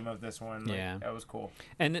the theme of this one. Like, Yeah. that was cool.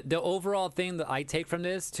 And the overall thing that I take from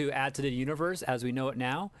this to add to the universe as we know it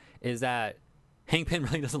now is that Hank Pym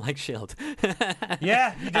really doesn't like Shield.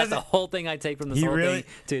 Yeah, he That's doesn't. the whole thing I take from this He whole really-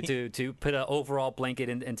 thing to put an overall blanket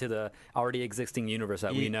into the already existing universe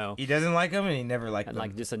that we know, He doesn't like them, and he never liked and them.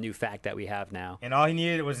 like just a new fact that we have now. And all he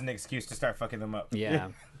needed was an excuse to start fucking them up. Yeah, For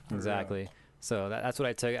real. exactly. So that's what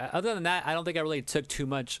I took. Other than that, I don't think I really took too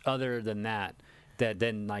much other than that.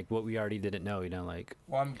 Than like what we already didn't know, like.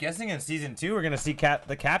 Well, I'm guessing in season 2 we're gonna see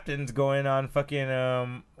the captains going on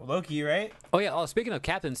fucking Loki, right? Oh yeah. Oh, speaking of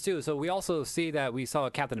captains too, so we also see that we saw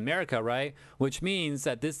Captain America, right? Which means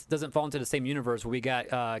that this doesn't fall into the same universe where we got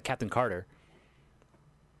Captain Carter.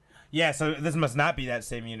 Yeah, so this must not be that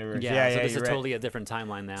same universe. Yeah. Yeah, So this is you're right. totally a different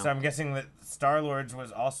timeline now. So I'm guessing that Star-Lord's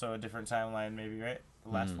was also a different timeline, maybe, right? The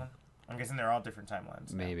last one. I'm guessing they're all different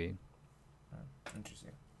timelines. now. Maybe.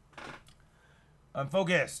 Interesting.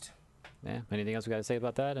 Unfocused. Yeah. Anything else we got to say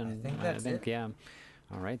about that? And think that's it. yeah.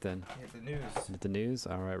 All right then. Hit the news. Hit the news.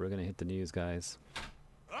 All right, we're gonna hit the news, guys.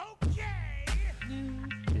 Okay.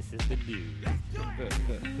 This is the news.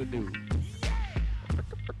 The news.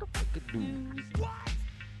 What?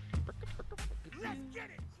 Let's get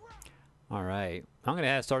it. All right, I'm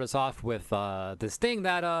gonna start us off with this thing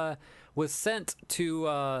that was sent to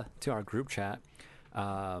our group chat.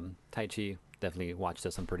 Tai Chi definitely watched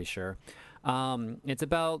this, I'm pretty sure. It's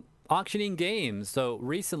about auctioning games. So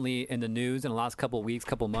recently in the news, in the last couple weeks,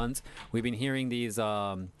 couple months, we've been hearing these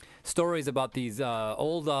stories about these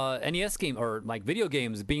old NES game or like video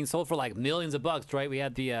games being sold for like millions of bucks, right? We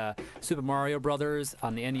had the Super Mario Brothers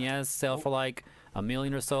on the NES sell for like $1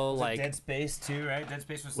 million or so. Was it Like Dead Space 2, right? Dead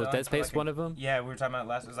Space was selling Dead for Space like one of them? Yeah, we were talking about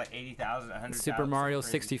last. It was like 80,000, 100,000. Super Mario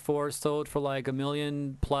something crazy. 64 sold for like $1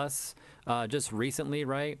 million plus just recently,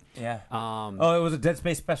 right? Yeah. Um, Oh, it was a Dead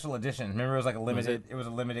Space special edition. Remember, it was like a Was limited. It was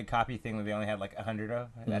a limited copy thing that they only had like 100 of.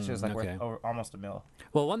 That shit was like okay. worth almost $1 million.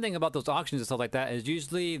 Well, one thing about those auctions and stuff like that is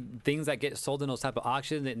usually things that get sold in those type of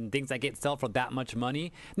auctions and things that get sold for that much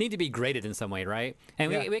money need to be graded in some way, right?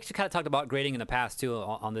 And Yeah. we actually kind of talked about grading in the past too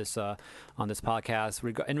on this podcast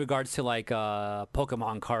in regards to like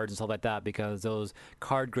Pokemon cards and stuff like that, because those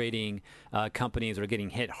card grading companies are getting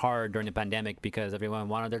hit hard during the pandemic because everyone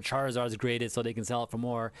wanted their Charizards graded so they can sell it for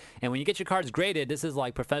more. And when you get your cards graded, this is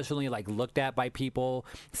like professionally like looked at by people,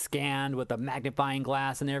 scanned with a magnifying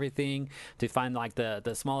glass and everything to find like the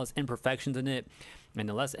smallest imperfections in it. And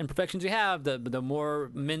the less imperfections you have, the more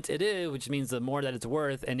mint it is, which means the more that it's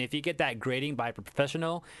worth. And if you get that grading by a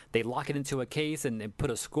professional, they lock it into a case and put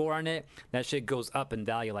a score on it. That shit goes up in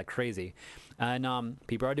value like crazy. And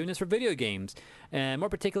people are doing this for video games, and more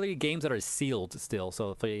particularly games that are sealed still.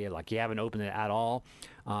 So if you haven't opened it at all,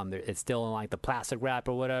 it's still in like the plastic wrap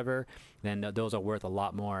or whatever, then those are worth a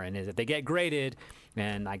lot more. And if they get graded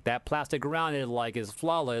and like that plastic around it like is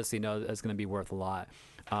flawless, it's going to be worth a lot.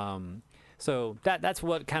 So that's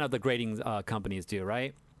what kind of the grading companies do,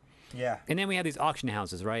 right? Yeah. And then we have these auction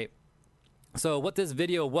houses, right? So what this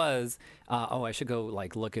video was, I should go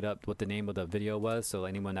like look it up what the name of the video was, so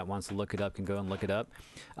anyone that wants to look it up can go and look it up.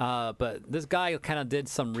 But this guy kind of did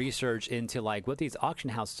some research into like what these auction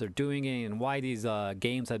houses are doing and why these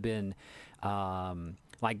games have been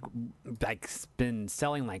been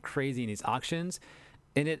selling like crazy in these auctions.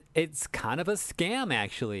 And it's kind of a scam,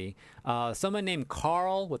 actually. Someone named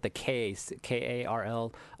Carl with the K,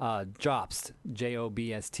 K-A-R-L, Jobst,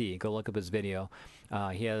 J-O-B-S-T. Go look up his video.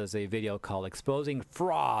 He has a video called Exposing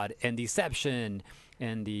Fraud and Deception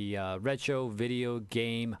in the Retro Video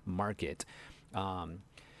Game Market.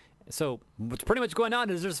 So what's pretty much going on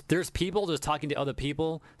is there's people just talking to other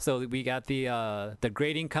people. So we got the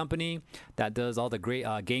grading company that does all the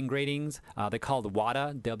game gradings. They're called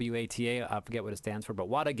WATA, W-A-T-A. I forget what it stands for, but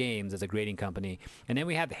WATA Games is a grading company. And then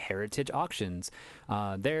we have Heritage Auctions.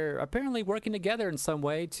 They're apparently working together in some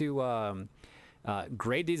way to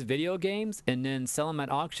grade these video games and then sell them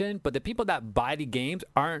at auction, but the people that buy the games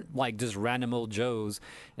aren't like just random old Joes,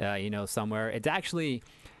 somewhere. It's actually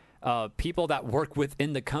people that work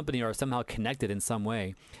within the company are somehow connected in some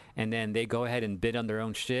way, and then they go ahead and bid on their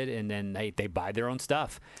own shit, and then they buy their own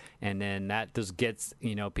stuff, and then that just gets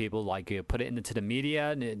people like put it into the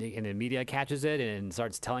media, and the media catches it and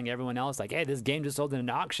starts telling everyone else like, hey, this game just sold in an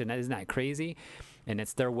auction. Isn't that crazy? And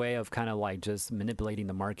it's their way of kind of like just manipulating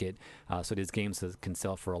the market, so these games can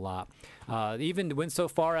sell for a lot. Even went so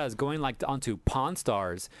far as going like onto Pawn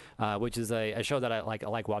Stars, which is a show that I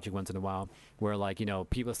like watching once in a while, where like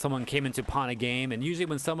someone came in to pawn a game, and usually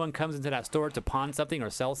when someone comes into that store to pawn something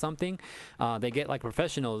or sell something, they get like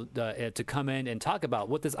professional to come in and talk about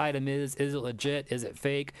what this item is it legit, is it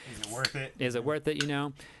fake, is it worth it,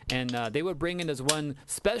 and they would bring in this one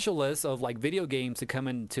specialist of like video games to come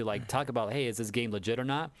in to like talk about, hey, is this game legit or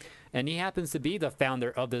not? And he happens to be the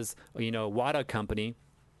founder of this WATA company,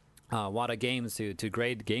 WATA Games, to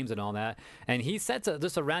grade games and all that, and he sets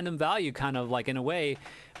just a random value kind of like in a way,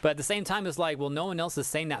 but at the same time it's like, well, no one else is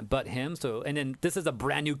saying that but him. So, and then this is a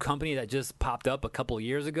brand new company that just popped up a couple of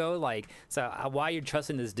years ago, like, so why are you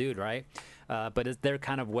trusting this dude, right? But it's their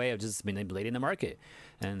kind of way of just manipulating the market,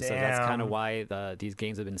 and so that's kind of why these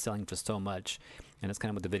games have been selling for so much, and that's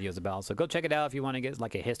kind of what the video is about. So go check it out if you want to get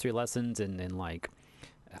like a history lessons and like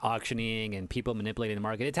auctioning and people manipulating the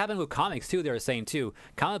market. It's happened with comics too. They were saying too,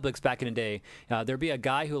 comic books back in the day, there'd be a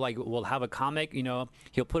guy who like will have a comic,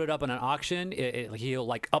 he'll put it up on an auction, he'll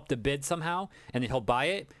like up the bid somehow, and then he'll buy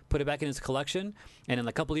it, put it back in his collection, and then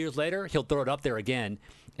a couple of years later he'll throw it up there again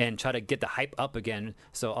and try to get the hype up again,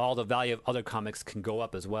 so all the value of other comics can go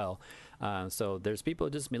up as well. So there's people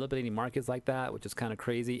just manipulating markets like that, which is kind of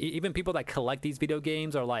crazy. Even people that collect these video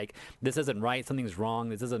games are like, this isn't right, something's wrong,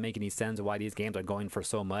 this doesn't make any sense why these games are going for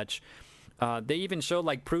so much. They even showed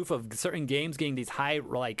like proof of certain games getting these high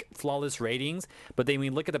like flawless ratings, but then when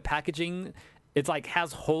you look at the packaging, it's like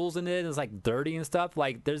has holes in it, it's like dirty and stuff.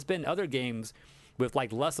 Like there's been other games with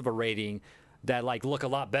like less of a rating that like look a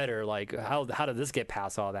lot better. Like how did this get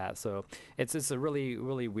past all that? So it's just a really,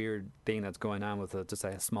 really weird thing that's going on with just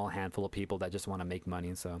a small handful of people that just want to make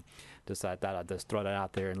money. So just I thought I'd just throw that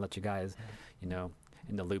out there and let you guys in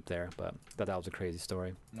the loop there. But thought that was a crazy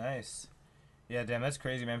story. Nice. Yeah, damn, that's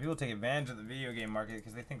crazy, man. People take advantage of the video game market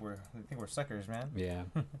because they think we're suckers, man. Yeah.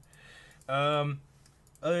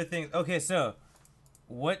 Other things. Okay, so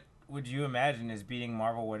what would you imagine is beating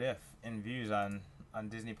Marvel What If in views on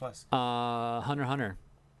Disney Plus? Hunter x Hunter.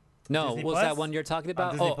 No, Disney what was Plus? that one you're talking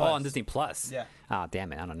about? Disney Plus. On Disney Plus. Yeah. Ah,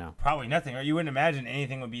 damn it, I don't know. Probably nothing, right? You wouldn't imagine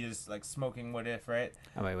anything would be just like Smoking What If, right?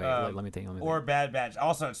 Oh, wait, let me think. Or Bad Batch.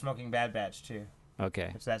 Also, it's Smoking Bad Batch too.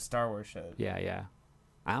 Okay. It's that Star Wars show. Yeah.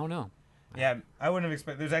 I don't know. Yeah, I wouldn't have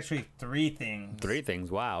expected. There's actually 3 things. 3 things.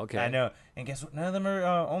 Wow. Okay. I know. And guess what? None of them are.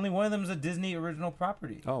 Only one of them is a Disney original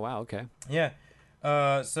property. Oh wow. Okay. Yeah.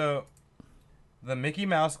 So, the Mickey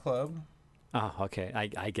Mouse Club. Oh, okay.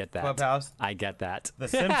 I get that. Clubhouse. I get that. The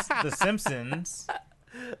Simpsons.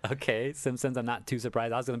 Okay, Simpsons. I'm not too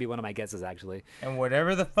surprised. That was gonna be one of my guesses actually. And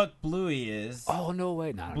whatever the fuck Bluey is. Oh no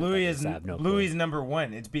way. No. Bluey's number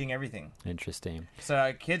 1. It's beating everything. Interesting.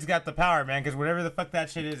 So kids got the power, man. Because whatever the fuck that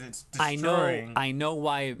shit is, it's destroying. I know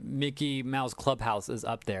why Mickey Mouse Clubhouse is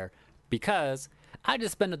up there, because I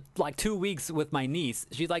just spent like 2 weeks with my niece.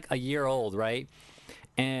 She's like a year old, right?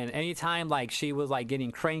 And anytime like she was like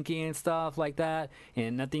getting cranky and stuff like that,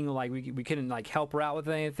 and nothing like we couldn't like help her out with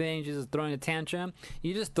anything, she's just throwing a tantrum,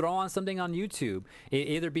 you just throw on something on YouTube. It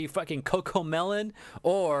either be fucking Coco Melon,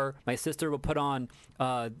 or my sister would put on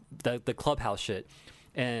the Clubhouse shit,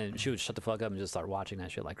 and she would shut the fuck up and just start watching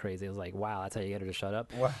that shit like crazy. It was like, wow, that's how you get her to shut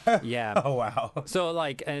up. Yeah. Oh wow. So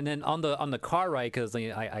like, and then on the car ride, because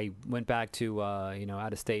I went back to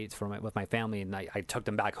out of state with my family, and I took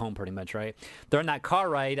them back home pretty much, right? During that car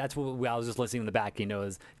ride, that's what I was just listening in the back,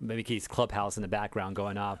 is Mickey's Clubhouse in the background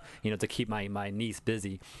going off, to keep my niece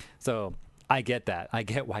busy. So I get that. I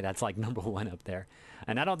get why that's like number 1 up there.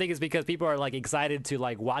 And I don't think it's because people are like excited to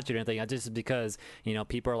like watch it or anything. It's just because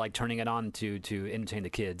people are like turning it on to entertain the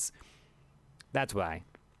kids. That's why.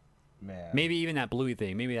 Man. Maybe even that Bluey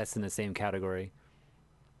thing. Maybe that's in the same category.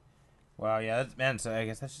 Wow, yeah, man. So I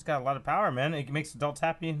guess that's just got a lot of power, man. It makes adults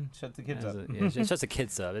happy and shuts the kids up. It's just a kid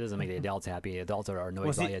sub. It doesn't make the adults happy. Adults are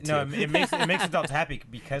annoyed by it too. No, it makes adults happy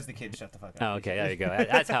because the kids shut the fuck up. Oh, okay, there you go.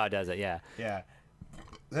 That's how it does it. Yeah. Yeah.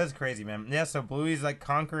 That's crazy, man. Yeah, so Bluey's like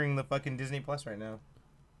conquering the fucking Disney Plus right now.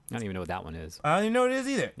 I don't even know what that one is. I don't even know what it is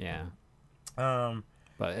either. Yeah.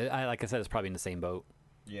 But like I said, it's probably in the same boat.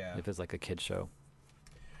 Yeah. If it's like a kid show.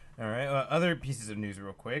 All right. Other pieces of news,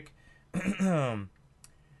 real quick.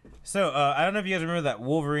 So I don't know if you guys remember that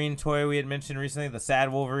Wolverine toy we had mentioned recently, the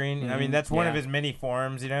Sad Wolverine. I mean, that's one of yeah. his many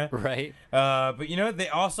forms, you know. Right. But you know, they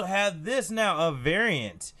also have this now, a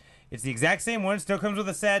variant. It's the exact same one. Still comes with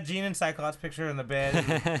a sad Jean and Cyclops picture in the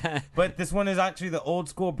bed. But this one is actually the old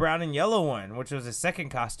school brown and yellow one, which was his second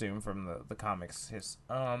costume from the comics.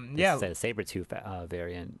 Yeah, It's a Sabretooth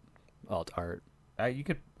variant alt art. you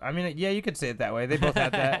could. I mean, yeah, you could say it that way. They both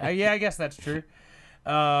had that. Yeah, I guess that's true.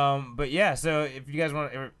 But yeah, so if you guys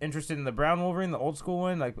are interested in the brown Wolverine, the old school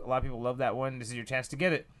one, like a lot of people love that one. This is your chance to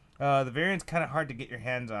get it. The variant's kind of hard to get your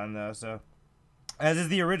hands on though, so as is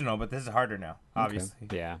the original, but this is harder now, obviously.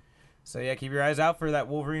 Okay. Yeah. So yeah, keep your eyes out for that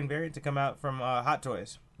Wolverine variant to come out from Hot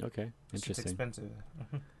Toys. Okay. It's Interesting. expensive.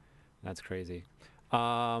 That's crazy.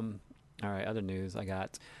 All right, other news I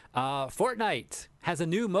got. Fortnite has a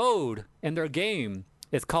new mode in their game.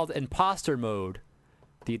 It's called Imposter Mode.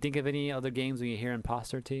 Do you think of any other games when you hear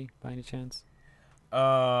Imposter, T, by any chance?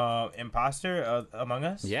 Imposter Among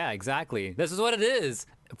Us? Yeah, exactly. This is what it is.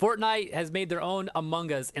 Fortnite has made their own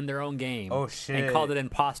Among Us in their own game. Oh, shit. And called it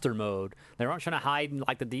Imposter Mode. They weren't trying to hide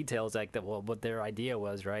like the details, like that. Well, what their idea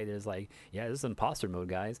was, right? Is like, yeah, this is Imposter Mode,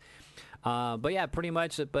 guys. But yeah, pretty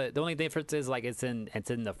much. But the only difference is like it's in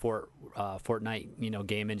the Fortnite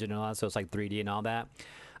game engine and all that, so it's like 3D and all that.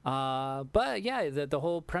 But yeah, the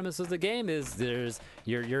whole premise of the game is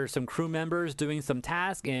you're some crew members doing some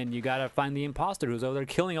task, and you gotta find the imposter who's over there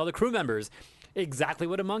killing all the crew members. Exactly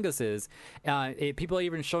what Among Us is. People are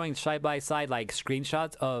even showing side by side like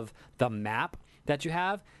screenshots of the map that you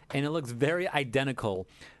have, and it looks very identical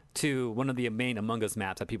to one of the main Among Us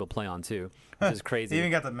maps that people play on too, which is crazy. They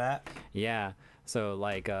even got the map. Yeah. So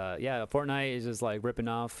like, Fortnite is just like ripping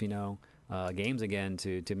off, games again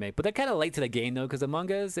to make, but they're kind of late to the game though, because Among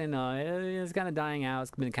Us and it's kind of dying out.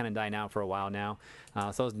 It's been kind of dying out for a while now,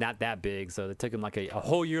 so it's not that big. So it took them like a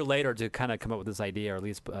whole year later to kind of come up with this idea, or at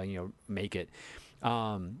least make it.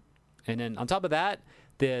 And then on top of that,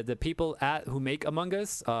 the people who make Among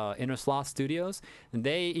Us, Inner Sloth Studios, and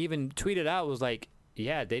they even tweeted out, was like,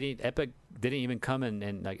 yeah, Epic didn't even come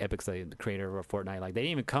and like Epic's the creator of Fortnite, like they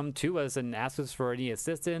didn't even come to us and ask us for any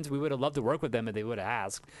assistance. We would have loved to work with them if they would have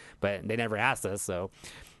asked, but they never asked us. So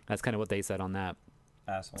that's kind of what they said on that.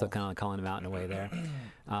 Asshole. So kind of calling them out in a way there.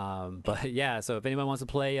 But yeah, so if anyone wants to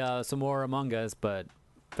play some more Among Us, but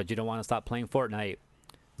you don't want to stop playing Fortnite,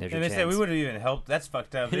 there's your And they chance. said we would have even helped. That's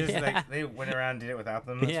fucked up. They, just, Yeah. like, they went around and did it without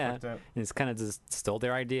them. That's Yeah, fucked up. it's kind of just stole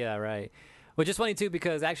their idea, right? Which is funny too,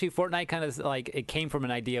 because actually Fortnite kind of like it came from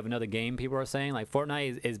an idea of another game. People are saying like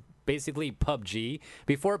Fortnite is basically PUBG.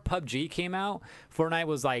 Before PUBG came out, Fortnite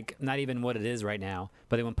was like not even what it is right now.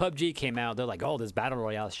 But then when PUBG came out, they're like, oh, this battle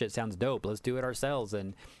royale shit sounds dope. Let's do it ourselves,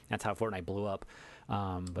 and that's how Fortnite blew up.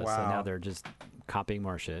 But so now they're just copying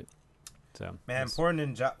more shit. So Man, poor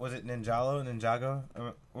Ninja. Was it Ninjago?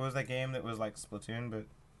 What was that game that was like Splatoon, but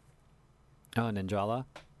Ninjala.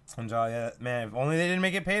 Ninjago? Yeah, man. If only they didn't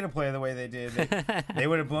make it pay to play the way they did, they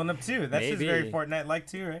would have blown up too. That's just very Maybe. Fortnite-like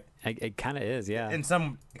too, right? It kind of is, yeah. In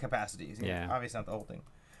some capacities. Yeah. Obviously not the whole thing.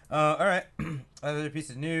 All right. Another piece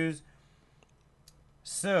of news.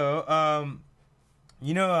 So, I'm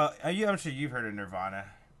sure you've heard of Nirvana.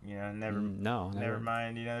 No, Never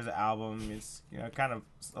mind. There's an album. It's kind of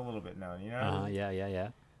a little bit known. Yeah.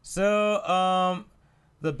 So,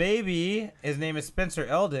 the baby, his name is Spencer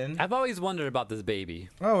Eldon. I've always wondered about this baby.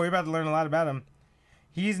 Oh, we're about to learn a lot about him.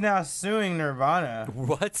 He's now suing Nirvana.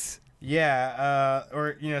 What? Yeah,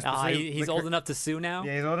 He's old enough to sue now?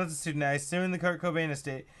 Yeah, he's old enough to sue now. He's suing the Kurt Cobain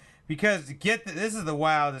estate because this is the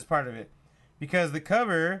wildest part of it. Because the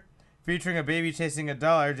cover featuring a baby chasing a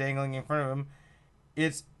dollar dangling in front of him,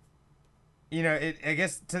 it's I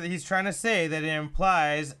guess he's trying to say that it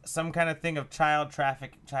implies some kind of thing of child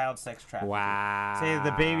sex trafficking. Wow. Say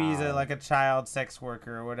the baby's like a child sex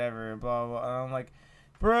worker or whatever, blah, blah, blah. And I'm like,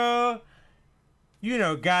 bro,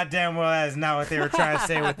 goddamn well that is not what they were trying to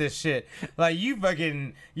say with this shit. Like, you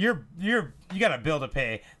fucking, you got a bill to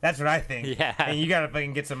pay. That's what I think. Yeah. And you got to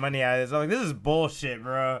fucking get some money out of this. I'm like, this is bullshit,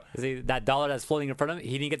 bro. See, that dollar that's floating in front of him,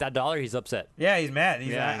 he didn't get that dollar, he's upset. Yeah, he's mad.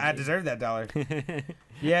 Yeah, I deserve that dollar.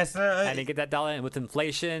 Yes. I didn't get that dollar, and with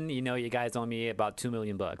inflation, you guys owe me about $2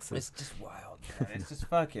 million. It's just wild, man. It's just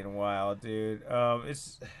fucking wild, dude. I'm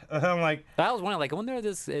like, I was wondering, like, I wonder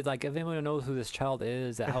if anyone knows who this child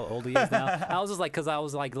is, how old he is now. I was just like, because I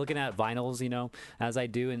was like looking at vinyls, as I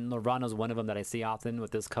do, and Nirvana's one of them that I see often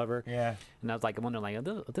with this cover. yeah. And I was like, wondering, like,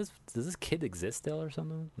 does this kid exist still or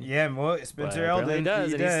something? Yeah, well, But Spencer apparently Eldon. he does,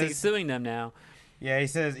 he and does. he's suing them now. Yeah, he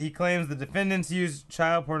says he claims the defendants used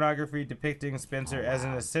child pornography depicting Spencer as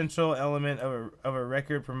an essential element of a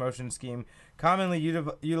record promotion scheme commonly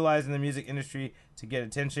utilized in the music industry to get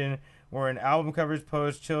attention, wherein album covers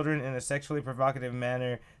pose children in a sexually provocative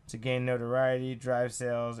manner to gain notoriety, drive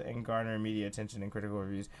sales, and garner media attention and critical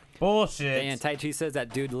reviews. Bullshit. And Tai Chi says that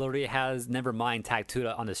dude literally has Nevermind tattooed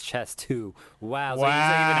on his chest too. Wow. So he's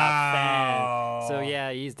not even a fan. So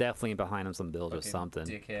yeah, he's definitely behind him some build or Fucking something.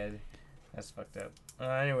 Dickhead. That's fucked up.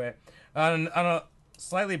 Anyway, on a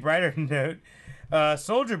slightly brighter note,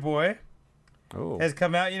 Soldier Boy Oh. has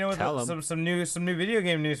come out. You know, Tell with 'em. some new video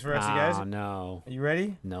game news for us, you guys. Oh no. Are you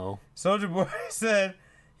ready? No. Soldier Boy said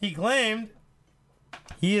he claimed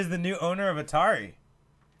he is the new owner of Atari.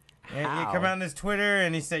 And he How? come out on his Twitter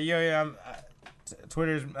and he said, "Yo, I'm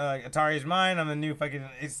Twitter's Atari's mine. I'm the new fucking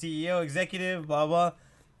CEO executive." Blah blah.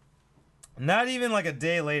 Not even like a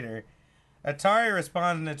day later, Atari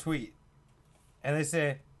responds in a tweet, and they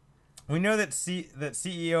say, "We know that that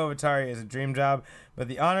CEO of Atari is a dream job, but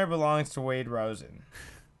the honor belongs to Wade Rosen."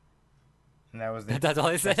 And that was the, That's all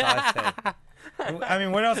they said. that's all I said. I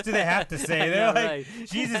mean, what else do they have to say? They're Yeah, like, right.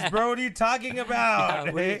 "Jesus, bro, what are you talking about?"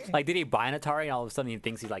 Yeah, what did he- like, did he buy an Atari and all of a sudden he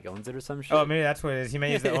thinks he like owns it or some shit? Oh, maybe that's what it is. He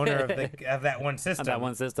may be the owner of that one system. On that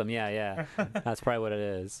one system, yeah. That's probably what it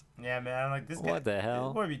is. Yeah, man. I'm like, this guy. What the hell?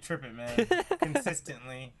 This boy be tripping, man.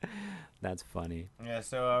 Consistently. That's funny. Yeah.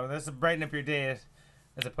 So that's to brighten up your day,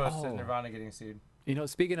 as opposed to Oh. Nirvana getting sued. You know,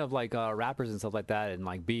 speaking of like rappers and stuff like that and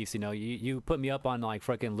like beefs, you know, you put me up on like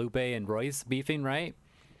freaking Lupe and Royce beefing, right?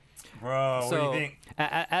 Bro, So, what do you think?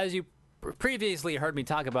 As you previously heard me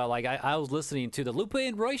talk about, like I was listening to the Lupe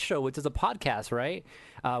and Royce show, which is a podcast, right?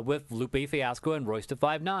 With Lupe Fiasco and Royce da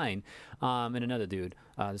 5'9", and another dude,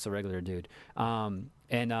 just a regular dude.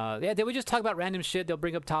 Yeah, they would just talk about random shit. They'll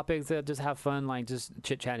bring up topics. They'll just have fun, like just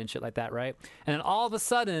chit chat and shit like that, right? And then all of a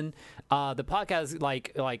sudden, the podcast,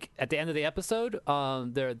 like at the end of the episode,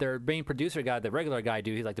 their main producer guy, the regular guy,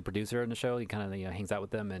 dude, he's like the producer in the show. He kind of hangs out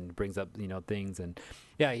with them and brings up things. And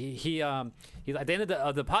yeah, he's at the end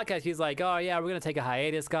of the podcast. He's like, oh yeah, we're gonna take a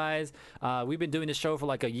hiatus, guys. We've been doing this show for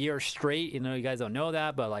like a year straight. You know, you guys don't know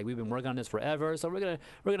that, but like we've been working on this forever. So we're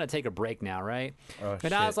gonna take a break now, right? Oh,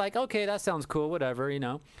 and I was shit. like, okay, that sounds cool, whatever, you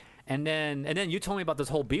know. And then you told me about this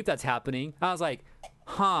whole beef that's happening. I was like,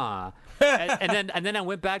 huh. and then I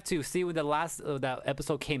went back to see when the last that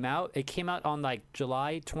episode came out. It came out on like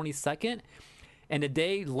July 22nd. And the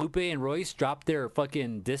day Lupe and Royce dropped their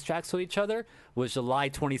fucking diss tracks to each other was July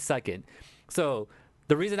 22nd. So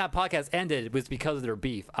the reason that podcast ended was because of their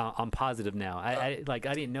beef. I'm positive now. I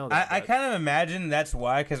didn't know that. I but- kind of imagine that's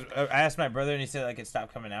why, because I asked my brother and he said like it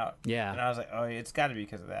stopped coming out. Yeah. And I was like, oh, it's got to be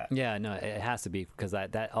because of that. Yeah, no, it has to be because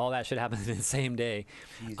that all that shit happens in the same day.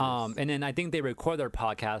 Jesus. And then I think they record their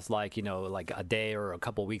podcast like like a day or a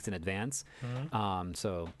couple weeks in advance.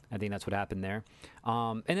 So I think that's what happened there.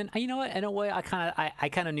 And then you know what? In a way, I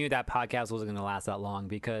kind of knew that podcast wasn't gonna last that long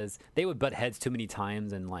because they would butt heads too many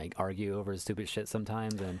times and like argue over stupid shit sometimes.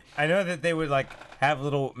 And I know that they would like have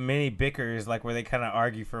little mini bickers, like where they kind of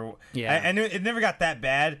argue for. Yeah. I knew it never got that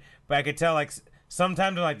bad, but I could tell like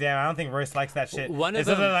sometimes I'm like, damn, I don't think Royce likes that shit. One of And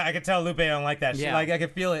sometimes, them- like, I could tell Lupe don't like that shit. Yeah. Like I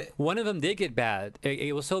could feel it. one of them did get bad.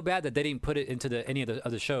 It was so bad that they didn't put it into any of the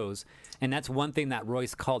other shows, and that's one thing that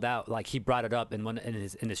Royce called out. Like he brought it up in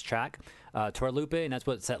his track toward Lupe, and that's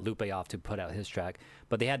what set Lupe off to put out his track.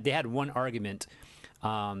 But they had one argument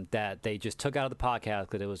that they just took out of the podcast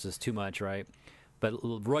because it was just too much, right? But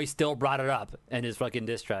Royce still brought it up in his fucking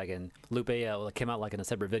diss track, and Lupe came out like in a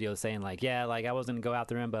separate video saying like, yeah, like I wasn't gonna go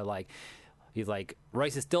after him, but like. He's like,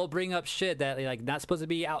 Royce is still bringing up shit that like not supposed to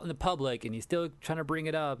be out in the public, and he's still trying to bring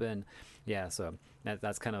it up, and yeah, so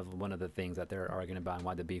that's kind of one of the things that they're arguing about and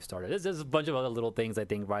why the beef started. There's a bunch of other little things I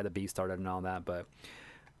think why the beef started and all that, but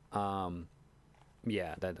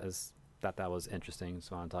yeah, that was interesting.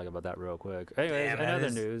 So I want to talk about that real quick. Anyways, Damn, another that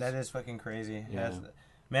is, news. That is fucking crazy. Yeah.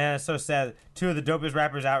 Man, it's so sad. Two of the dopest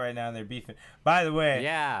rappers out right now, and they're beefing. By the way,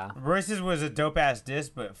 Yeah. Royce's was a dope ass diss,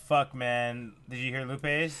 but fuck, man, did you hear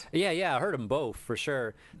Lupe's? Yeah, I heard them both for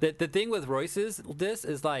sure. The thing with Royce's this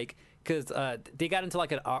is like because they got into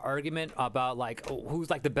like an argument about like who's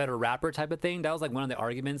like the better rapper type of thing. That was like one of the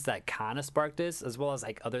arguments that kind of sparked this, as well as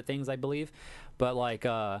like other things I believe. But like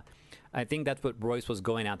I think that's what Royce was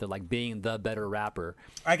going after, like being the better rapper.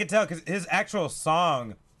 I could tell because his actual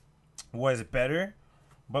song was better,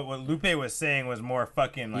 but what Lupe was saying was more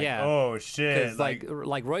fucking like, Yeah. oh shit, Because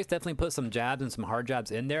like Royce definitely put some jabs and some hard jabs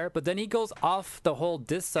in there, but then he goes off the whole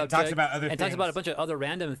diss subject talks about other and talks about a things. bunch of other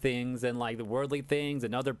random things and like the worldly things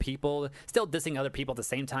and other people, still dissing other people at the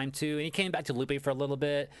same time too. And he came back to Lupe for a little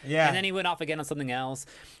bit, Yeah. and then he went off again on something else.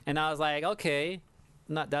 And I was like, okay,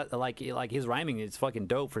 not that like his rhyming is fucking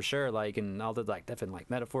dope for sure. Like, and all the like different like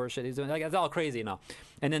metaphor shit he's doing. Like, it's all crazy, you know.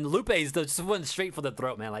 And then Lupe's just went straight for the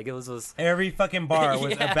throat, man. Like, it was just Every fucking bar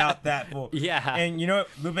was Yeah. about that fool. Yeah. And you know what?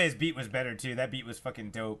 Lupe's beat was better too. That beat was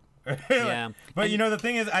fucking dope. Like, Yeah. But And- you know the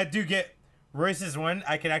thing is, I do get Royce's one.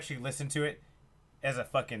 I could actually listen to it as a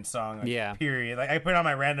fucking song. Like, Yeah. Period. Like I put it on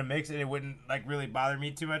my random mix and it wouldn't like really bother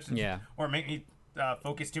me too much. Yeah. Or make me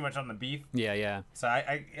focus too much on the beef. yeah. So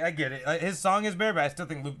I get it. Like, his song is better, but I still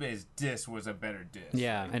think Lupe's diss was a better diss.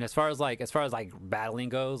 Yeah, and as far as like battling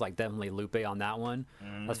goes, like definitely Lupe on that one.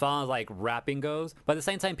 Mm-hmm. As far as like rapping goes, but at the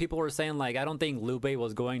same time, people were saying like I don't think Lupe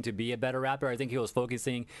was going to be a better rapper. I think he was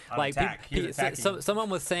focusing On like attack. He was attacking. someone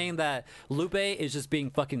was saying that Lupe is just being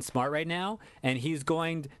fucking smart right now, and he's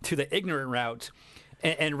going to the ignorant route.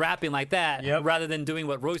 And rapping like that, Yep. rather than doing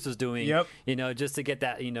what Royce was doing, Yep. you know, just to get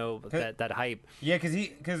that, you know, that hype. Yeah, because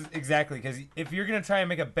if you're gonna try and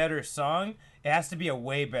make a better song, it has to be a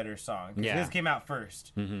way better song. 'Cause Yeah. his came out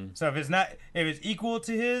 1st. So if it's equal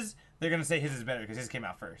to his, they're gonna say his is better because his came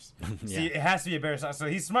out first. See, it has to be a better song. So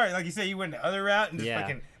he's smart, like you said. He went the other route and just Yeah.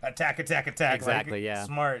 fucking attack. Exactly, like, yeah.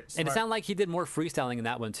 Smart. And it sounded like he did more freestyling in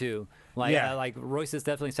that one too. Like, Yeah. like Royce's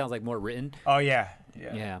definitely sounds like more written. Oh yeah.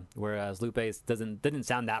 Yeah, whereas Lupe's didn't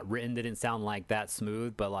sound that written, didn't sound like that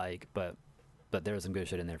smooth, but there was some good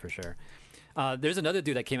shit in there for sure. There's another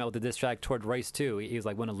dude that came out with a diss track toward Royce too. He was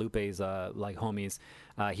like one of Lupe's like homies.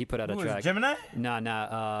 He put out a Who was track. it, Gemini?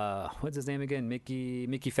 Nah. What's his name again?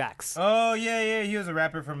 Mickey Fax. Oh yeah. He was a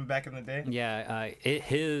rapper from back in the day. Yeah,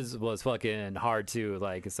 his was fucking hard too.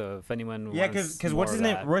 Like, so if anyone Yeah, wants because more what's his of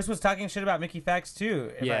name? that- Royce was talking shit about Mickey Fax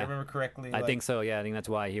too, if I Yeah. remember correctly. I think so. Yeah, I think that's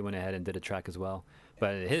why he went ahead and did a track as well.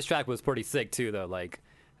 But his track was pretty sick too, though. Like,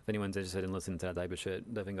 if anyone's interested in listening to that type of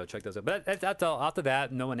shit, definitely go check those out. But that's all. After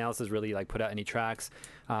that, no one else has really like put out any tracks.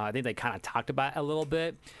 I think they kind of talked about it a little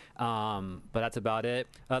bit, but that's about it.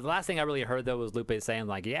 The last thing I really heard though was Lupe saying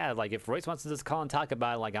like, yeah, like if Royce wants to just call and talk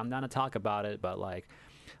about it, like I'm down to talk about it, but like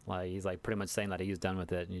he's like pretty much saying that he's done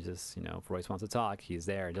with it. And you just, you know, if Royce wants to talk, he's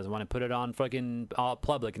there. He doesn't want to put it on fucking all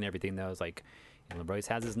public and everything though. It's like, you know, Royce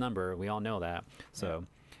has his number. We all know that. So,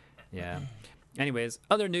 yeah. Anyways,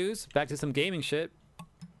 other news. Back to some gaming shit.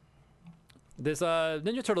 This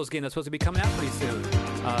Ninja Turtles game that's supposed to be coming out pretty soon.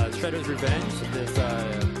 Shredder's Revenge. This,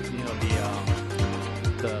 you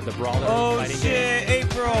know, the brawler fighting game.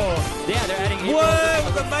 April. Yeah, they're adding April.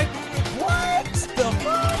 What the fuck? What the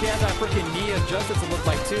fuck? She has that freaking knee of justice. It looks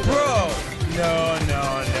like too. Bro,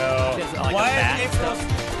 no. It's like a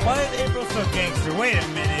bat Why is April so gangster? Wait a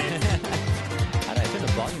minute. How do I turn the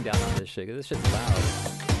volume down on this shit? 'Cause this shit's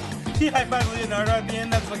loud. He high-fived Leonardo at the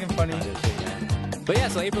end. That's fucking funny. This shit, yeah. But yeah,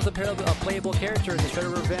 so April's a playable character in the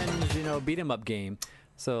Shredder Revenge, you know, beat 'em up game.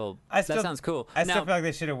 So that sounds cool. I still Now, feel like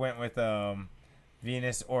they should have went with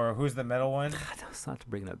Venus or who's the metal one? let's not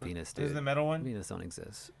bring up Venus, dude. Who's the metal one? Venus don't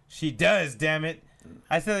exist. She does. Damn it.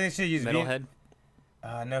 I still think they should use Metalhead.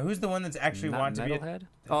 No, who's the one that's actually Not want to be Metalhead.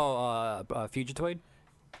 Oh, Fugitoid.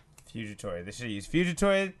 Fugitoid? They should have used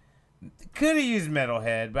Fugitoid. Could have used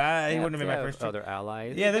Metalhead, but he wouldn't have been my first choice. Other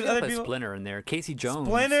allies. Yeah, there's They other put people- Splinter in there. Casey Jones.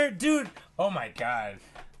 Splinter, dude. Oh my god.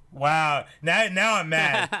 Wow. Now I'm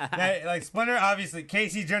mad. Like Splinter, obviously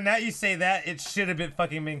Casey Jones. Now you say that, it should have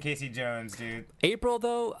been Casey Jones, dude. April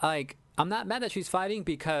though, like I'm not mad that she's fighting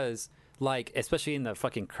because like especially in the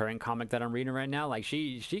fucking current comic that I'm reading right now, like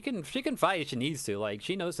she can fight if she needs to. Like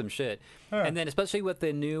she knows some shit. Huh. And then especially with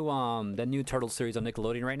the new Turtle series on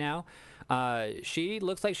Nickelodeon right now, she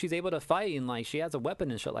looks like she's able to fight and like she has a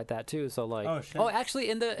weapon and shit like that too. So like Oh, shit. actually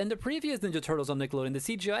in the previous Ninja Turtles on Nickelodeon, the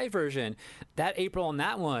CGI version, that April on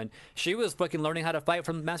that one, she was fucking learning how to fight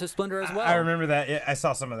from Master Splinter as well. I remember that. Yeah, I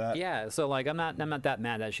saw some of that. Yeah, so like I'm not that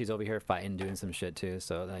mad that she's over here fighting, doing some shit too.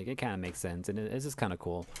 So like it kind of makes sense, and it's just kind of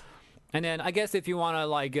cool. And then I guess if you want to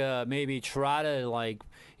like maybe try to like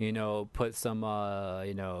you know put some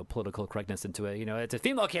you know political correctness into it, you know it's a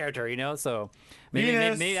female character, you know, so maybe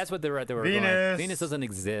Venus. maybe that's what they were going. Venus. Venus doesn't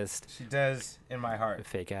exist. She does in my heart.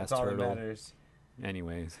 Fake ass That's all that turtle. matters.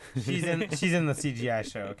 Anyways, She's in the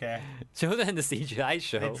CGI show, okay? she wasn't in the CGI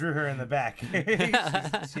show. They drew her in the back.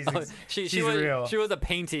 she's Oh, she's was, real. She was a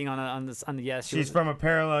painting on the yes. She She's was, from a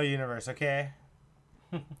parallel universe, okay?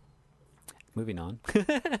 moving on.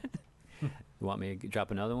 You want me to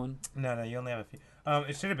drop another one? No, you only have a few.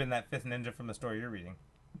 It should have been that fifth ninja from the story you're reading.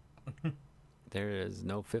 There is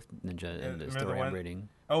no fifth ninja in the remember the story I'm one- reading.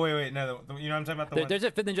 Oh wait, no, you know what I'm talking about the one. There's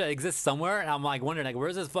a fifth ninja that exists somewhere, and I'm like wondering, like,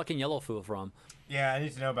 where's this fucking yellow fool from? Yeah, I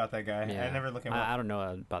need to know about that guy. I never look him up. I don't know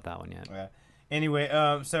about that one yet. Yeah. Anyway,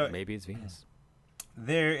 so Maybe it's Venus.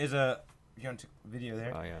 there is a you want to video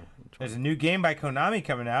there. Oh yeah. There's a new game by Konami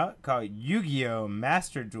coming out called Yu-Gi-Oh!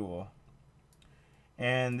 Master Duel.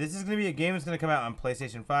 And this is going to be a game that's going to come out on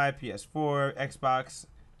PlayStation 5, PS4, Xbox,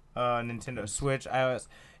 Nintendo Switch, iOS.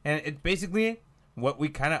 And it's basically what we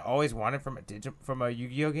kind of always wanted from a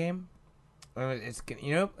Yu-Gi-Oh game. It's,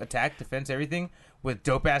 attack, defense, everything with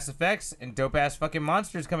dope-ass effects and dope-ass fucking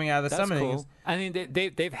monsters coming out of the That's summonings. cool. I mean,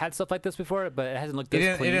 they've had stuff like this before, but it hasn't looked It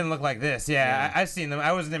this clean. didn't look like this. Yeah, Yeah. I've seen them.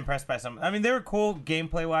 I wasn't impressed by some. I mean, they were cool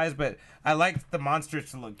gameplay-wise, but I liked the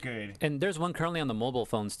monsters to look good. And there's one currently on the mobile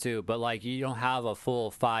phones too, but like you don't have a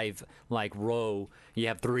full 5 like row. You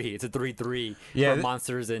have 3. It's a 3-3 Yeah, for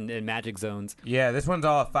monsters and magic zones. Yeah, this one's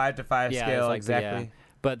all a 5-to-5 Yeah, scale, it's like, exactly. yeah.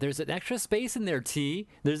 But there's an extra space in there, T.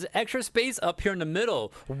 There's extra space up here in the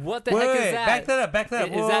middle. What the heck Wait, is that? back that up, back that up.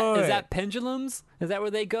 Is Wait. that pendulums? Is that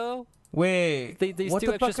where they go? Wait, These what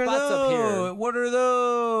two the fuck extra are spots up here. those? What are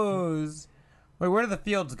those? Wait, where do the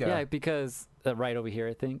fields go? Yeah, because right over here,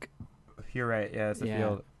 I think. You're right. Yeah, it's the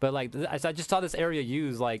field. But like, I just saw this area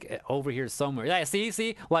used like over here somewhere. Yeah,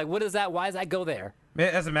 see, like, what is that? Why does that go there?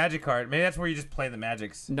 Maybe that's a magic card. Maybe that's where you just play the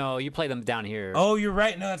magics. No, you play them down here. Oh, you're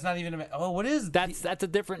right. No, that's not even a. Oh, what is That's a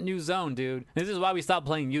different new zone, dude. This is why we stopped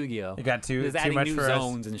playing Yu-Gi-Oh. You got too Just much adding new for us.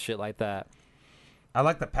 zones and shit like that. I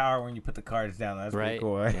like the power when you put the cards down. That's Right? pretty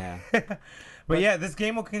cool. Yeah. But yeah, this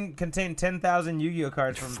game will contain 10,000 Yu-Gi-Oh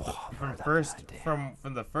cards from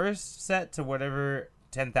the first set to whatever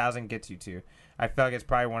 10,000 gets you to. I feel like it's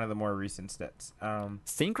probably one of the more recent sets.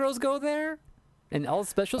 Synchros go there, and all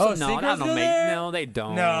specials. Oh, no, Synchros go there? no, they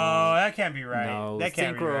don't. No, that can't be right. No, that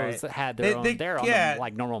can't be Synchros right. had their own. They're on yeah. them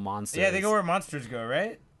like normal monsters. Yeah, they go where monsters go,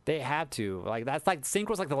 right? They have to. Like that's like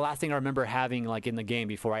Synchro's like the last thing I remember having like in the game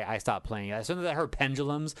before I stopped playing. As soon as I heard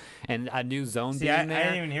pendulums and a new zone See, being I there,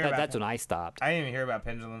 didn't even hear about that's when I stopped. I didn't even hear about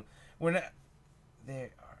Pendulum. They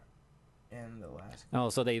are in the last. Oh,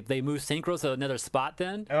 so they moved Synchro to another spot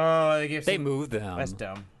then? Oh, they gave. They moved them. That's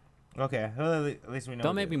dumb. Okay, well, at least we know.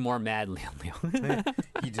 Don't make me more mad, Leo.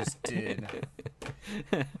 You just did.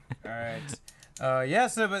 All right. Yeah.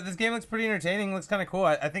 So, but this game looks pretty entertaining. Looks kind of cool.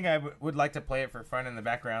 I think I would like to play it for fun in the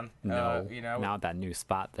background. No, You know. now that new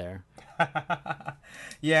spot there.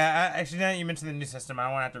 Yeah. Actually, now that you mentioned the new system, I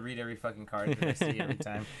don't want to have to read every fucking card that I see every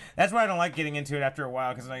time. That's why I don't like getting into it after a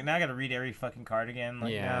while, because like now I got to read every fucking card again.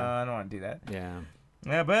 Like, Yeah. no, I don't want to do that. Yeah.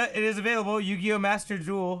 Yeah, but it is available. Yu-Gi-Oh! Master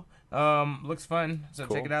Duel. Looks fun. So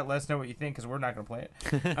Cool. check it out. Let us know what you think, because we're not gonna play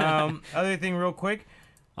it. Other thing, real quick.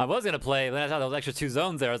 I was gonna play, but I saw those extra 2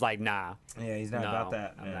 zones there. I was like, nah. Yeah, he's not No, about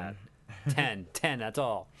that. I'm man. not. 10, that's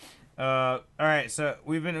all. All right, so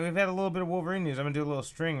we've had a little bit of Wolverine news. I'm gonna do a little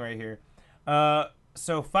string right here.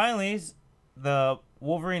 So finally, the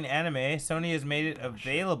Wolverine anime, Sony has made it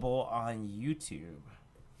available on YouTube.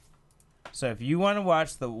 So if you want to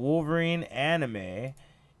watch the Wolverine anime,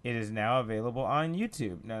 it is now available on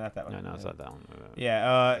YouTube. No, not that one. No, it's not that one.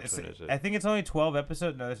 Yeah, Which one is it? I think it's only 12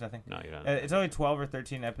 episodes. No, there's nothing. No, you don't. It's only 12 or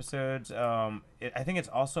 13 episodes. I think it's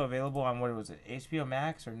also available on, what was it, HBO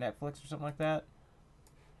Max or Netflix or something like that.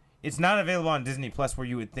 It's not available on Disney Plus where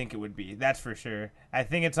you would think it would be. That's for sure. I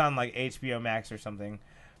think it's on like HBO Max or something.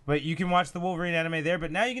 But you can watch the Wolverine anime there,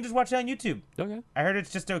 but now you can just watch it on YouTube. Okay. I heard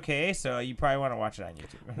it's just okay, so you probably want to watch it on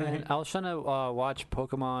YouTube. Man, I was trying to watch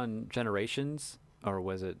Pokemon Generations, or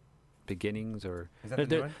was it Beginnings, or Is that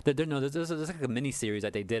the new one? no, there's like a mini series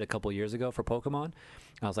that they did a couple years ago for Pokemon.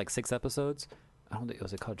 I was like 6 episodes. I don't think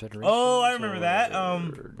was it called Generations. Oh, I remember that.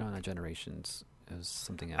 or- no, not Generations. It was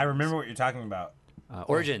something else. I remember what you're talking about.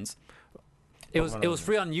 Origins. It was Origins.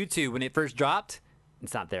 free on YouTube when it first dropped.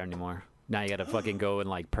 It's not there anymore. Now you gotta fucking go and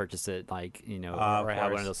like purchase it, like Of or have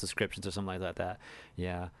one course. of those subscriptions or something like that.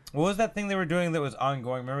 Yeah. What was that thing they were doing that was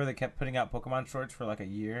ongoing? Remember they kept putting out Pokemon shorts for like a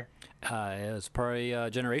year? It was probably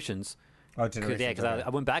Generations. Oh, Cause, Generations. yeah, because okay. I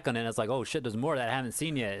went back on it and it's like, oh shit, there's more that I haven't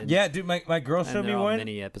seen yet. And, Yeah, dude, my girl and showed me they're all one.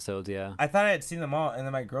 mini episodes, yeah. I thought I had seen them all, and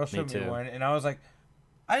then my girl showed me too. one, and I was like,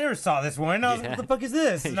 I never saw this one. I was like, Yeah. what the fuck is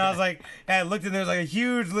this? And I was like, and I looked and there was like a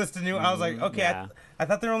huge list of new. I was like, okay, yeah. I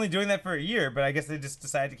thought they were only doing that for a year, but I guess they just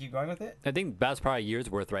decided to keep going with it. I think that's probably a year's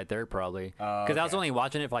worth right there, probably. Oh, Because I was okay. only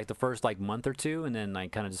watching it for like the first like month or two, and then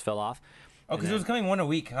like kind of just fell off. Oh, because And it was coming one a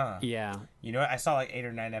week, huh? Yeah. You know what? I saw like 8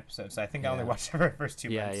 or 9 episodes, so I think I only Yeah. watched it for the first 2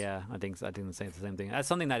 Yeah, months. yeah. I think the same thing. That's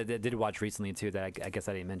something that I did watch recently too. That I guess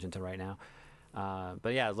I didn't mention to right now.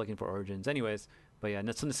 But yeah, I was looking for Origins. Anyways, but yeah, and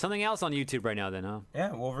there's something else on YouTube right now. Then, huh?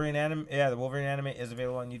 Yeah, Wolverine anime. Yeah, the Wolverine anime is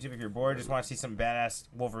available on YouTube if you're bored, just want to see some badass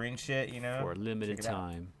Wolverine shit. You know, For a limited check it out.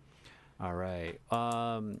 time. All right.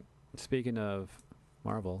 Speaking of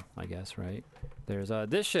Marvel, I guess, right? There's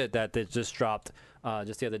this shit that they just dropped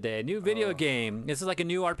just the other day. A new video game. This is like a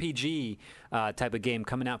new RPG type of game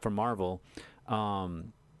coming out from Marvel,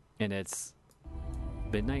 and it's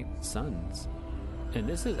Midnight Suns. And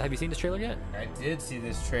this is. Have you seen this trailer yet? I did see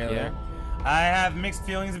this trailer. Yeah. I have mixed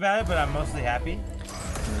feelings about it, but I'm mostly happy.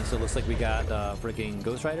 So it looks like we got freaking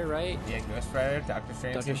Ghost Rider, right? Yeah, Ghost Rider, Doctor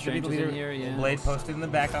Strange, Doctor seems to be Strange the is in leader. here, yeah. Blade posted in the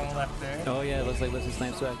back on the left there. Oh yeah, it looks like Wesley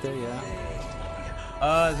Snipes back there,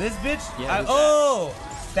 yeah. This bitch. Yeah, who's that? Oh,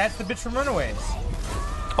 that's the bitch from Runaways.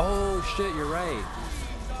 Oh shit, you're right.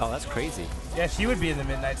 Oh, that's crazy. Yeah, she would be in the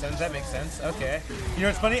Midnight Suns. That makes sense. Okay. You know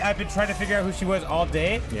what's funny? I've been trying to figure out who she was all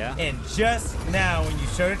day. Yeah. And just now, when you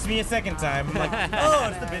showed it to me a second time, I'm like, oh,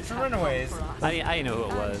 it's the bitch from Runaways. I didn't know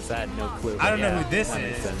who it was. I had no clue. I don't but know yeah, who this that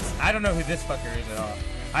makes is. sense. I don't know who this fucker is at all.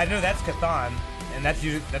 I know that's Cathan, and that's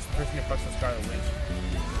the person who fucks with Scarlet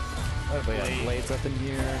Witch. But yeah, Blade's up in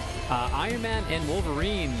here. Iron Man and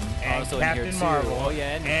Wolverine And also Captain in here too. Marvel. Oh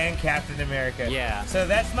yeah. And Captain America. Yeah. So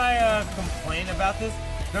that's my complaint about this.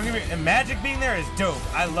 Don't get me. And Magic being there is dope.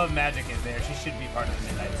 I love Magic is there. She should be part of the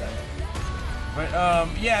Midnight Suns.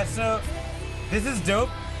 But yeah. So this is dope.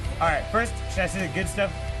 All right. First, should I say the good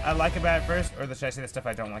stuff I like about it first, or should I say the stuff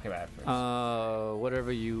I don't like about it first?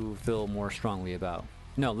 Whatever you feel more strongly about.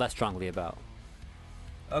 No, less strongly about.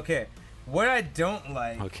 Okay. What I don't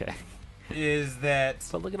like Okay. is that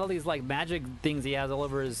But look at all these like magic things he has all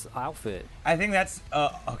over his outfit. I think that's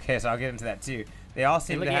okay. So I'll get into that too. They all And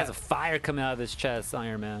seem look, to he have. has a fire coming out of his chest,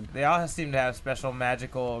 Iron Man. They all seem to have special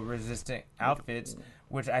magical resistant outfits,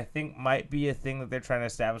 which I think might be a thing that they're trying to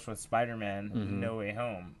establish with Spider-Man No Way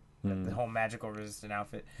Home. The whole magical resistant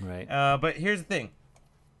outfit. Right. But here's the thing.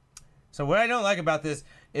 So what I don't like about this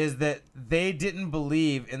is that they didn't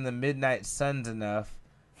believe in the Midnight Suns enough.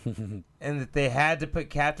 And that they had to put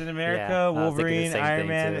Captain America, Yeah, I was thinking the Wolverine, same Iron thing,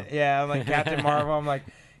 Man. too. Yeah, I'm like Captain Marvel. I'm like,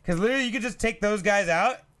 because literally you could just take those guys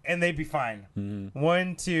out and they'd be fine.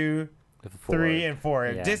 1, 2, 3, and 4.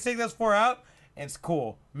 Yeah. Just take those 4 out, and it's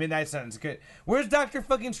cool. Midnight Suns, good. Where's Doctor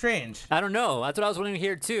fucking Strange? I don't know. That's what I was wondering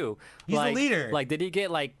here too. He's the like, leader. Like, did he get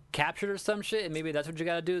like captured or some shit? And maybe that's what you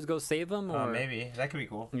gotta do is go save him, or Maybe that could be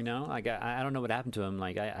cool. You know, like I don't know what happened to him.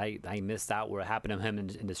 Like I missed out what happened to him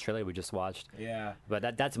in this trailer we just watched. Yeah.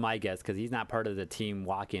 But that's my guess because he's not part of the team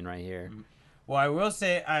walking right here. Well, I will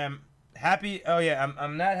say I am happy. Oh yeah,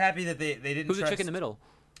 I'm not happy that they didn't. Who's the trust... chick in the middle?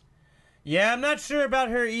 Yeah, I'm not sure about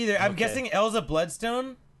her either. I'm Okay. guessing Elsa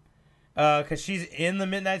Bloodstone, because she's in the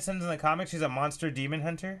Midnight Suns in the comics. She's a monster demon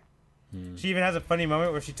hunter. She even has a funny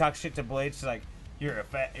moment where she talks shit to Blade. She's like, "You're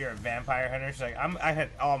a vampire hunter." She's like, I had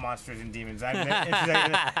all monsters and demons. And she's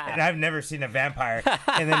like, and I've never seen a vampire.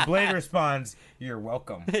 And then Blade responds, "You're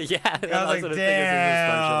welcome." Yeah, I was like, like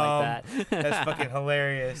 "Damn, that. that's fucking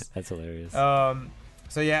hilarious." That's hilarious.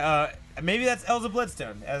 So yeah, maybe that's Elsa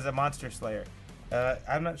Bloodstone as a monster slayer.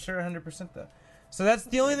 I'm not sure 100% though. So that's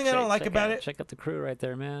the only thing I don't like about it. Check out the crew right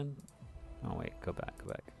there, man. Oh wait, go back.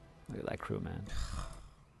 Look at that crew, man.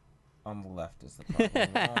 On the left is the problem.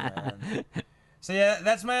 Oh, man. So yeah,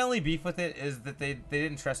 that's my only beef with it is that they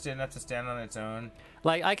didn't trust it enough to stand on its own.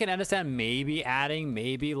 Like I can understand maybe adding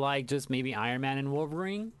maybe Iron Man and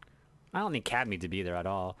Wolverine. I don't think Cap need to be there at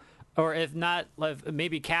all. Or if not, like,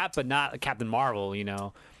 maybe Cap, but not Captain Marvel. You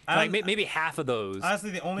know, like maybe half of those. Honestly,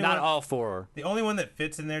 the only not one, all 4. the only one that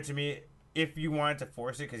fits in there to me, if you wanted to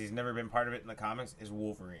force it because he's never been part of it in the comics, is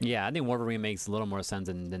Wolverine. Yeah, I think Wolverine makes a little more sense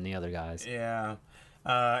than the other guys. Yeah.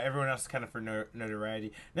 Everyone else is kind of for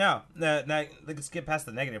notoriety. Now, let's get past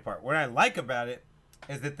the negative part. What I like about it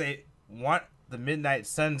is that they want the Midnight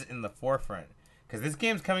Suns in the forefront. Because this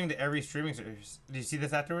game's coming to every streaming service. Do you see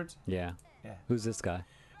this afterwards? Yeah. Yeah. Who's this guy?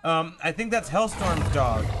 I think that's Hellstorm's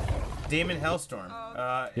dog. Damon Hellstorm.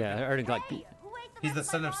 Yeah, I heard like Hey, who ate the He's the rest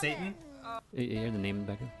of son my of Satan? ramen? you hear the name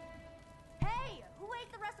back there? Hey, who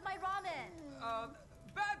ate the rest of my ramen?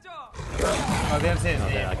 Bad dog. Oh, they didn't say his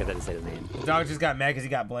Okay, name. I guess I didn't say the name. The dog just got mad because he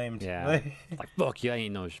got blamed. Yeah. Like fuck you, I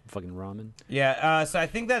ain't no fucking ramen. Yeah, so I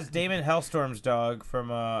think that's Damon Hellstorm's dog from,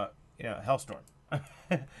 Hellstorm.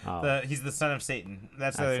 Oh. He's the son of Satan.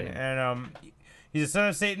 That's I the see. and he's a son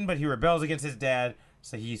of Satan, but he rebels against his dad,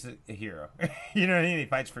 so he's a hero. You know what I mean? He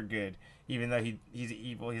fights for good, even though he's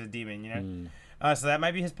evil. He's a demon. You know. So that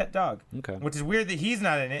might be his pet dog. Okay. Which is weird that he's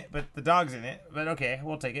not in it, but the dog's in it. But okay,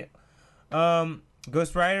 we'll take it.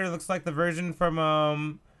 Ghost Rider looks like the version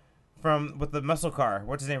from with the muscle car.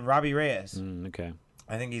 What's his name? Robbie Reyes. Okay.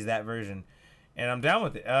 I think he's that version, and I'm down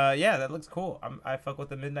with it. Yeah, that looks cool. I fuck with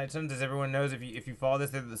the Midnight Suns. As everyone knows, if you follow this,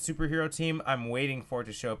 they're the superhero team. I'm waiting for it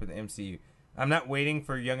to show up in the MCU. I'm not waiting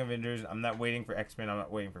for Young Avengers. I'm not waiting for X-Men. I'm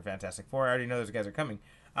not waiting for Fantastic Four. I already know those guys are coming.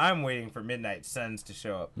 I'm waiting for Midnight Suns to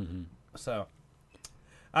show up. So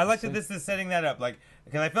I like that this is setting that up. Like,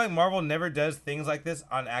 because I feel like Marvel never does things like this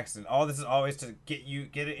on accident. All this is always to get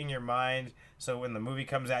it in your mind So when the movie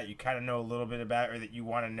comes out, you kind of know a little bit about it, or that you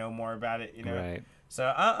want to know more about it, you know? Right.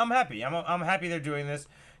 So I'm happy. I'm happy they're doing this.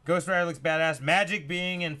 Ghost Rider looks badass. Magic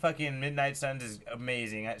being in fucking Midnight Suns is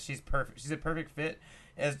amazing. She's perfect. She's a perfect fit.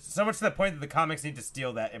 As so much to the point that the comics need to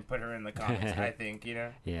steal that and put her in the comics. I think, you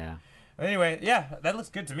know. Yeah. Anyway, yeah, that looks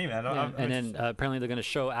good to me, man. Yeah, and then apparently they're gonna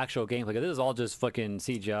show actual gameplay. This is all just fucking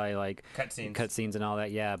CGI, like cutscenes and all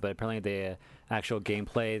that. Yeah, but apparently the actual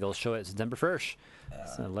gameplay they'll show it September 1st.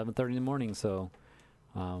 It's 11:30 in the morning, so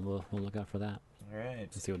we'll look out for that. All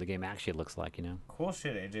right. To see what the game actually looks like, you know. Cool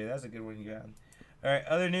shit, AJ. That's a good one you got. All right,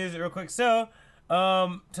 other news real quick. So,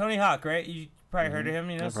 Tony Hawk, right? You probably heard of him.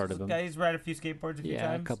 You know, I've heard of him. Guy, he's ride a few skateboards a few Yeah,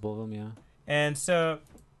 times. a couple of them, yeah. And so,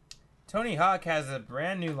 Tony Hawk has a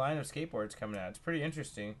brand new line of skateboards coming out. It's pretty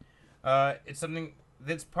interesting. It's something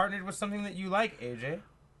that's partnered with something that you like, AJ.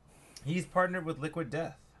 He's partnered with Liquid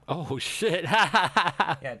Death. Oh shit!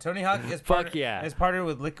 Yeah, Tony Hawk is yeah. partnered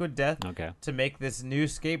with Liquid Death Okay. to make this new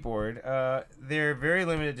skateboard. They're very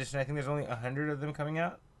limited edition. I think there's only 100 of them coming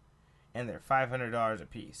out, and they're $500 a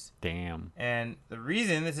piece. Damn. And the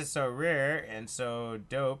reason this is so rare and so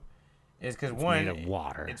dope is because Made of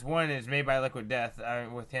water. It's made by Liquid Death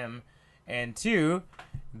with him, and two,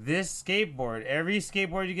 this skateboard, every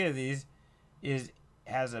skateboard you get of these,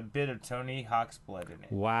 has a bit of Tony Hawk's blood in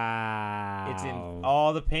it. Wow. It's in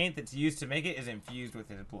all the paint that's used to make it is infused with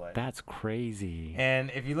his blood. That's crazy.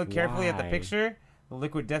 And if you look carefully at the Why? picture, the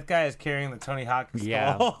Liquid Death guy is carrying the Tony Hawk skull.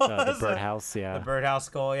 Yeah, the birdhouse. Yeah. The birdhouse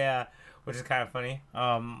skull, yeah, which is kind of funny.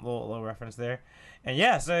 Little reference there. And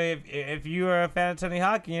yeah, so if you are a fan of Tony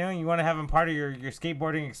Hawk, you know, you want to have him part of your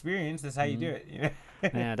skateboarding experience, that's how you do it. You know?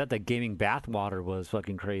 Man, that the gaming bathwater was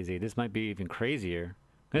fucking crazy. This might be even crazier.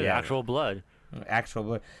 There's Yeah. actual blood. Actual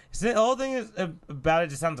blood. So the whole thing is about it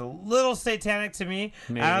just sounds a little satanic to me.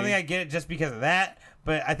 I don't Maybe. think I get it just because of that,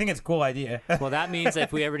 but I think it's a cool idea. Well, that means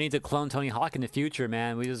if we ever need to clone Tony Hawk in the future,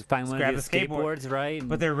 man, we just find one grab of these the skateboard. skateboards, right?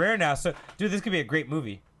 But they're rare now, so dude, this could be a great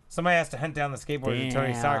movie. Somebody has to hunt down the skateboards of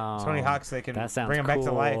Tony Damn. Hawk so they can That sounds bring him back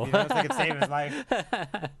to life. cool. You know, so they can save his life.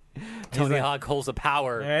 Tony like- Hawk holds the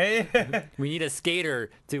power. Right? We need a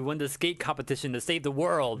skater to win the skate competition to save the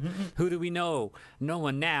world. Who do we know? No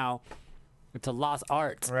one now. It's a lost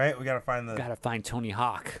art. Right? We gotta find the. Gotta find Tony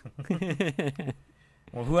Hawk.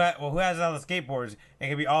 Well, who has all the skateboards? It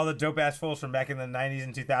could be all the dope ass fools from back in the 90s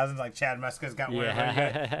and 2000s, like Chad Muska's got one.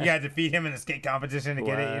 Yeah. You gotta defeat him in a skate competition to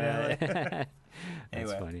get it. You know. That's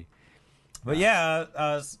Anyway. funny. But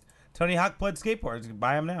yeah, Tony Hawk blood skateboards. You can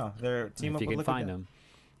buy them now. They're team If up you with can Liquid find Death. them.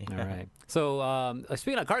 All right. So,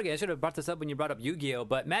 speaking of card games, I should have brought this up when you brought up Yu-Gi-Oh!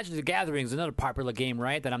 But Magic the Gathering is another popular game,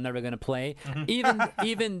 right? That I'm never gonna play.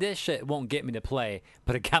 Even this shit won't get me to play.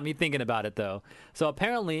 But it got me thinking about it though. So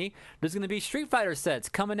apparently, there's gonna be Street Fighter sets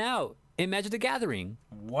coming out in Magic the Gathering.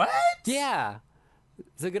 What? Yeah.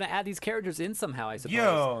 So they're gonna add these characters in somehow, I suppose.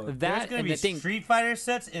 Yo, there's that gonna and be the thing. Street Fighter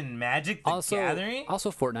sets in Magic the Gathering. Also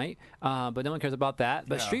Fortnite, but no one cares about that.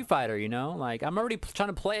 But Yeah. Street Fighter, you know, like I'm already trying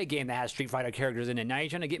to play a game that has Street Fighter characters in it. Now you're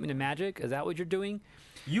trying to get me to Magic? Is that what you're doing?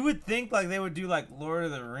 You would think like they would do like Lord of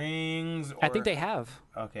the Rings. Or... I think they have.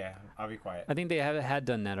 Okay, I'll be quiet. I think they had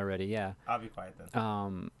done that already. Yeah. I'll be quiet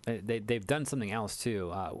then. They've done something else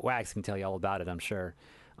too. Wax can tell you all about it, I'm sure.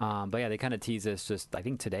 But yeah, they kind of tease us just, I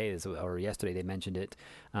think today or yesterday they mentioned it.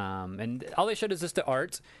 And all they showed is just the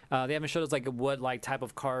art. They haven't showed us like what like type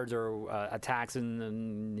of cards or attacks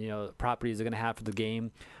and you know properties they're gonna have for the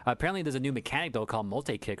game. Apparently there's a new mechanic though called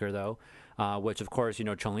multi-kicker though, which of course you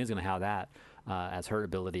know Chun-Li is gonna have that as her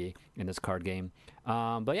ability in this card game.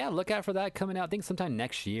 But yeah, look out for that coming out. I think sometime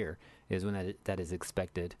next year is when that is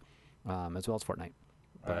expected, as well as Fortnite.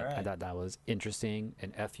 But I Alright. thought that was interesting,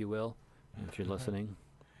 and F you will, if you're listening.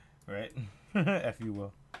 Right? If you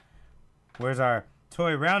will. Where's our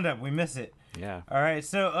toy roundup? We miss it. Yeah. All right,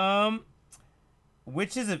 so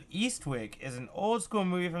Witches of Eastwick is an old school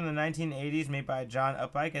movie from the 1980s made by John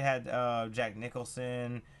Updike. It had Jack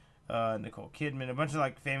Nicholson, Nicole Kidman, a bunch of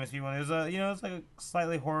like famous people. And it was it's like a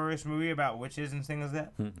slightly horror-ish movie about witches and things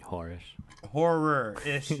like that. Horish.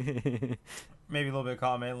 Horror-ish. Maybe a little bit of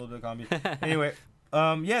column A, a little bit of column B. Anyway,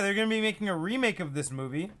 yeah, they're gonna be making a remake of this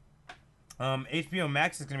movie. HBO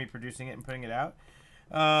Max is gonna be producing it and putting it out.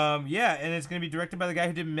 Yeah, and it's gonna be directed by the guy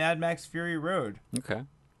who did Mad Max Fury Road. Okay.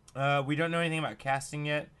 We don't know anything about casting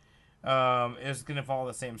yet. It's gonna follow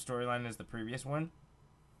the same storyline as the previous one.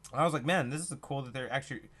 I was like, man, this is cool that they're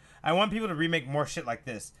actually. I want people to remake more shit like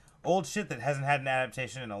this. Old shit that hasn't had an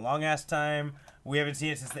adaptation in a long ass time. We haven't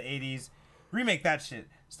seen it since the 80s. Remake that shit.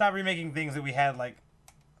 Stop remaking things that we had like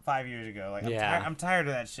 5 years ago. Like Yeah. I'm tired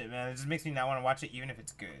of that shit, man. It just makes me not want to watch it, even if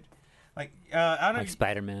it's good. Like I don't know. Like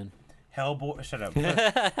Spider-Man. Hellboy. Shut up.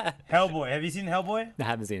 Hellboy. Have you seen Hellboy? I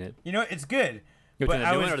haven't seen it. You know, it's good. You're but doing the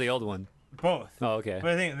I new was one or the old one? both. Oh, okay.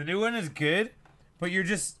 But I think the new one is good. But you're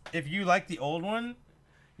just, if you like the old one,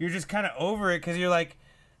 you're just kind of over it because you're like,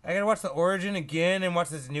 I gotta watch the origin again and watch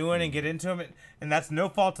this new one and get into them. And that's no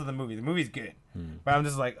fault of the movie. The movie's good. But I'm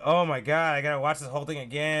just like, oh my god, I gotta watch this whole thing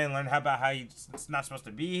again. Learn about how he's not supposed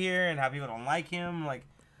to be here and how people don't like him. Like,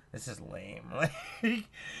 this is lame. Like,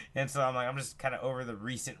 and so I'm like, I'm just kind of over the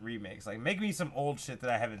recent remakes. Like, make me some old shit that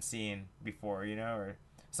I haven't seen before, you know, or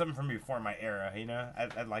something from before my era, you know.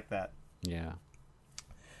 I'd like that. Yeah.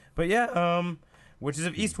 But yeah, Witches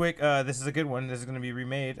of Eastwick. This is a good one. This is gonna be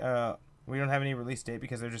remade. We don't have any release date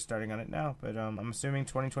because they're just starting on it now. But I'm assuming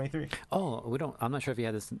 2023. Oh, we don't. I'm not sure if you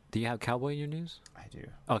had this. Do you have Cowboy in your news? I do.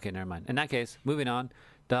 Okay, never mind. In that case, moving on.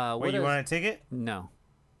 Wait, you want to take it? No.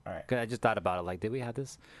 All right. 'Cause I just thought about it. Like, did we have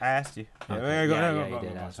this? I asked you. Okay. Go, Yeah, go, yeah, go, you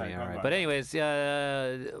did go, ask sorry, me. go, All right. go, But go. anyways,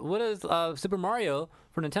 what does Super Mario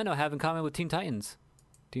for Nintendo have in common with Teen Titans?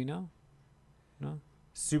 Do you know? No.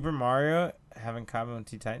 Super Mario having common with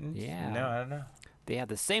Teen Titans? Yeah. No, I don't know. They have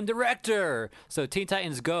the same director. So Teen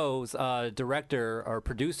Titans Go's director or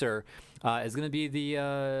producer is going to be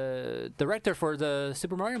the director for the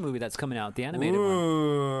Super Mario movie that's coming out, the animated one.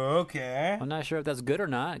 Ooh, okay. I'm not sure if that's good or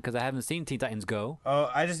not because I haven't seen Teen Titans Go. Oh,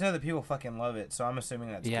 I just know that people fucking love it, so I'm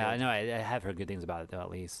assuming that's Yeah, I good. know. I have heard good things about it though,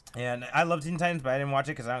 at least. And I love Teen Titans, but I didn't watch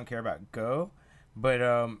it because I don't care about Go. But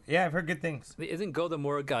yeah, I've heard good things. Isn't Go the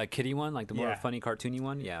more kiddie one, like the more Yeah. funny cartoony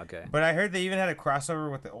one? Yeah, okay. But I heard they even had a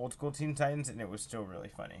crossover with the old school Teen Titans, and it was still really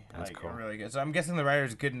funny. That's like, cool. Really good. So I'm guessing the writer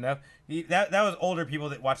is good enough. That was older people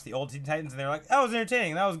that watched the old Teen Titans, and they're like, that was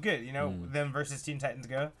entertaining. That was good. You know, them versus Teen Titans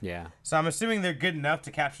Go. Yeah. So I'm assuming they're good enough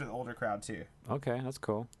to capture the older crowd too. Okay, that's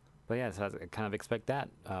cool. But yeah, so I kind of expect that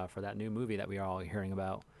for that new movie that we are all hearing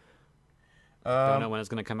about. Don't know when it's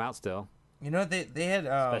going to come out still. You know, they had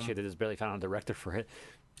Especially they just barely found a director for it.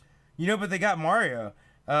 you know, but they got Mario.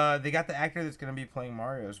 They got the actor that's gonna be playing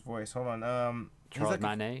Mario's voice. Hold on. He's Charles like a-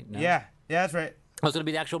 Martinet? No? Yeah, that's right. Oh, it's going to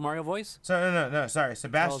be the actual Mario voice? So no. Sorry,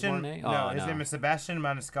 Sebastian. Martinet? No, Oh, his no. name is Sebastian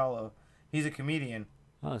Maniscalco. He's a comedian.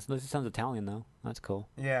 Oh, this sounds Italian though. That's cool.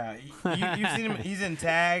 Yeah, you've seen him. He's in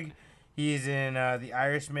Tag. He's in The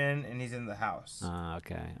Irishman, and he's in The House.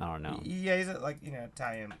 Okay. I don't know. Yeah, he's a,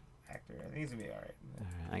 Italian actor. I think he's gonna be all right. All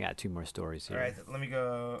right, I got two more stories here. All right, let me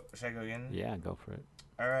go. Should I go again? Yeah, go for it.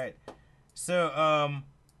 All right. So,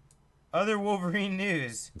 other Wolverine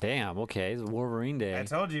news. Damn, okay. It's Wolverine Day. I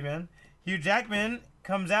told you, man. Hugh Jackman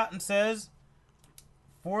comes out and says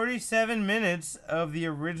 47 minutes of the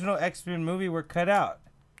original X-Men movie were cut out.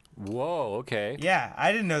 Whoa, okay. Yeah,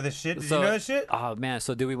 I didn't know this shit. Did you know this shit? Oh, man.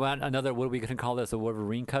 So do we want another, what are we going to call this, a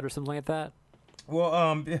Wolverine cut or something like that?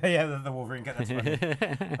 Well, yeah, the Wolverine cut. That's funny.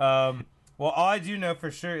 Well, all I do know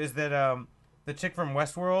for sure is that the chick from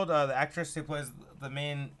Westworld, the actress who plays the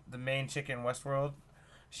main chick in Westworld,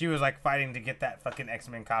 she was like fighting to get that fucking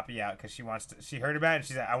X-Men copy out because she heard about it and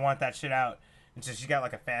she's like, I want that shit out, and so she got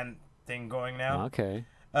like a fan thing going now. Okay.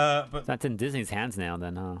 But That's in Disney's hands now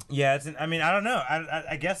then, huh? yeah, I mean, I don't know.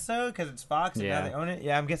 I guess so because it's Fox and now Yeah. they own it.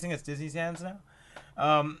 Yeah, I'm guessing it's Disney's hands now.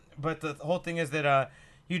 But the whole thing is that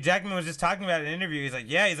Hugh Jackman was just talking about it in an interview.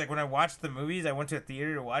 He's like, when I watched the movies, I went to a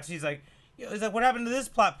theater to watch. He's like, what happened to this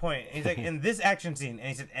plot point? And he's like, in this action scene, and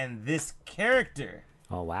he said, and this character.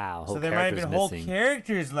 Oh, wow. So there might have been whole missing.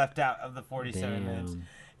 characters left out of the 47 minutes. Damn.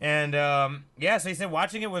 And yeah, so he said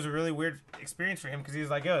watching it was a really weird experience for him because he was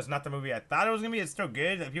like, "Oh, it's not the movie I thought it was gonna be. It's still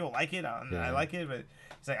good. Like, people like it. I like it, but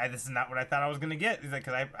he's like, this is not what I thought I was gonna get." He's like,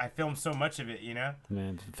 "Cause I filmed so much of it, you know."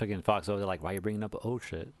 Man, fucking Fox over there like, why are you bringing up old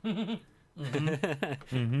shit?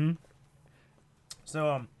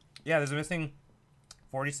 So yeah, there's a missing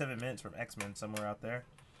 47 minutes from X-Men somewhere out there.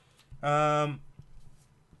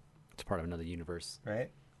 It's part of another universe. Right.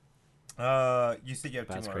 You said you have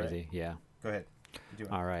That's two more, crazy. right? Yeah. Go ahead. Do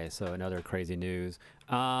it. All right, so another crazy news.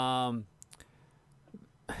 So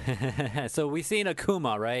we seen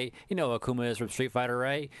Akuma, right? You know who Akuma is from Street Fighter,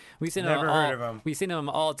 right? We seen Never all, heard of him. We seen him in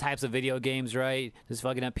all types of video games, right? Just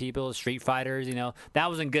fucking up people, Street Fighters. You know that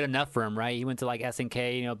wasn't good enough for him, right? He went to like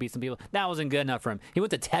SNK, you know, beat some people. That wasn't good enough for him. He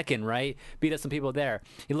went to Tekken, right? Beat up some people there.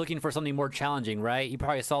 He's looking for something more challenging, right? He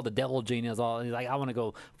probably saw the Devil Gene as all. He's like, I want to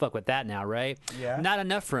go fuck with that now, right? Yeah. Not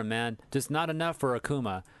enough for him, man. Just not enough for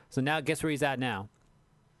Akuma. So now, guess where he's at now?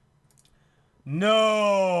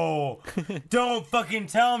 No! Don't fucking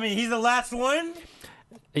tell me he's the last one.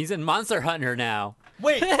 He's in Monster Hunter now.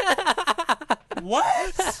 Wait.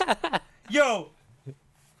 What? Yo.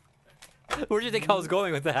 Where do you think I was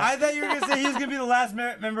going with that? I thought you were gonna say he was gonna be the last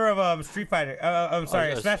member of Street Fighter. I'm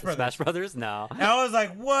sorry, Smash Brothers. Smash Brothers? No. And I was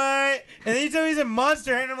like, what? And then you told me he's a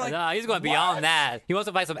monster, and I'm like, No, he's going what? beyond that. He wants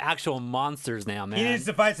to fight some actual monsters now, man. He needs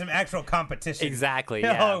to fight some actual competition. Exactly.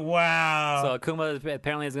 Yeah. Oh wow. So Akuma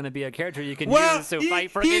apparently is going to be a character you can Wow, use to he-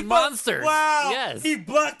 fight he freaking fu- monsters. Wow. Yes. He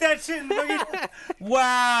blocked that shit. And fucking,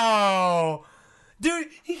 wow. Dude,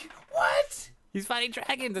 what? He's fighting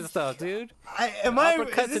dragons and stuff, dude. Uppercuts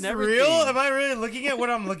Is this and everything. real? Am I really looking at what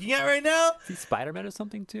I'm looking at right now? Is he Spider-Man or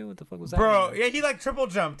something too? What the fuck was that? Bro, yeah, he like triple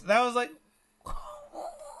jumped. That was like,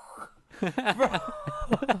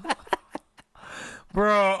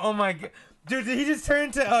 bro, oh my god, dude, did he just turn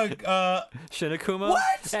into Shin Akuma? What?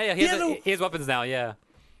 Yeah, He has he has weapons now, yeah.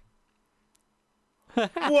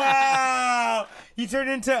 wow, he turned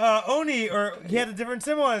into Oni, or he had a different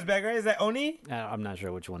symbol on his back, right? Is that Oni? I'm not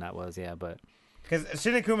sure which one that was, yeah, but Because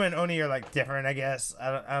Shinakuma and Oni are like different, I guess.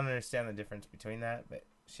 I don't understand the difference between that, but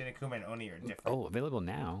Shinakuma and Oni are different. oh, available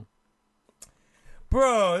now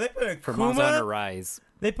Bro, they put for Monster Hunter Akuma. Rise.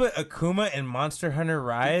 They put Akuma in Monster Hunter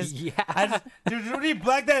Rise. Yeah. Dude, when he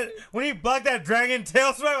blocked that dragon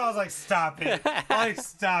tail swipe, I was like, stop it! Like,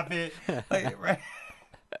 stop it! Like, right?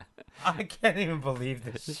 I can't even believe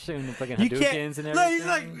this. Just showing the fucking You Hadoukens can't. and Look, everything. he's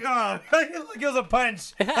like, oh, like it was a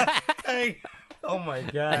punch. Like, oh my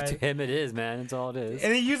To god! him it is, man. That's all it is.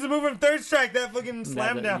 And he used the move in Third Strike, that fucking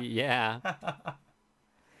slam down. Yeah.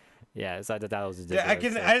 Yeah, so I thought that was Yeah,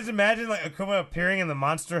 ridiculous. I just imagine like Akuma appearing in the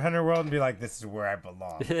Monster Hunter world and be like, "This is where I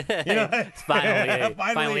belong." You know, It's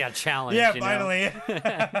finally a challenge. Yeah, you know? finally.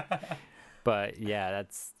 But yeah,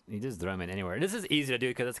 you just throw him in anywhere. This is easy to do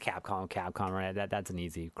because it's Capcom, right? That's an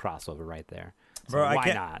easy crossover right there. So Bro,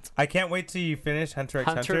 why not? I can't wait till you finish Hunter x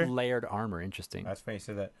Hunter Hunter. layered armor, interesting. That's funny you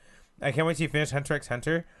said that. I can't wait till you finish Hunter x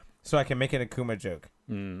Hunter so I can make an Akuma joke.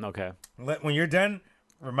 Okay. When you're done,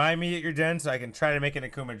 remind me that you're done so I can try to make an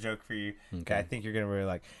Akuma joke for you. Okay. I think you're gonna really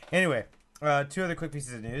like. Anyway, two other quick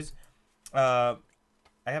pieces of news. I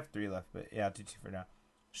have 3 left, but yeah, I'll do 2 for now.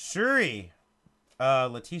 Shuri,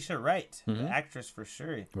 Letitia Wright, the actress for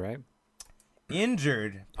Shuri, Right.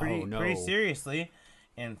 injured pretty no. pretty seriously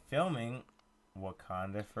in filming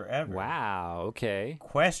Wakanda Forever. Wow. Okay.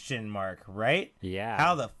 Question mark, right? Yeah.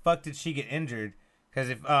 How the fuck did she get injured? Because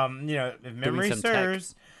if if memory some tech.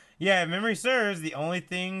 serves, if memory serves, the only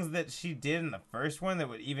things that she did in the first one that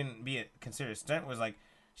would even be considered a stunt was like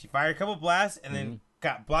she fired a couple blasts and then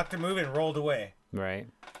got blocked her move and rolled away. Right.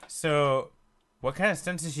 So, what kind of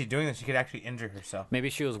stunts is she doing that she could actually injure herself? Maybe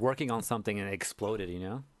she was working on something and it exploded. You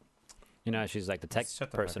know, she's like the tech Shut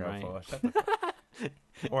the person, fuck up, right? fool. Shut the fuck up.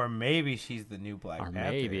 Or maybe she's the new Black Or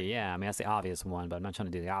Panther. maybe, yeah. I mean, that's the obvious one, but I'm not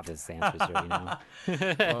trying to do the obvious answers here,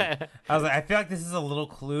 I was like, I feel like this is a little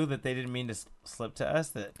clue that they didn't mean to slip to us,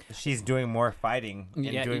 that she's doing more fighting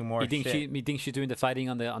and doing more you think shit. you think she's doing the fighting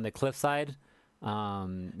on the cliffside?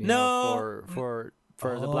 No. For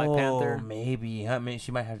the Black Panther. Maybe. I mean,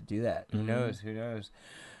 she might have to do that. Who Mhm. knows? Who knows?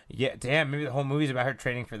 Yeah, damn. Maybe the whole movie's about her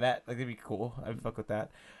training for that. Like, that'd be cool. I'd fuck with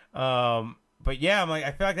that. But yeah, I'm like,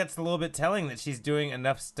 I feel like that's a little bit telling that she's doing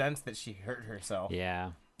enough stunts that she hurt herself.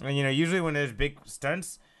 Yeah. And usually when there's big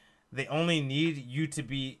stunts, they only need you to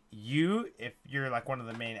be you if you're like one of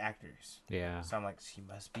the main actors. Yeah. So I'm like, she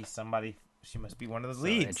must be somebody. She must be one of the So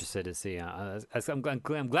leads. interested to see.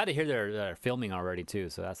 I'm glad to hear they're filming already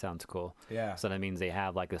too. So that sounds cool. Yeah. So that means they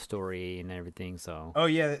have like a story and everything. So Oh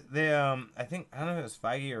yeah, they I don't know if it was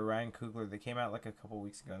Feige or Ryan Coogler. They came out like a couple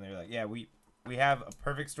weeks ago and they were like, yeah, we have a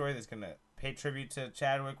perfect story that's gonna pay tribute to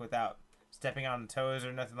Chadwick without stepping on toes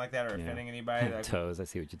or nothing like that or offending anybody. Like, toes. I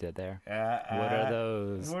see what you did there. what are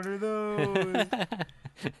those? What are those?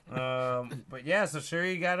 But yeah, so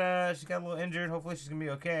Shuri got a little injured. Hopefully she's gonna be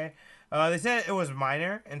okay. They said it was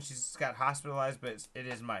minor and she's got hospitalized, but it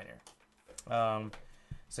is minor.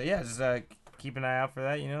 So yeah, just keep an eye out for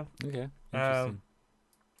that. Okay. Interesting.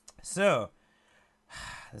 So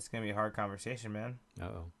this is gonna be a hard conversation, man.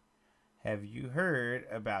 Uh-oh. Have you heard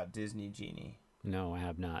about Disney Genie? No, I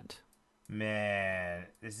have not. Man,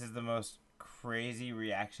 this is the most crazy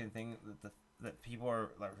reaction thing that people are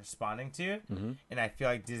like responding to, and I feel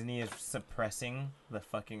like Disney is suppressing the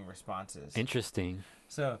fucking responses. Interesting.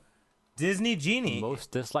 So, Disney Genie.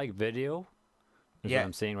 Most disliked video. Is Yeah. what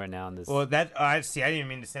I'm seeing right now in this. Well, that I see. I didn't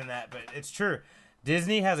mean to send that, but it's true.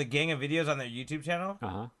 Disney has a gang of videos on their YouTube channel.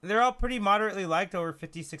 Uh-huh. They're all pretty moderately liked, over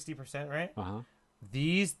 50-60%, right? Uh-huh.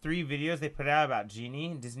 These 3 videos they put out about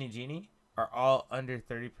Genie, Disney Genie, are all under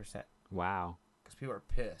 30%. Wow. Because people are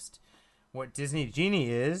pissed. What Disney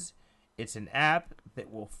Genie is, it's an app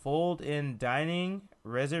that will fold in dining,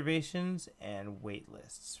 reservations, and wait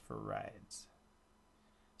lists for rides.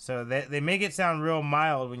 So they make it sound real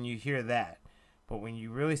mild when you hear that. But when you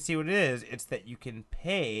really see what it is, it's that you can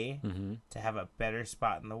pay to have a better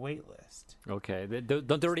spot in the wait list. Okay. Don't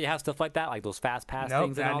they already have stuff like that, like those fast pass Nope,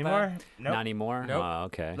 things and not all anymore. that? Nope. Not anymore. Nope. Oh,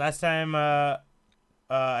 okay. Last time,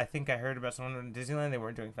 I think I heard about someone in Disneyland. They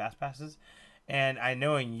weren't doing fast passes, and I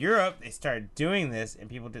know in Europe they started doing this, and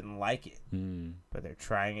people didn't like it. But they're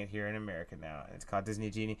trying it here in America now. It's called Disney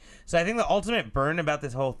Genie. So I think the ultimate burn about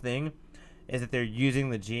this whole thing is that they're using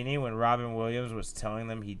the Genie when Robin Williams was telling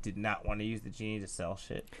them he did not want to use the Genie to sell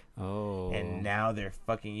shit. Oh. And now they're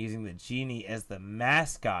fucking using the Genie as the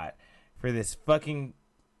mascot for this fucking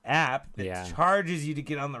app that charges you to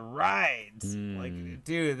get on the rides. Like,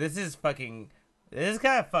 dude, this is kind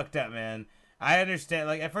of fucked up, man. I understand.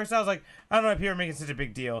 Like, at first I was like, I don't know why people are making such a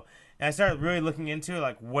big deal. And I started really looking into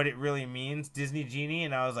like what it really means, Disney Genie,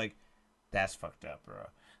 and I was like, that's fucked up, bro.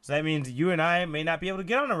 So that means you and I may not be able to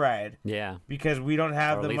get on a ride. Yeah. Because we don't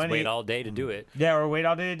have Or the at least money. wait all day to do it. Yeah, or wait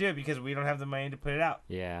all day to do it because we don't have the money to put it out.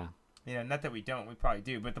 Yeah. You know, not that we don't, we probably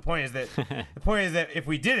do. But the point is that if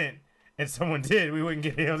we didn't and someone did, we wouldn't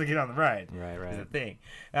be able to get on the ride. Right. Is the thing.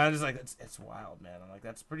 And I'm just like, it's wild, man. I'm like,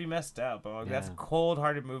 that's pretty messed up. I'm like, that's a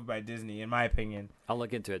cold-hearted move by Disney, in my opinion. I'll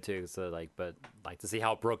look into it too. So but to see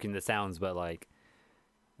how broken this sounds, but like,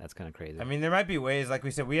 that's kind of crazy. I mean, there might be ways, like we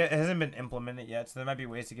said, it hasn't been implemented yet, so there might be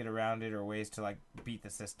ways to get around it or ways to like beat the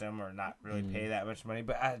system or not really pay that much money.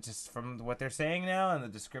 But just from what they're saying now and the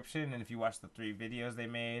description, and if you watch the 3 videos they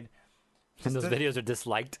made, and those videos are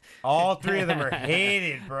disliked. all 3 of them are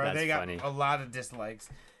hated, bro. That's they got funny. a lot of dislikes.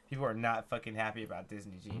 People are not fucking happy about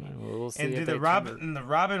Disney Genie. We'll see And if dude, they the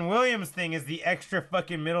Robin Williams thing is the extra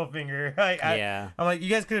fucking middle finger. Like, I'm like, you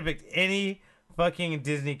guys could have picked any fucking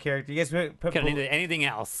Disney character. You guys could put Could have needed anything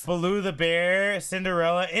else. Baloo the Bear,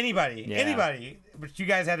 Cinderella, anybody. But you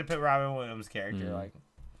guys had to put Robin Williams' character. Like,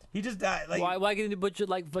 he just died. Like, Why couldn't you butcher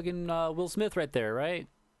like fucking Will Smith right there, right?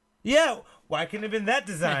 yeah, why couldn't it have been that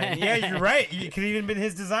design? Yeah, you're right. It could have even been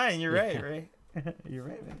his design. You're right, right? You're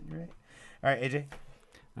right, man. You're right. All right, AJ.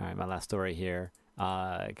 All right, my last story here.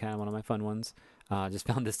 Kind of one of my fun ones. Just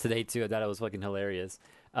found this today too. I thought it was fucking hilarious.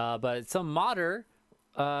 But some modder.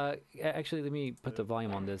 Actually, let me put the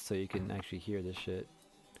volume on this so you can actually hear this shit.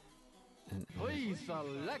 Please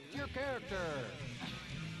select your character.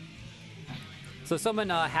 So someone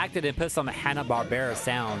hacked it and put some Hanna-Barbera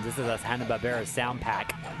sounds. This is a Hanna-Barbera sound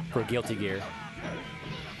pack for Guilty Gear.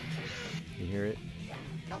 You hear it?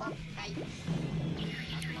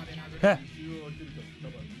 So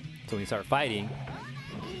when you start fighting,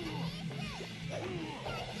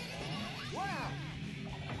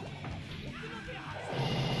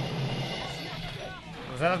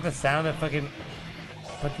 Was that like the sound of fucking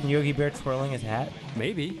Yogi Bear twirling his hat?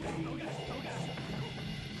 maybe.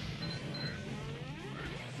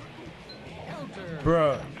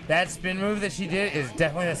 Bro, that spin move that she did is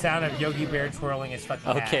definitely the sound of Yogi Bear twirling his fucking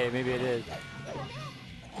hat. Okay, maybe it is.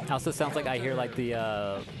 Also sounds like I hear like the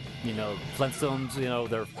Flintstones,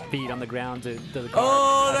 their feet on the ground to the car.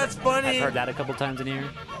 Oh, that's funny. I've heard that a couple times in here.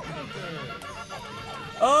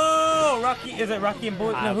 Oh, Rocky. Is it Rocky and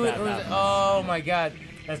Bullwinkle? No, who is it? no. Oh, my God.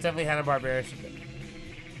 That's definitely Hanna-Barbera.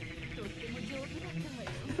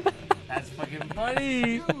 That's fucking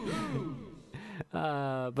funny.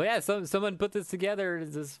 But yeah, someone put this together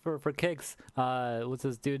just for kicks. What's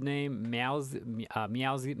this dude name?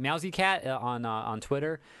 Meowsy Cat on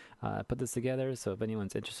Twitter. Put this together. So if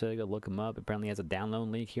anyone's interested, go look him up. Apparently, he has a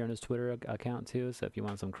download link here on his Twitter account too. So if you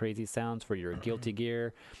want some crazy sounds for your Guilty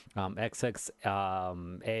Gear, ACPR,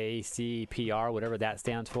 whatever that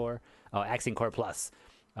stands for, Accent Core Plus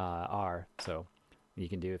R. So you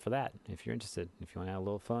can do it for that if you're interested. If you want to have a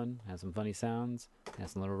little fun, have some funny sounds, have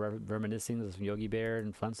some little reminiscing of some Yogi Bear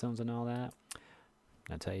and Flintstones and all that,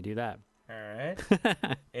 that's how you do that. All right.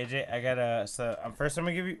 AJ, I got first I'm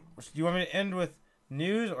going to give you, do you want me to end with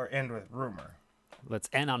news or end with rumor? Let's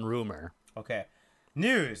end on rumor. Okay.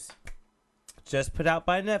 News. Just put out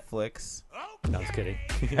by Netflix. No, I was kidding.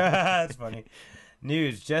 That's funny.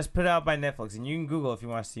 News just put out by Netflix, and you can Google if you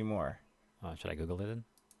want to see more. Should I Google it then?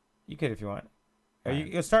 You could if you want. Or Right.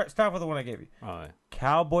 you start with the one I gave you. Oh,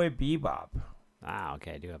 Cowboy Bebop.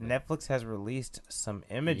 okay. I do have it. Netflix has released some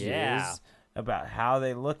images Yeah. about how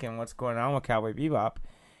they look and what's going on with Cowboy Bebop.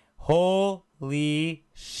 Holy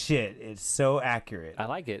shit. It's so accurate. I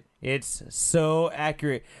like it. It's so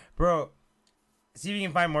accurate. Bro, see if you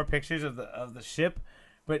can find more pictures of the ship.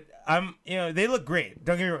 But they look great.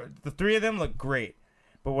 Don't get me wrong. The 3 of them look great.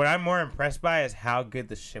 But what I'm more impressed by is how good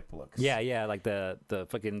the ship looks. Yeah, like the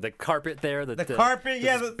fucking the carpet there. The carpet,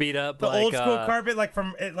 yeah, the beat up, the like, old school carpet, like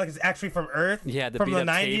it's actually from Earth. Yeah, the from beat the up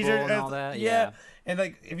 90s table and all that. Yeah. And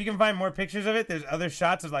like, if you can find more pictures of it, there's other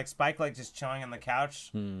shots of like Spike like just chilling on the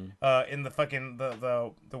couch, in the fucking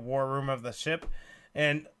the war room of the ship,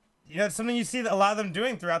 and you know it's something you see a lot of them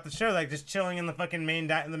doing throughout the show, like just chilling in the fucking main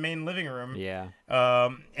living room. Yeah.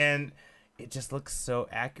 And it just looks so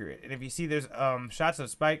accurate. And if you see, there's shots of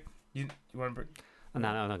Spike. You want to? No,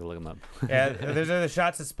 I'm not gonna look him up. Yeah, there's other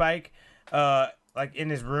shots of Spike, like in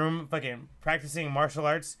his room, fucking practicing martial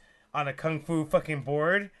arts on a kung fu fucking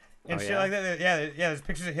board and shit like that. Yeah. There's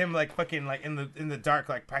pictures of him like fucking like in the dark,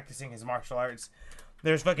 like practicing his martial arts.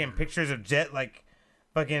 There's fucking pictures of Jet like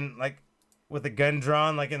fucking like with a gun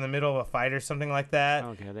drawn like in the middle of a fight or something like that.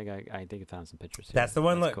 Okay, I think I found some pictures. Here. That's the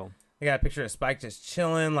one. That's Look, cool. I got a picture of Spike just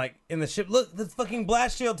chilling like in the ship. Look, the fucking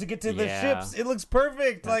blast shield to get to the ships. It looks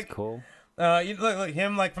perfect. That's like cool. You look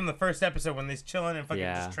him like from the first episode when he's chilling and fucking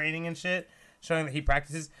just training and shit, showing that he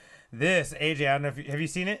practices. This AJ, I don't know if have you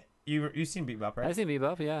seen it? You've seen Bebop, right? I've seen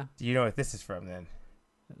Bebop, yeah. Do you know what this is from then?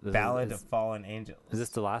 Ballad of Fallen Angels. Is this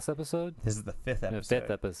the last episode? This is the fifth episode. The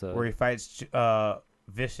fifth episode. Where he fights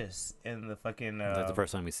Vicious in the fucking. That's the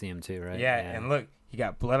first time we see him too, right? Yeah, and look, he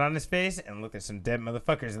got blood on his face, and look, there's some dead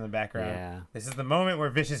motherfuckers in the background. Yeah. This is the moment where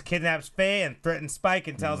Vicious kidnaps Faye and threatens Spike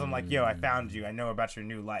and tells him like, "Yo, I found you. I know about your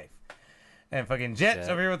new life." And fucking Jet's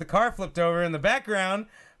over here with the car flipped over in the background.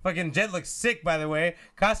 Fucking Jet looks sick, by the way.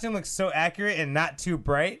 Costume looks so accurate and not too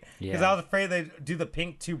bright. Because I was afraid they'd do the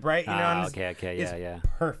pink too bright, you know? Okay, yeah.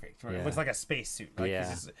 Perfect. Right? Yeah. It looks like a spacesuit. Like,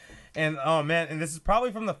 Yeah. And oh man, and this is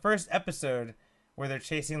probably from the first episode where they're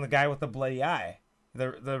chasing the guy with the bloody eye,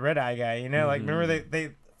 the red eye guy. You know, like remember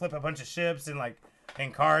they flip a bunch of ships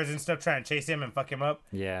and cars and stuff trying to chase him and fuck him up.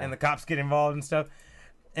 Yeah. And the cops get involved and stuff.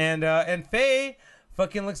 And Faye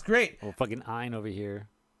fucking looks great. Well, fucking Ein over here.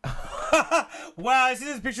 Wow, I see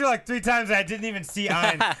this picture like 3 times and I didn't even see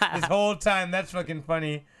Ein this whole time. That's fucking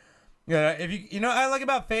funny. Yeah, if you know what I like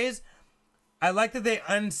about FaZe, I like that they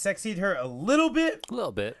unsexied her a little bit,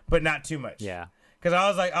 but not too much. Yeah. Because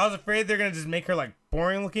I was afraid they're gonna just make her like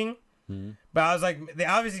boring looking. But I was like, they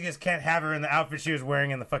obviously just can't have her in the outfit she was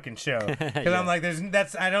wearing in the fucking show. Because I'm like,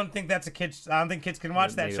 I don't think that's a kid. I don't think kids can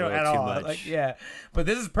watch that show at all. Like, yeah, but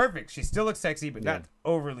this is perfect. She still looks sexy, but not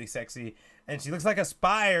overly sexy. And she looks like a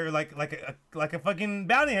spy or like a fucking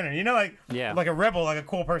bounty hunter. You know, like a rebel, like a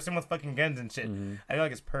cool person with fucking guns and shit. I feel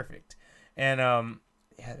like it's perfect. And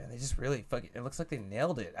yeah, they just really fucking. It looks like they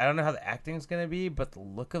nailed it. I don't know how the acting's gonna be, but the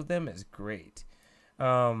look of them is great.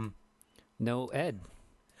 No Ed.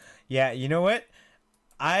 Yeah, you know what?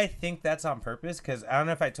 I think that's on purpose because I don't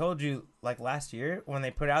know if I told you, like last year when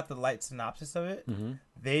they put out the light synopsis of it,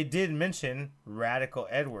 they did mention Radical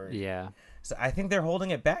Edward. Yeah. So I think they're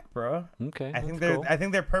holding it back, bro. Okay. I think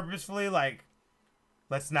they're purposefully like,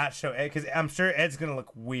 let's not show Ed because I'm sure Ed's gonna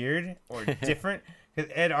look weird or different because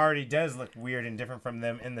Ed already does look weird and different from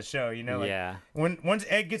them in the show. You know, like once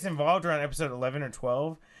Ed gets involved around episode 11 or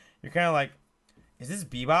 12, you're kind of like, is this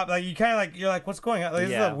Bebop? Like you kind of you're like, what's going on? Like, is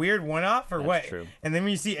this a weird one-off or what? True. And then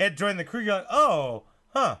when you see Ed join the crew, you're like, oh,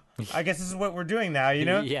 huh. I guess this is what we're doing now. You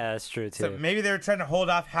know? Yeah, that's true too. So maybe they were trying to hold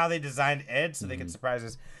off how they designed Ed so they could surprise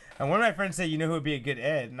us. And one of my friends said, you know who would be a good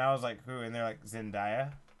Ed? And I was like, who? And they're like,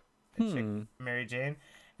 Zendaya, chick, Mary Jane.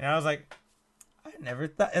 And I was like, I never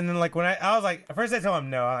thought. And then like when I was like, at first I told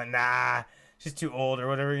him no. I'm like, nah, she's too old or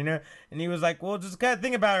whatever, you know. And he was like, well, just kind of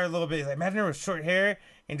think about her a little bit. He's like, imagine her with short hair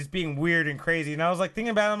and just being weird and crazy. And I was like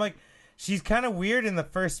thinking about it. I'm like, she's kind of weird in the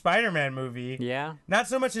first Spider-Man movie. Yeah. Not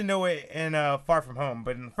so much in No Way in Far From Home,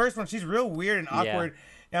 but in the first one, she's real weird and awkward.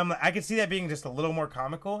 And I'm like, I could see that being just a little more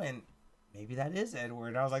comical, and maybe that is Edward.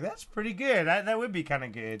 And I was like, that's pretty good. That would be kind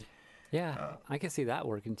of good. Yeah, I can see that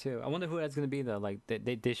working too. I wonder who Ed's gonna be though. Like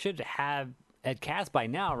they should have Ed cast by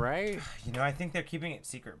now, right? You know, I think they're keeping it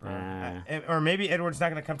secret, bro. Or maybe Edward's not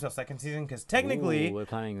gonna come till second season because technically we're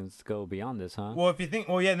planning to go beyond this, huh? Well, if you think,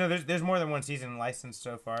 there's more than one season licensed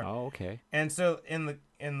so far. Oh, okay. And so in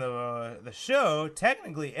the show,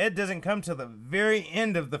 technically Ed doesn't come till the very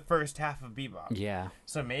end of the first half of Bebop. Yeah.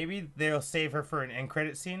 So maybe they'll save her for an end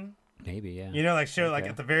credit scene. Maybe, yeah. You know, like like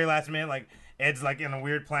at the very last minute, like Ed's like in a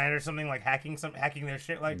weird planet or something, like hacking their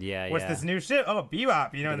shit. Like, what's this new shit? Oh,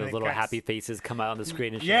 Bebop. You know, and those little happy faces come out on the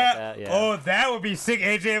screen and shit like that. Yeah. Oh, that would be sick,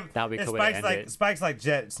 AJ. That would be cool. Spike's like,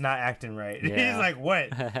 Jet, it's not acting right. Yeah. He's like,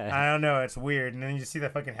 what? I don't know. It's weird. And then you see the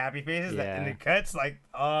fucking happy faces and it cuts. Like,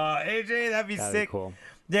 oh, AJ, that'd be sick. Be cool.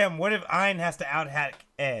 Damn, what if Ein has to out hack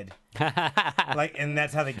Ed? Like, and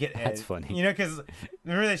that's how they get Ed. That's funny. You know, because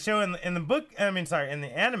remember they show in the book. In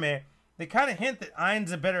the anime, they kind of hint that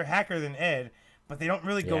Ein's a better hacker than Ed. but they don't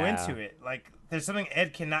really go Yeah. into it. Like, there's something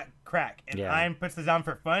Ed cannot crack, and Yeah. Ein puts this on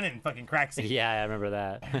for fun and fucking cracks it. Yeah, I remember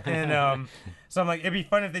that. And so I'm like, it'd be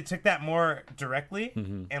fun if they took that more directly,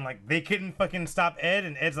 Mm-hmm. and like they couldn't fucking stop Ed,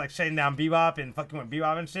 and Ed's like shutting down Bebop and fucking with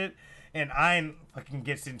Bebop and shit, and Ein fucking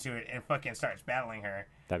gets into it and fucking starts battling her,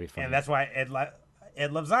 That'd be fun. and that's why Ed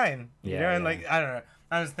loves Ein, you Yeah, know, and yeah. like I don't know,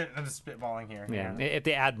 I'm just spitballing here. you yeah, know? if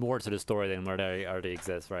they add more to the story than what already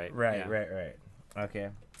exists, right? Right, Yeah. right. Okay,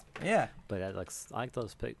 yeah. But that looks, I like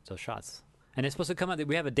those shots. And it's supposed to come out.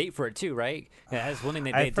 We have a date for it too, right? Yeah, that's one thing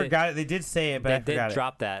they I did. forgot it. They did say it, but I They forgot did it.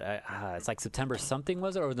 drop that. It's like September something,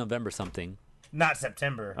 was it, or November something? Not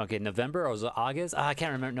September. Okay, November or was it August? I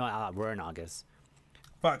can't remember. No, we're in August.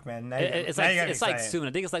 Fuck, man. Now It's now like you got me it's like excited. soon.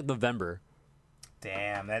 I think it's like November.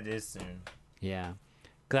 Damn, that is soon. Yeah,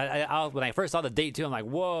 because when I first saw the date too, I'm like,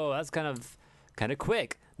 whoa, that's kind of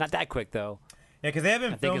quick. Not that quick though. Yeah, because they have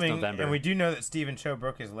been I think it's filming, November. and we do know that Stephen Chow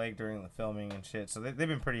broke his leg during the filming and shit. So they've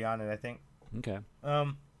been pretty on it, I think. Okay.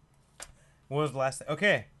 What was the last?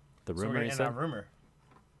 Okay, The so we're rumor gonna you end said. on rumor.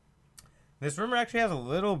 This rumor actually has a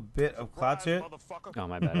little bit of clout to it. Oh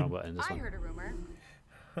my bad. I'll end this I one. heard a rumor.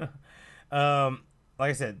 Like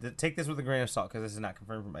I said, take this with a grain of salt because this is not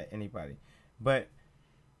confirmed by anybody. But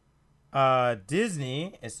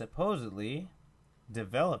Disney is supposedly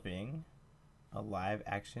developing a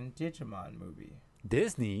live-action Digimon movie.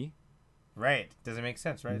 Disney. Right? Doesn't make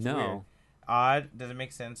sense, right? It's No. weird. Odd. Doesn't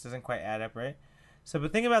make sense. Doesn't quite add up, right? So,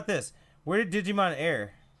 but think about this: where did Digimon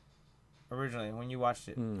air originally when you watched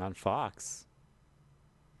it? On Fox.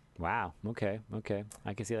 Wow. Okay.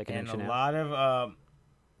 I can see that And connection a now. lot of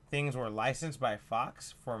things were licensed by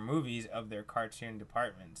Fox for movies of their cartoon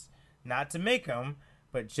departments, not to make them,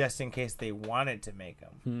 but just in case they wanted to make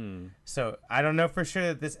them. So I don't know for sure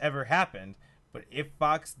that this ever happened, but if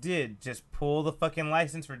Fox did just pull the fucking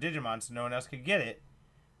license for Digimon so no one else could get it,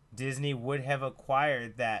 Disney would have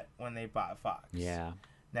acquired that when they bought Fox. Yeah.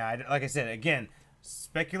 Now, like I said, again,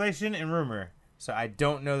 speculation and rumor. So I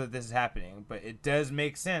don't know that this is happening, but it does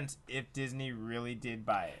make sense if Disney really did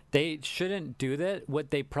buy it. They shouldn't do that. What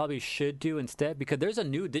they probably should do instead, because there's a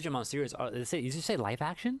new Digimon series. Did you say live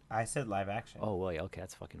action? I said live action. Oh, well, okay,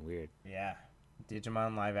 that's fucking weird. Yeah.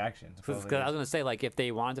 Digimon live action. Because I was gonna say, like, if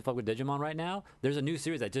they wanted to fuck with Digimon right now, there's a new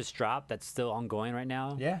series that just dropped that's still ongoing right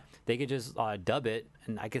now. Yeah. They could just dub it,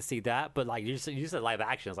 and I could see that. But like you said live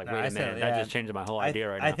action. It's like, No, wait I a said- minute, yeah. that just changed my whole idea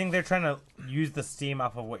right now. I think they're trying to use the steam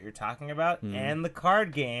off of what you're talking about and the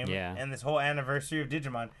card game Yeah. and this whole anniversary of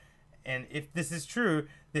Digimon. And if this is true,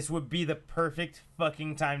 this would be the perfect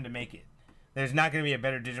fucking time to make it. There's not going to be a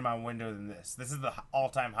better Digimon window than this. This is the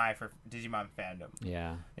all-time high for Digimon fandom.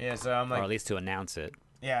 Yeah. Yeah, so I'm Or like, at least to announce it.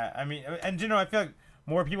 yeah, I mean, and you know, I feel like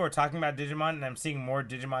more people are talking about Digimon, and I'm seeing more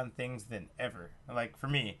Digimon things than ever. Like for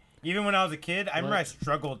me, even when I was a kid, I remember I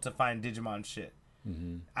struggled to find Digimon shit.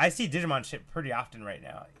 I see Digimon shit pretty often right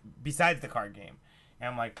now, besides the card game, and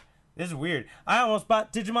I'm like, this is weird. I almost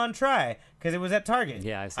bought Digimon Try because it was at Target.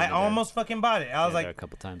 Yeah, I saw I it there. almost fucking bought it. I was Yeah, there like, a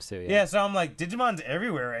couple times too. yeah. So I'm like, Digimon's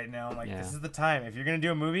everywhere right now. I'm like, Yeah. this is the time. If you're gonna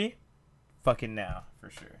do a movie, fucking now for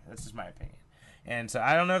sure. That's just my opinion. And so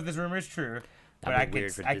I don't know if this rumor is true, but That'd I be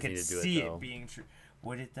weird for I Disney could to do it, see though. it being true.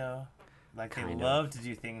 Would it though? Like they Kind of. love to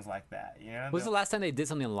do things like that, you know? When was the last time they did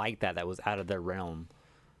something like that that was out of their realm?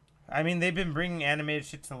 I mean, they've been bringing animated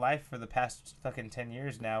shit to life for the past fucking 10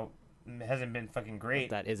 years now. It hasn't been fucking great.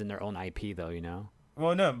 That isn't their own IP though, you know.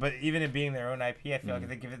 Well, no, but even it being their own IP, I feel like if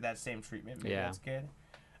they give it that same treatment, maybe Yeah. that's good.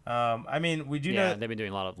 I mean, we do Yeah, know. they've been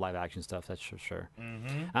doing a lot of live action stuff. That's for sure.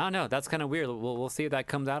 Mm-hmm. I don't know. That's kind of weird. We'll see if that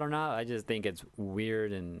comes out or not. I just think it's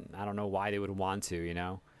weird, and I don't know why they would want to. You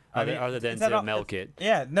know, I other, mean, other than it's not to all- milk it.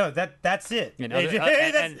 Yeah, no, that's it. You know,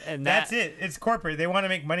 That's, and that's that- it. It's corporate. They want to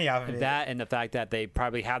make money off of it. That and the fact that they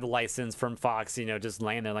probably have the license from Fox, you know, just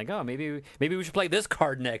laying there like, oh, maybe we should play this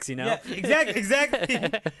card next, you know? Yeah, exactly.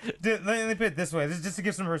 Dude, let me put it this way. This is just to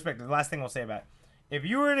give some perspective. The last thing we'll say about it. If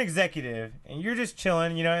you were an executive and you're just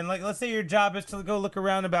chilling, you know, and like let's say your job is to go look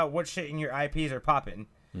around about what shit in your IPs are popping,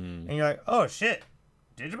 Hmm. and you're like, oh shit,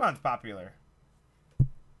 Digimon's popular.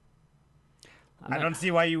 I don't see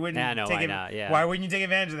why you wouldn't. Yeah, no, take why it- not? Yeah. Why wouldn't you take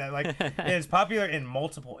advantage of that? Like, and it's popular in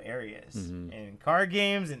multiple areas, Mm-hmm. in card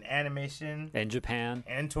games, and animation, In Japan.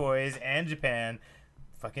 and toys, and Japan.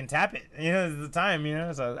 Fucking tap it. You know, this is the time. You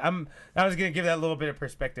know, so I was gonna give that little bit of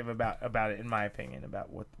perspective about it, in my opinion, about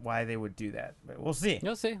why they would do that. But we'll see.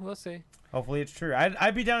 We'll see. Hopefully, it's true.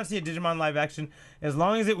 I'd be down to see a Digimon live action as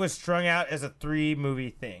long as it was strung out as a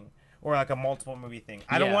 3-movie thing or like a multiple movie thing.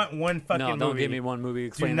 I don't Yeah. want one fucking No, movie. don't give me one movie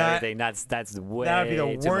explaining not- everything. That's way That would be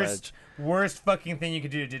the too worst much. worst fucking thing you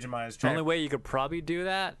could do to Digimon. Is The try only way you could probably do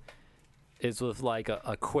that is with like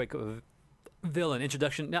a quick Villain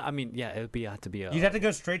introduction. No, I mean, yeah, it would have to be a. You'd have to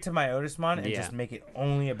go straight to Myotismon and Yeah. just make it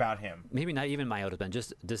only about him. Maybe not even Myotismon,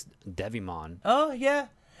 just Devimon. Oh yeah,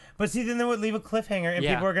 but see, then they would leave a cliffhanger, and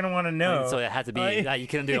Yeah. people are gonna want to know. So it had to be. You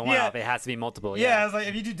couldn't do it one Yeah. off. It has to be multiple. Yeah, I Yeah. was like,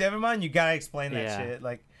 if you do Devimon, you gotta explain that Yeah. shit.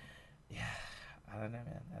 Like, yeah, I don't know,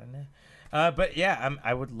 man. I don't know. But yeah,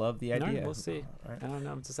 I would love the No, idea. we'll see. Alright. I don't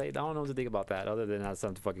know what to say. I don't know what to think about that. Other than that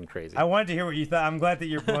sounds fucking crazy. I wanted to hear what you thought. I'm glad that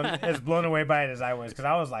you're as blown away by it as I was, because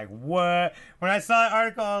I was like, what? When I saw that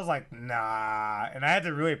article, I was like, nah. And I had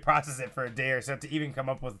to really process it for a day or so to even come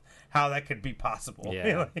up with how that could be possible.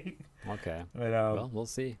 Yeah. Like, Okay. but Well, we'll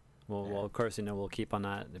see. Well, of course, we'll keep on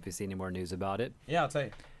that if you see any more news about it. yeah, I'll tell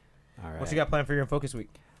you. All right. What you got planned for your Focus Week?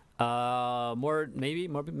 Maybe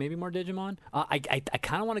more Digimon. I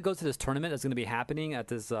kind of want to go to this tournament that's going to be happening at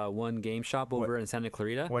this one game shop over in Santa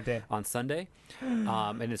Clarita. What day? On Sunday,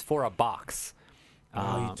 and it's for a box.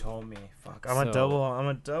 Oh, you told me. Fuck. I'm a so-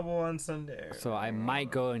 double on Sunday. So I might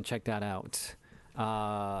go and check that out.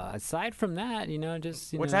 Aside from that,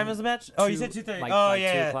 just What time is the match? Oh, you said 2:30. Oh,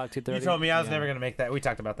 yeah. 2 yeah. o'clock, 2:30. You told me I was Yeah. never gonna make that. We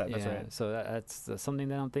talked about that. That's Yeah, right. so that's something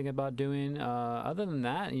that I'm thinking about doing. Other than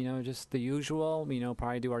that, just the usual.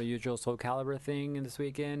 Probably do our usual Soul Calibur thing in this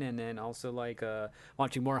weekend, and then also like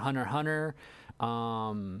watching more Hunter x Hunter.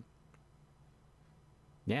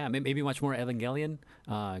 Yeah, maybe watch more Evangelion.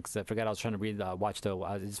 Because I forgot I was trying to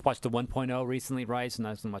I just watched the 1.0 recently, right? So now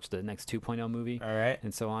I'm gonna watch the next 2.0 movie, All right.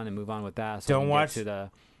 and so on, and move on with that. So Don't we can watch- get to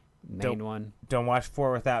the main don't- one. Don't watch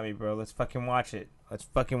 4 without me, bro. Let's fucking watch it. Let's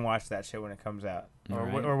fucking watch that shit when it comes out, or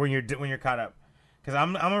Alright. or when you're caught up. Because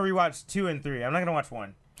I'm gonna rewatch 2 and 3. I'm not gonna watch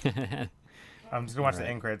 1. I'm just gonna watch the Alright.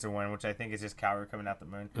 end credits of 1, which I think is just Kaoru coming out the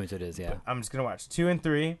moon. Which it is, yeah. I'm just gonna watch 2 and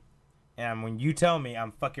 3, and when you tell me,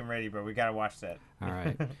 I'm fucking ready, bro. We gotta watch that. All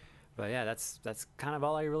right. But yeah, that's kind of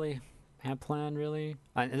all I really have planned, really.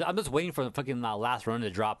 I'm just waiting for the fucking last run to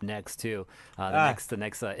drop next too. The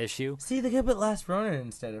next issue. See, they could put Last Ronin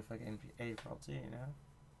instead of fucking April too. You know.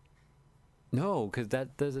 No, because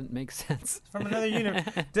that doesn't make sense. From another universe.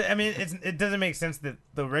 I mean, it doesn't make sense that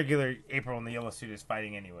the regular April in the yellow suit is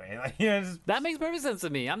fighting anyway. Like, That makes perfect sense to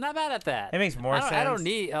me. I'm not mad at that. It makes more I don't sense.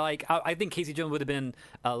 need I think Casey Jones would have been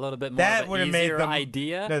a little bit more that of would an have made easier the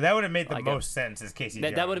idea. No, that would have made the Like most sense as Casey. That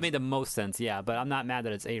would have Jones. made the most sense, yeah. But I'm not mad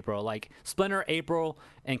that it's April. Like Splinter, April,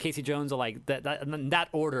 and Casey Jones are like that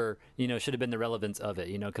order. Should have been the relevance of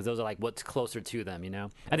it. Because those are like what's closer to them.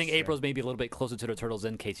 I think true. April's maybe a little bit closer to the Turtles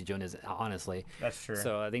than Casey Jones is, honestly. That's true.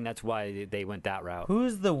 So I think that's why they went that route.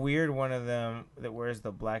 Who's the weird one of them that wears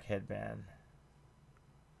the black headband?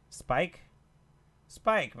 Spike,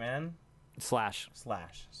 man. Slash,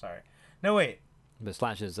 Sorry. No, wait. but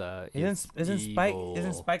Slash is Isn't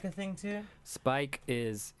Spike a thing too? Spike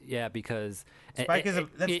is because Spike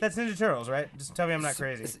that's Ninja Turtles, right? Just tell me I'm not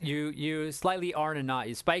crazy. You slightly are and not.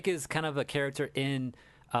 Spike is kind of a character in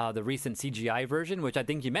the recent CGI version, which I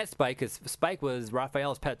think you met Spike, because Spike was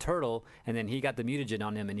Raphael's pet turtle, and then he got the mutagen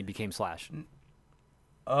on him, and he became Slash.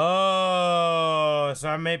 Oh, so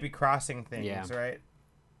I may be crossing things, Yeah. right?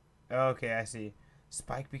 Okay, I see.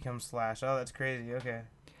 Spike becomes Slash. Oh, that's crazy. Okay.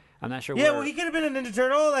 I'm not sure. Yeah, where, well, he could have been a Ninja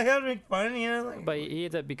Turtle. Like, that would make fun, Like, but he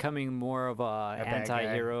ended up becoming more of a bad guy.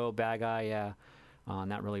 anti-hero, bad guy. Yeah,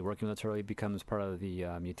 not really working with the turtle. He becomes part of the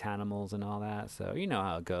Mutanimals and all that. So you know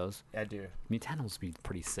how it goes. I do. Mutanimals be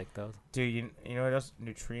pretty sick though. Dude, you know what else?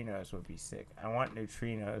 Neutrinos would be sick. I want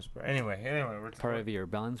neutrinos, bro. Anyway, we're Part of your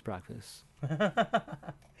balance breakfast.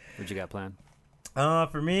 What you got planned?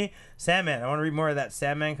 For me, Sandman. I want to read more of that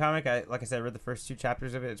Sandman comic. Like I said, I read the first 2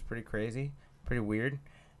 chapters of it. It's pretty crazy, pretty weird.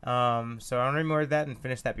 So I want to read more of that and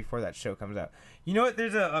finish that before that show comes out. You know what?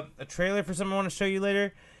 There's a trailer for something I want to show you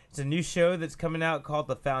later. It's a new show that's coming out called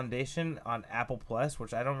The Foundation on Apple Plus,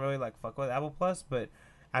 which I don't really fuck with Apple Plus, but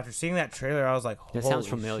after seeing that trailer, I was like, holy That sounds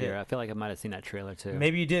familiar. shit. I feel like I might have seen that trailer too.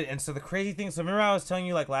 Maybe you did. And so the crazy thing, so remember I was telling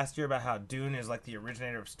you last year about how Dune is the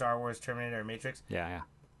originator of Star Wars, Terminator, and Matrix? Yeah.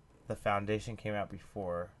 The Foundation came out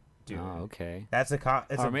before Dune. Oh, okay. That's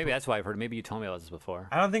Maybe that's why I've heard. Maybe you told me about this before.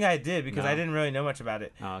 I don't think I did because No. I didn't really know much about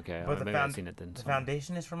it. Oh, okay. But Or maybe I've seen it then. The so-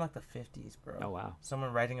 Foundation is from the 50s, bro. Oh, wow.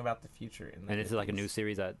 Someone writing about the future. In the And it's like a 50s. new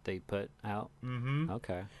series that they put out. Mm-hmm.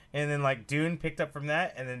 Okay. And then Dune picked up from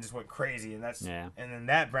that, and then just went crazy, and Yeah. and then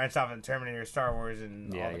that branched off into Terminator, Star Wars,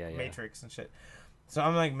 and all the Yeah. Matrix and shit. So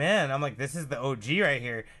I'm like, man, this is the OG right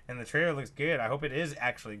here, and the trailer looks good. I hope it is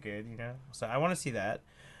actually good, So I want to see that.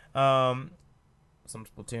 Some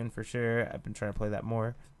Splatoon for sure. I've been trying to play that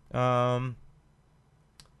more.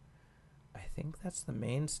 I think that's the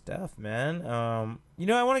main stuff, man. I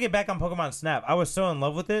want to get back on Pokemon Snap. I was so in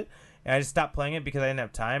love with it, and I just stopped playing it because I didn't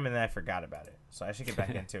have time, and then I forgot about it. So I should get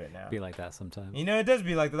back into it now. Be like that sometimes. You know, it does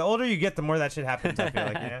be like that. The older you get, the more that shit happens. I feel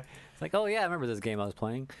like, you know. It's like, oh yeah, I remember this game I was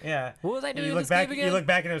playing. Yeah. What was I And doing you in look this back. game again? You look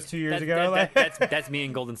back, and it was 2 years ago. That's me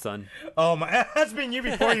and Golden Sun. Oh my! That's been you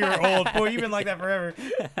before you were old. Boy, you've been like that forever.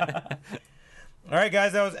 All right,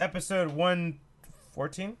 guys, that was episode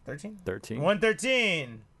 114, 13, 13.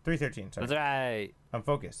 113, 313. Sorry, That's right. I'm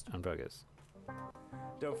focused. I'm focused.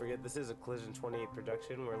 Don't forget, this is a Collision 28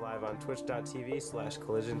 production. We're live on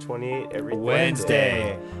twitch.tv/Collision28 every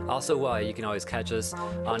Wednesday. Also, you can always catch us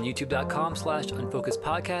on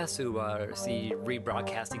youtube.com/unfocusedpodcast to see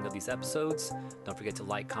rebroadcasting of these episodes. Don't forget to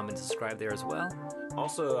like, comment, subscribe there as well.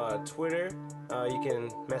 Also, Twitter, you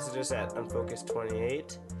can message us at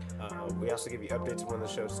Unfocused28. We also give you updates when the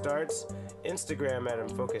show starts. Instagram at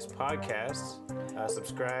Unfocused Podcasts.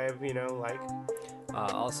 Subscribe, like.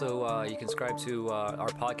 Also, you can subscribe to our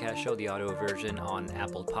podcast show, the audio version, on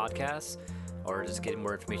Apple Podcasts, or just get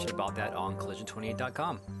more information about that on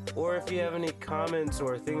collision28.com. Or if you have any comments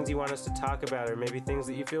or things you want us to talk about, or maybe things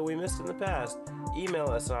that you feel we missed in the past, email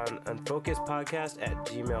us on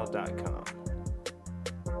unfocusedpodcast@gmail.com.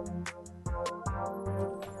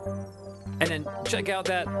 And then check out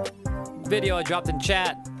that video I dropped in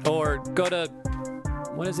chat, or go to,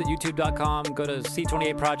 what is it, youtube.com, go to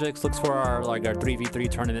C28 Projects, looks for our 3v3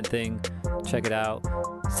 tournament thing. Check it out.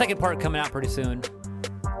 Second part coming out pretty soon.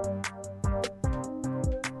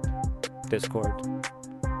 Discord.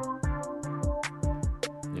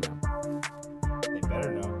 You know. They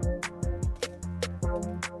better know.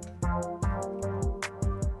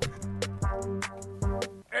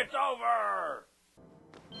 It's over!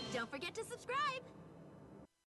 Don't forget to subscribe.